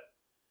he's at.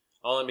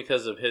 Only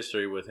because of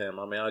history with him.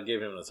 I mean, I'll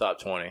give him the top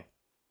 20.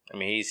 I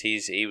mean,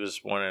 he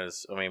was one of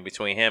his. I mean,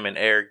 between him and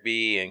Eric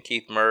B and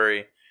Keith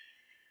Murray,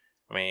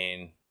 I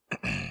mean,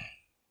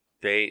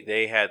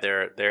 they had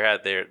their.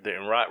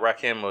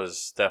 Rakim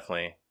was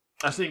definitely.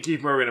 I seen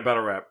Keith Murray in a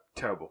battle rap.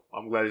 Terrible.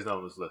 I'm glad he's not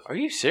on this list. Are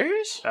you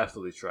serious?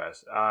 Absolutely trash.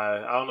 I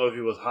don't know if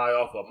he was high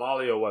off of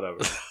Molly or whatever,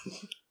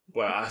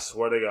 but I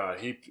swear to God,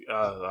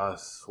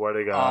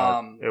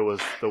 it was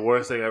the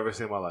worst thing I've ever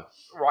seen in my life.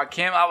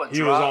 Rakim, I would.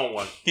 He was on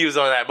one. He was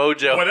on that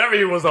mojo. Whatever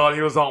he was on one.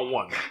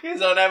 He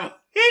was on that.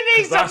 He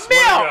needs some milk.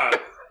 I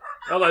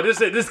was like,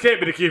 this can't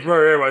be the Keith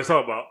Murray everybody's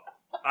talking about.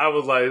 I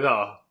was like,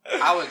 no.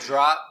 I would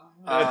drop,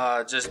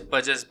 just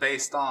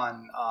based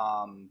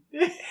on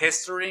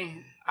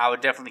history, I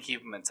would definitely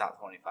keep him in top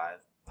 25,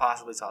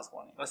 possibly top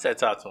 20. I said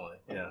top 20.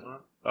 Yeah.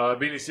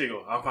 Beanie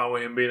Siegel, I'm fine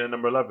with him being at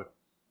number 11.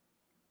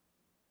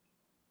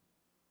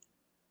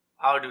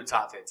 I would do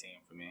top 15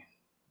 for me.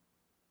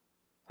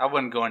 I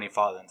wouldn't go any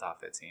farther than top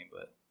 15,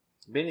 but.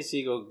 Benny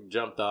Siegel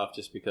jumped off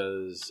just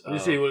because. You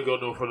say you wouldn't go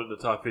no further than the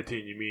top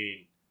 15, you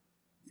mean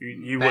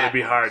you wouldn't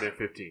be higher than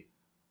 15?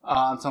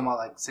 I'm talking about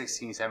like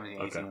 16, 17,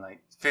 18. Okay.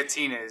 Like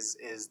 15 is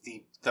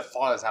the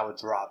farthest I would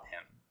drop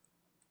him.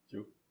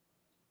 True.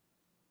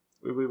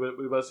 We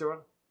about to say one?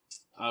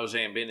 I was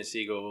saying Benny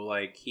Siegel,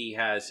 like, he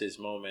has his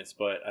moments,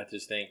 but I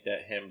just think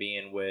that him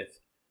being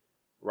with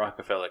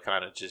Rockefeller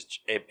kind of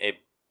just it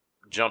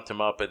jumped him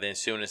up, and then as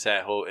soon as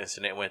that whole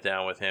incident went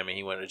down with him and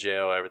he went to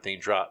jail, everything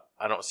dropped.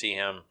 I don't see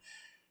him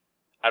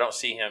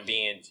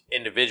being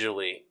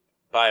individually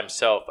by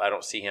himself. I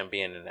don't see him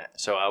being in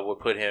that. So I would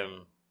put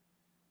him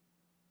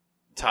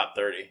top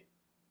 30.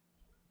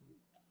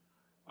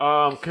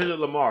 Kendrick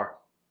Lamar.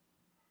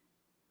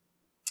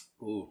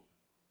 Ooh.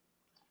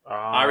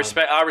 I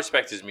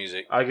respect his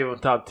music. I give him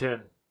top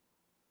 10.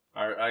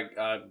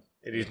 And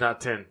he's not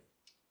 10.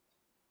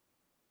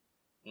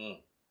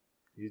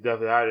 He's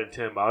definitely higher than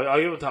 10, but I'll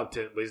give him top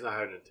 10, but he's not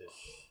higher than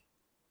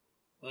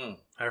 10.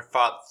 Or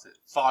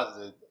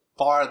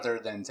farther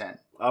than 10.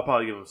 I'll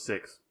probably give him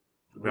 6,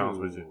 to be honest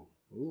with you.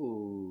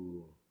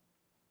 Ooh.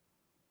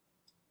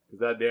 Because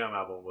that damn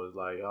album was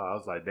like, I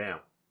was like, damn.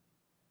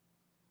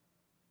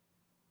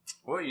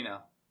 Well, you know.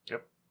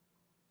 Yep.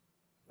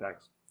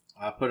 Thanks.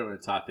 I put him in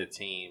the top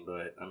 15,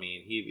 but I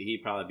mean,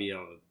 he'd probably be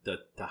on the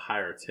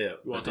higher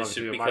tip. You want it's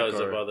to just because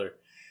of other.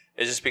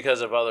 It's just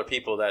because of other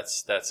people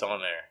that's on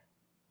there.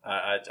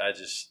 I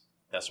just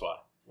that's why.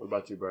 What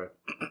about you, Brad?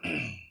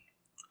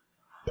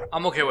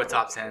 I'm okay with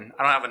top 10.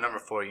 I don't have a number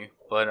for you,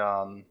 but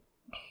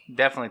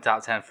definitely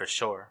top 10 for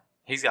sure.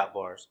 He's got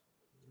bars.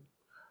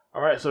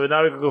 All right, so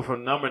now we can go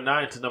from number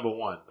 9 to number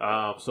 1.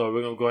 So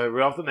we're gonna go ahead and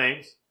read off the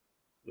names.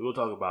 We'll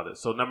talk about it.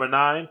 So number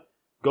 9,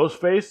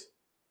 Ghostface.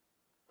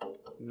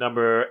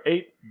 Number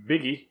 8,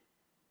 Biggie.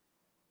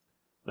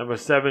 Number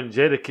 7,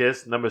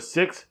 Jadakiss. Number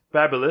 6,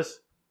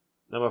 Fabulous.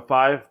 Number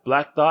 5,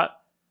 Black Thought.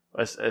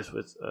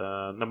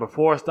 Number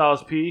 4,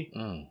 Styles P.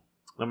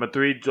 Number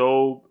 3,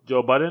 Joe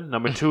Budden.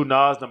 Number 2,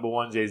 Nas. Number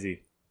 1,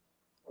 Jay-Z.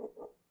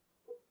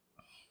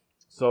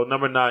 So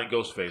number 9,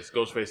 Ghostface.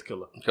 Ghostface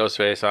Killer.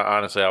 Ghostface,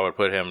 honestly, I would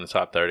put him in the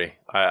top 30.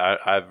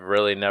 I've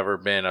really never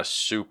been a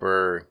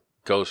super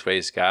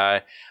Ghostface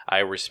guy. I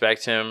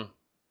respect him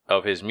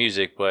of his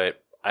music,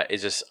 but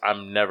I've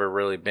never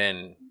really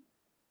been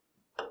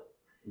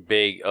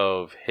big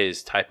of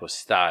his type of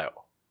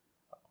style.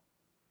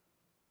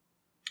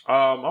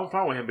 I'm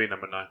fine with him being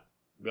number 9,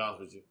 to be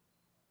honest with you.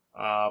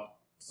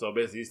 So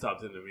basically he's top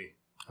 10 to me.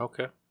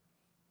 Okay.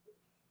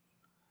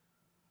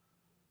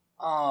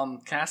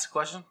 Can I ask a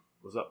question?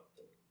 What's up?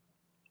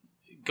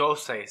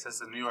 Ghostface, that's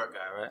the New York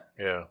guy, right?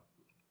 Yeah.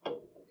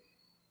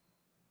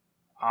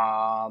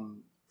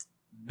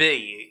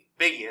 Biggie,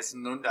 it's a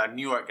New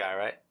York guy,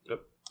 right?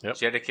 Yep.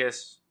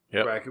 Jadakiss.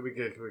 Yep. Right, we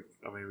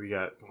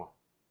got, come on.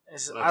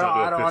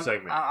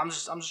 I'm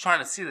just trying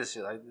to see this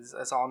shit. Like,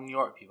 that's all New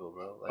York people,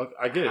 bro. Like, okay,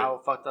 I get it.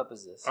 How fucked up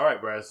is this? All right,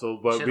 Brad. So,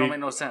 but shit don't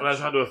make no sense. We're not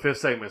trying to do a 5th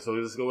segment, so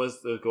let's go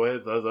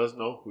ahead. Let us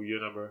know who your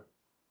number.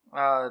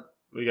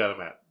 We got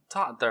him at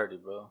top 30,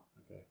 bro.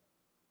 Okay.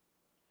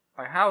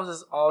 Like, how is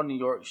this all New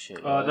York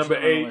shit? Number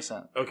 8.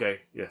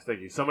 Okay, yes,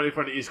 thank you. Somebody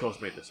from the East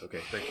Coast made this.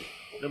 Okay, thank you.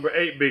 Number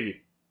 8, Biggie.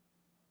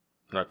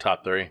 No,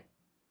 top 3.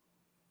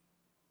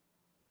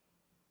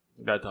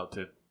 Got top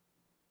 10.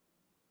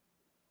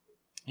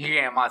 You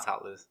ain't my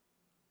top list.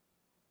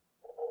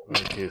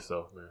 Okay,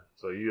 so man.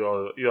 So you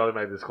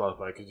automatically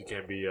disqualified because you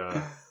can't be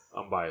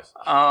unbiased.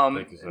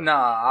 Thank you, sir.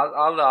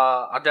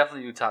 I'll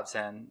definitely do top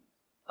 10.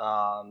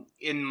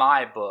 In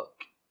my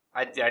book,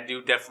 I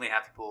do definitely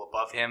have people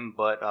above him,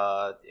 but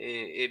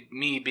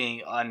me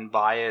being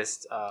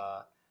unbiased,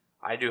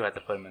 I do have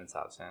to put him in the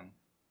top 10.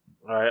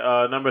 All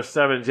right, number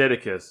 7,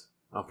 Jadakiss.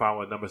 I'm fine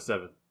with number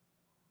 7.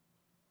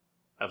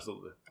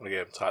 Absolutely. I'm gonna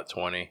give him top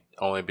 20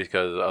 only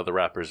because of the other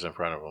rappers in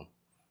front of him.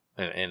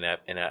 In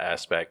that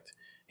aspect,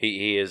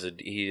 he is a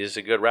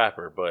good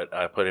rapper, but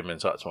I put him in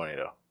top 20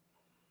 though.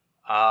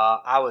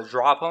 I would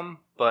drop him,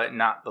 but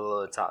not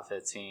below the top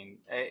 15,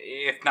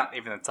 if not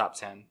even the top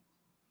 10.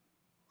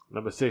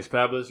 Number 6,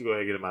 Fabulous. You go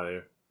ahead and get him out of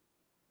here.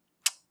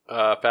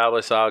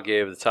 Fabulous, I'll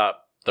give the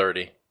top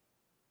 30.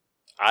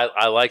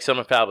 I like some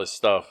of Fabulous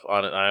stuff. I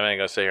ain't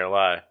gonna sit here and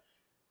lie,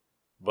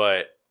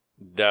 but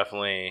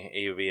definitely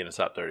he would be in the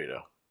top 30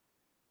 though.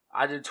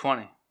 I did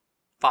 20.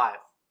 5.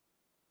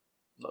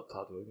 Not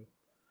top 20.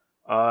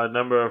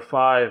 Number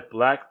 5,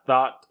 Black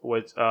Thought,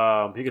 which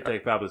he could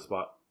take Fabulous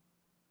spot.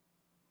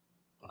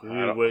 He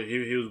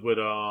was with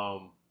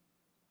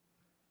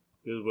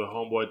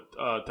homeboy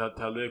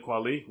Talib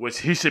Kweli, which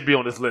he should be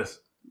on this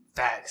list.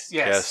 Facts.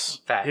 Yes.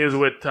 Facts. He was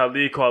with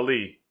Talib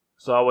Kweli,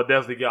 so I would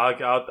definitely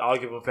I'll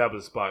give him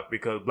Fabulous spot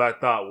because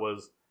Black Thought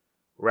was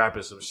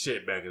rapping some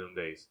shit back in them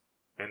days,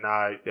 and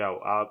I'm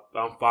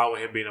fine with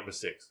him being number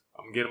 6.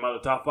 I'm getting him out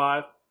of the top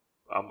 5.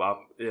 I'm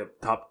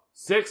top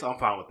 6. I'm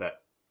fine with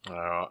that.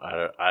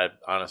 I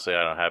honestly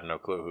I don't have no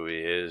clue who he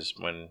is.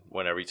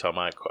 Whenever you talk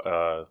about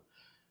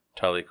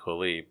Talib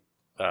Kweli,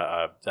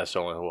 that's the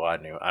only who I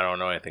knew. I don't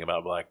know anything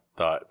about Black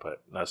Thought,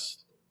 but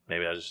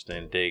maybe I just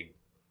didn't dig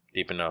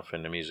deep enough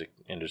in the music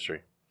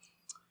industry.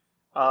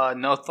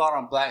 No thought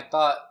on Black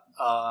Thought,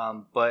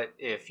 but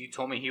if you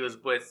told me he was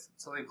with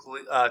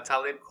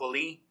Talib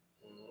Kweli,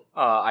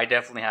 I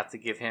definitely have to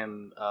give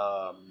him.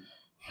 I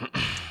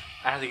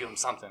have to give him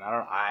something.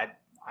 I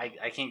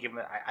can't give him.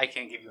 I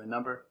can't give you a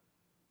number.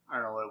 I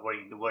don't know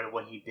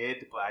what he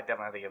did, but I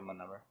definitely have to give him a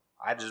number.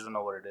 I just don't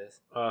know what it is.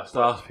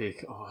 Styles P.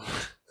 Oh.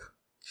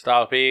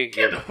 Styles P.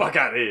 Get the fuck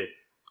out of here.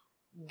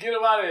 Get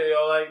him out of here,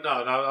 yo. Like, no,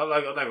 I'm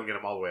not gonna get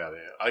him all the way out of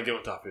here. I give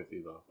him top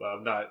 50 though, but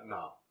I'm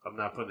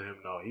not putting him.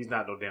 No, he's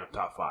not no damn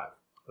top 5.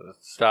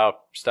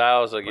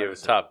 Styles, I'll give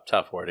it top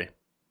 40.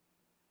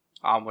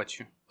 I'm with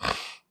you.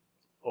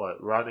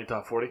 What, Rodney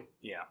top 40?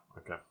 Yeah.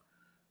 Okay.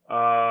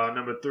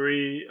 Number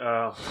 3.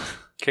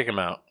 Kick him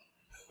out.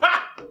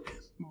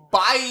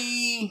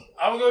 Bye.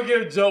 I'm gonna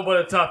give Joe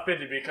Budden top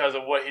 50 because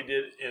of what he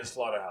did in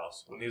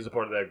Slaughterhouse when he was a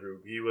part of that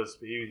group.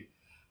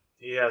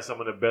 He has some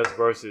of the best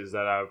verses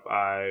that I've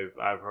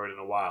heard in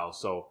a while.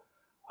 So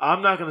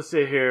I'm not gonna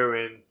sit here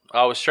and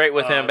I was straight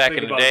with him back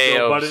in the day.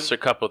 I was a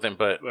couple of them,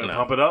 but no.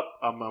 Pump it up.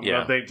 I'm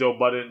gonna think Joe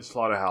Budden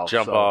Slaughterhouse.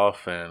 Jump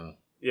off and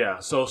yeah.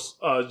 So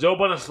Joe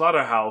Budden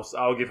Slaughterhouse,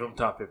 I'll give him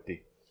top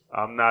 50.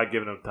 I'm not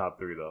giving him top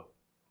 3 though.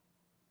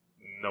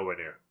 Nowhere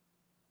near.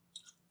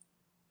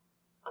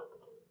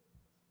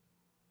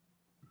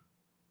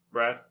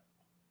 Brad?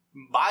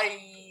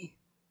 Bye.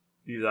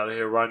 He's out of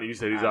here. Rodney, you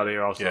said he's out of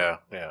here also.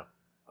 Yeah.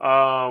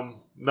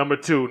 Number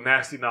 2,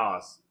 Nasty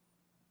Nas.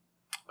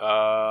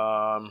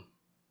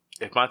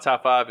 If my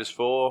top 5 is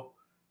full,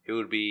 it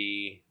would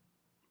be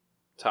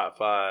top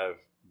 5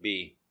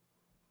 B.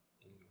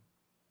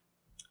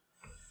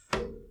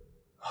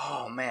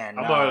 Oh man,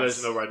 I'm gonna let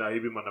you know right now.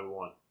 He'd be my number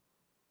 1.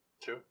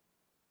 2.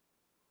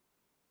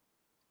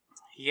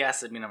 He has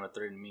to be number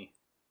 3 to me.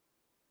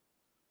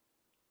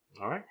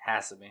 All right,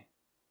 has to be.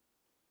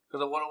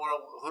 Because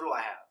who do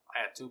I have? I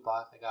have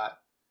Tupac.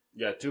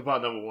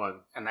 Tupac number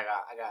 1, and I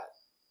got.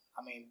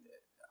 I mean,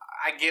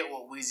 I get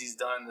what Weezy's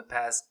done in the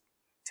past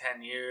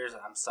 10 years.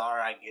 I'm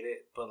sorry, I get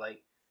it, but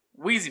like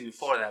Weezy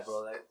before that,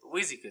 bro, like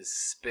Weezy could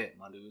spit,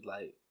 my dude.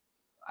 Like,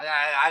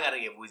 I gotta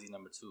give Weezy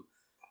number 2.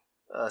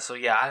 So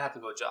yeah, I'd have to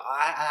go.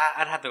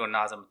 I'd have to go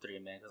Nas number 3,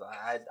 man, because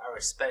I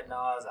respect Nas.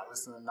 I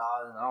listen to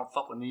Nas, and I don't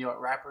fuck with New York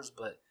rappers,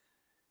 but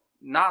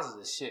Nas is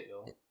the shit,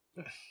 yo.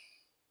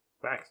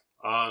 Facts.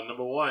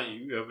 Number 1,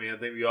 I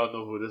think we all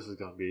know who this is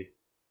gonna be.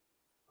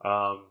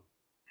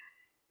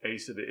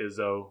 Ace to the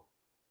Izzo.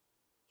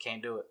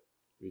 Can't do it.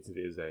 B to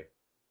the Izzy.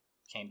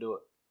 Can't do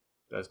it.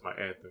 That's my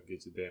anthem.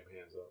 Get your damn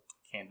hands up.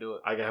 Can't do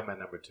it. I got him at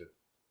number 2.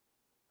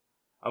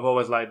 I've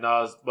always liked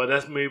Nas, but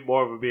that's me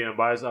more of a being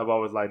biased. I've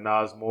always liked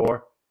Nas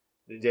more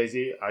than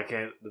Jay-Z. I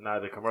can't deny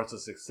the commercial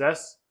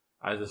success.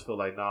 I just feel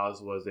like Nas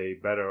was a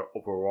better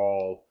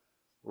overall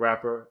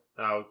rapper.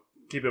 Now,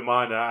 keep in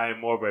mind that I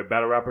am more of a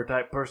battle rapper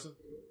type person,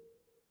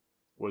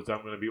 which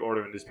I'm going to be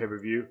ordering this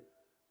pay-per-view,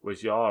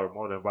 which y'all are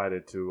more than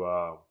invited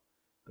to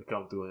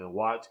come through and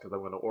watch, because I'm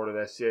going to order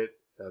that shit.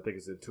 I think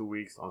it's in 2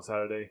 weeks on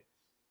Saturday.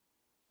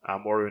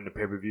 I'm ordering the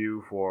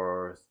pay-per-view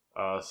for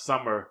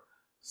Summer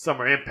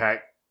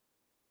Impact,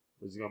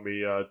 which is gonna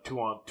be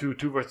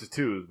 2 versus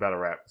 2 battle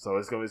rap. So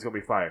it's gonna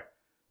be fire.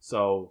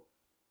 So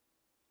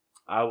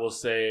I will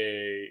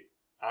say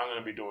I'm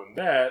gonna be doing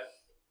that.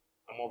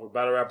 I'm more of a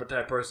battle rapper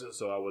type person,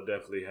 so I will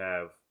definitely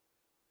have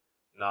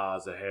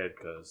Nas ahead,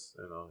 because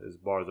his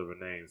bars over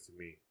names to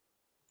me.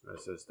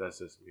 That's just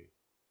me.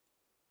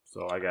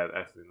 So I got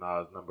actually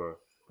Nas number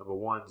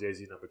 1,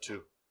 Jay-Z number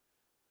 2.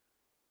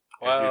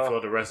 Well, if you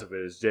feel the rest of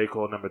it, it's J.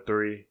 Cole number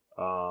 3.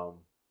 Who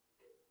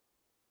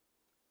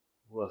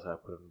else I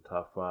put in the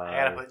top 5? I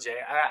gotta put Jay.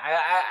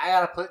 I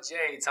gotta put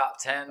Jay top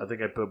 10. I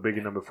think I put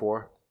Biggie number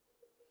 4.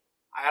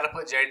 I gotta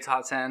put Jay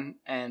top 10,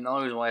 and the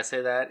only reason why I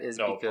say that is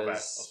because I'm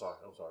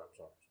sorry.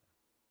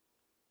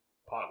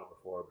 Pot number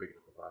 4, Biggie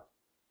number 5.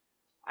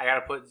 I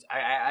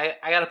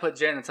gotta put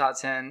Jay in the top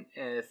 10.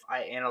 If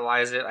I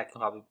analyze it, I can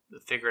probably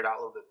figure it out a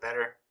little bit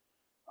better.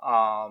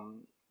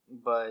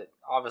 But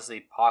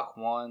obviously Pac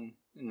 1,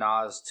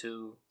 Nas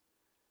 2,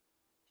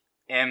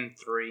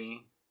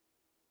 M3,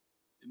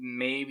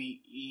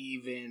 maybe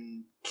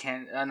even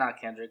not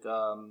Kendrick,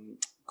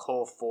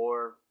 Cole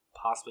 4,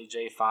 possibly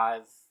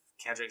J5,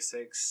 Kendrick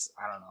 6.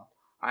 I don't know.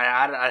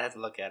 I'd have to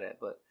look at it,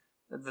 but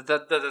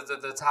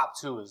the top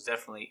 2 is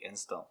definitely in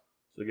stone.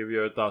 So give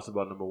your thoughts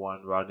about number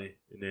 1, Rodney,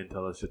 and then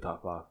tell us your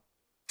top 5.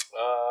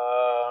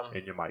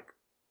 And your mic.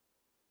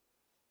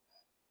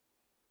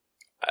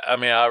 I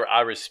mean,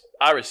 I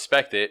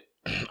respect it.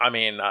 I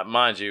mean,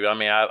 mind you, I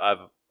mean,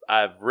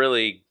 I've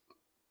really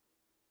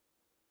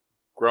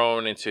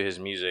grown into his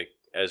music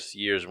as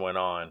years went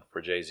on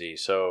for Jay-Z.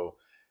 So,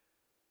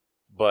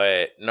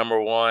 but number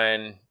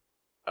 1,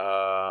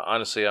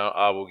 honestly,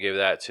 I will give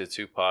that to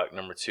Tupac.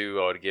 Number 2,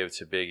 I would give it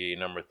to Biggie.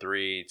 Number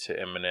 3 to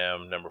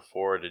Eminem. Number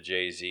 4 to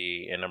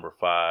Jay-Z, and number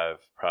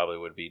 5 probably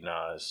would be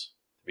Nas.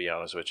 To be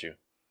honest with you.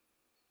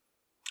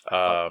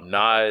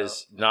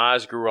 Nas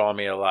grew on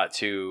me a lot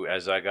too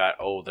as I got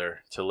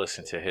older to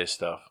listen to his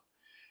stuff.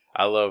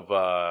 I love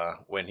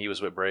when he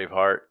was with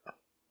Braveheart,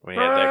 when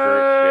he had that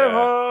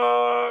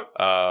group.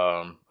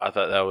 Yeah. I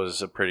thought that was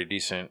a pretty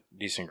decent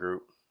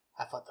group.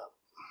 I fucked up.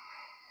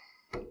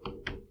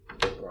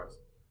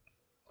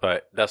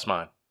 But that's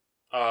mine.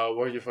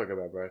 What did you fuck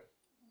about, Brad?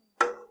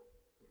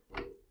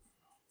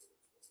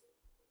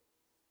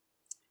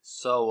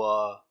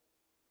 So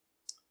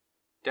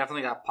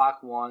definitely got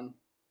Pac 1.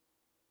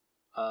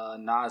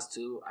 Nas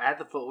 2. I had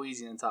to put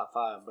Weezy in the top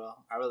 5, bro.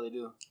 I really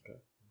do. Okay.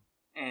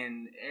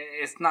 And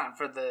it's not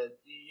for the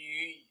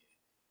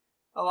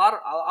a lot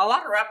of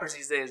rappers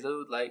these days,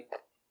 dude. Like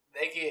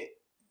they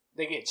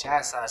get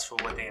chastised for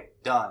what they have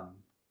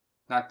done,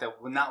 not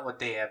what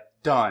they have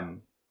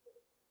done.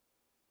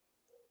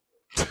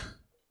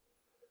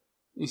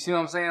 You see what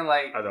I'm saying?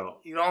 Like I don't.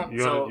 You don't.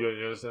 You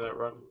understand that,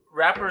 Ron?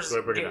 Rappers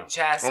get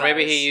chastised. Or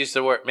maybe he used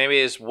the word. Maybe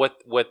it's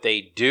what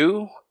they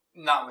do.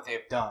 Not what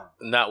they've done.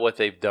 Not what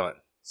they've done.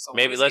 So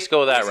maybe let's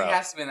go that route. He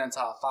has to be in the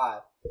top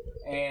 5,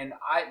 and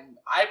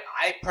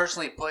I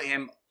personally put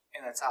him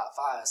in the top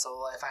 5.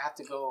 So if I have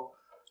to go,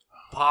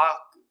 Pac,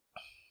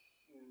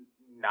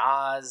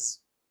 Nas,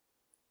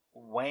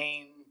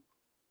 Wayne,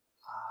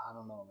 I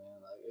don't know,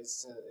 man. Like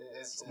it's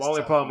my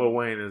only problem with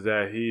Wayne is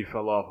that he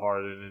fell off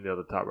harder than any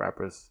other top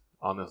rappers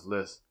on this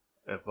list.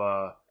 If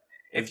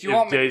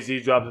Jay-Z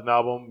drops an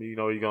album,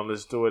 you're gonna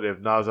listen to it. If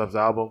Nas drops an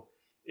album,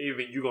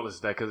 even you gonna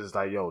listen to that because it's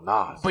like, yo,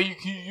 Nas. But you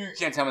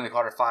can't tell me the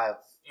Carter 5.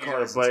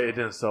 But it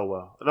didn't sell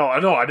well. No,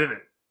 I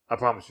didn't. I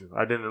promise you,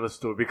 I didn't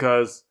listen to it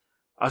because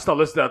I stopped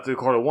listening after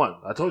Carter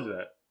 1. I told you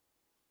that.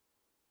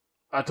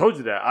 I told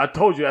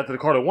you after the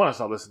Carter 1 I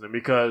stopped listening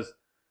because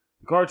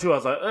Carter 2 I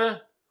was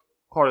like,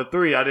 Carter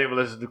 3 I didn't even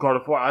listen to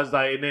Carter 4. I was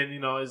like, and then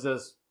it's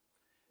just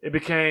it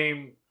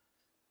became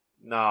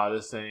Nah,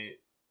 this ain't.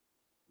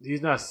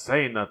 He's not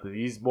saying nothing.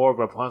 He's more of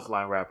a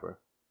punchline rapper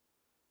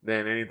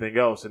than anything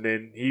else. And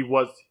then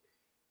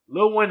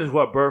Lil Wayne is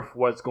what birthed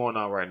what's going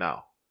on right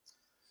now.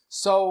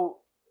 So,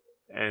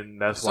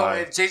 and that's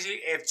why. So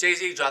if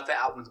Jay-Z dropped the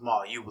album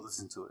tomorrow, you would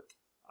listen to it.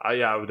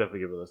 Yeah, I would definitely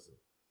give it a listen.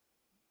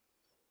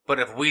 But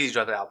if Weezy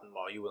dropped the album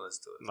tomorrow, you would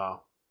listen to it.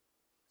 No.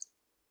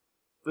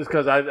 It's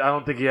because I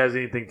don't think he has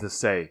anything to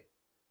say.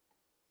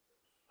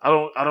 I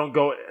don't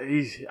go.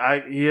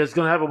 He is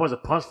gonna have a bunch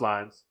of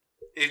punchlines.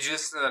 It's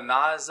just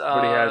Nas.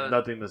 But he has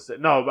nothing to say.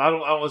 No, I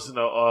don't listen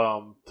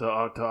to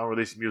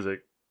unreleased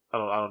music. I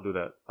don't do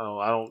that.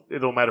 I don't. It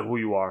don't matter who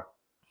you are.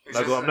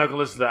 I'm not gonna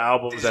listen to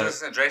albums. Did you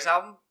listen to Drake's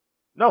album?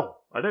 No,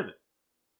 I didn't.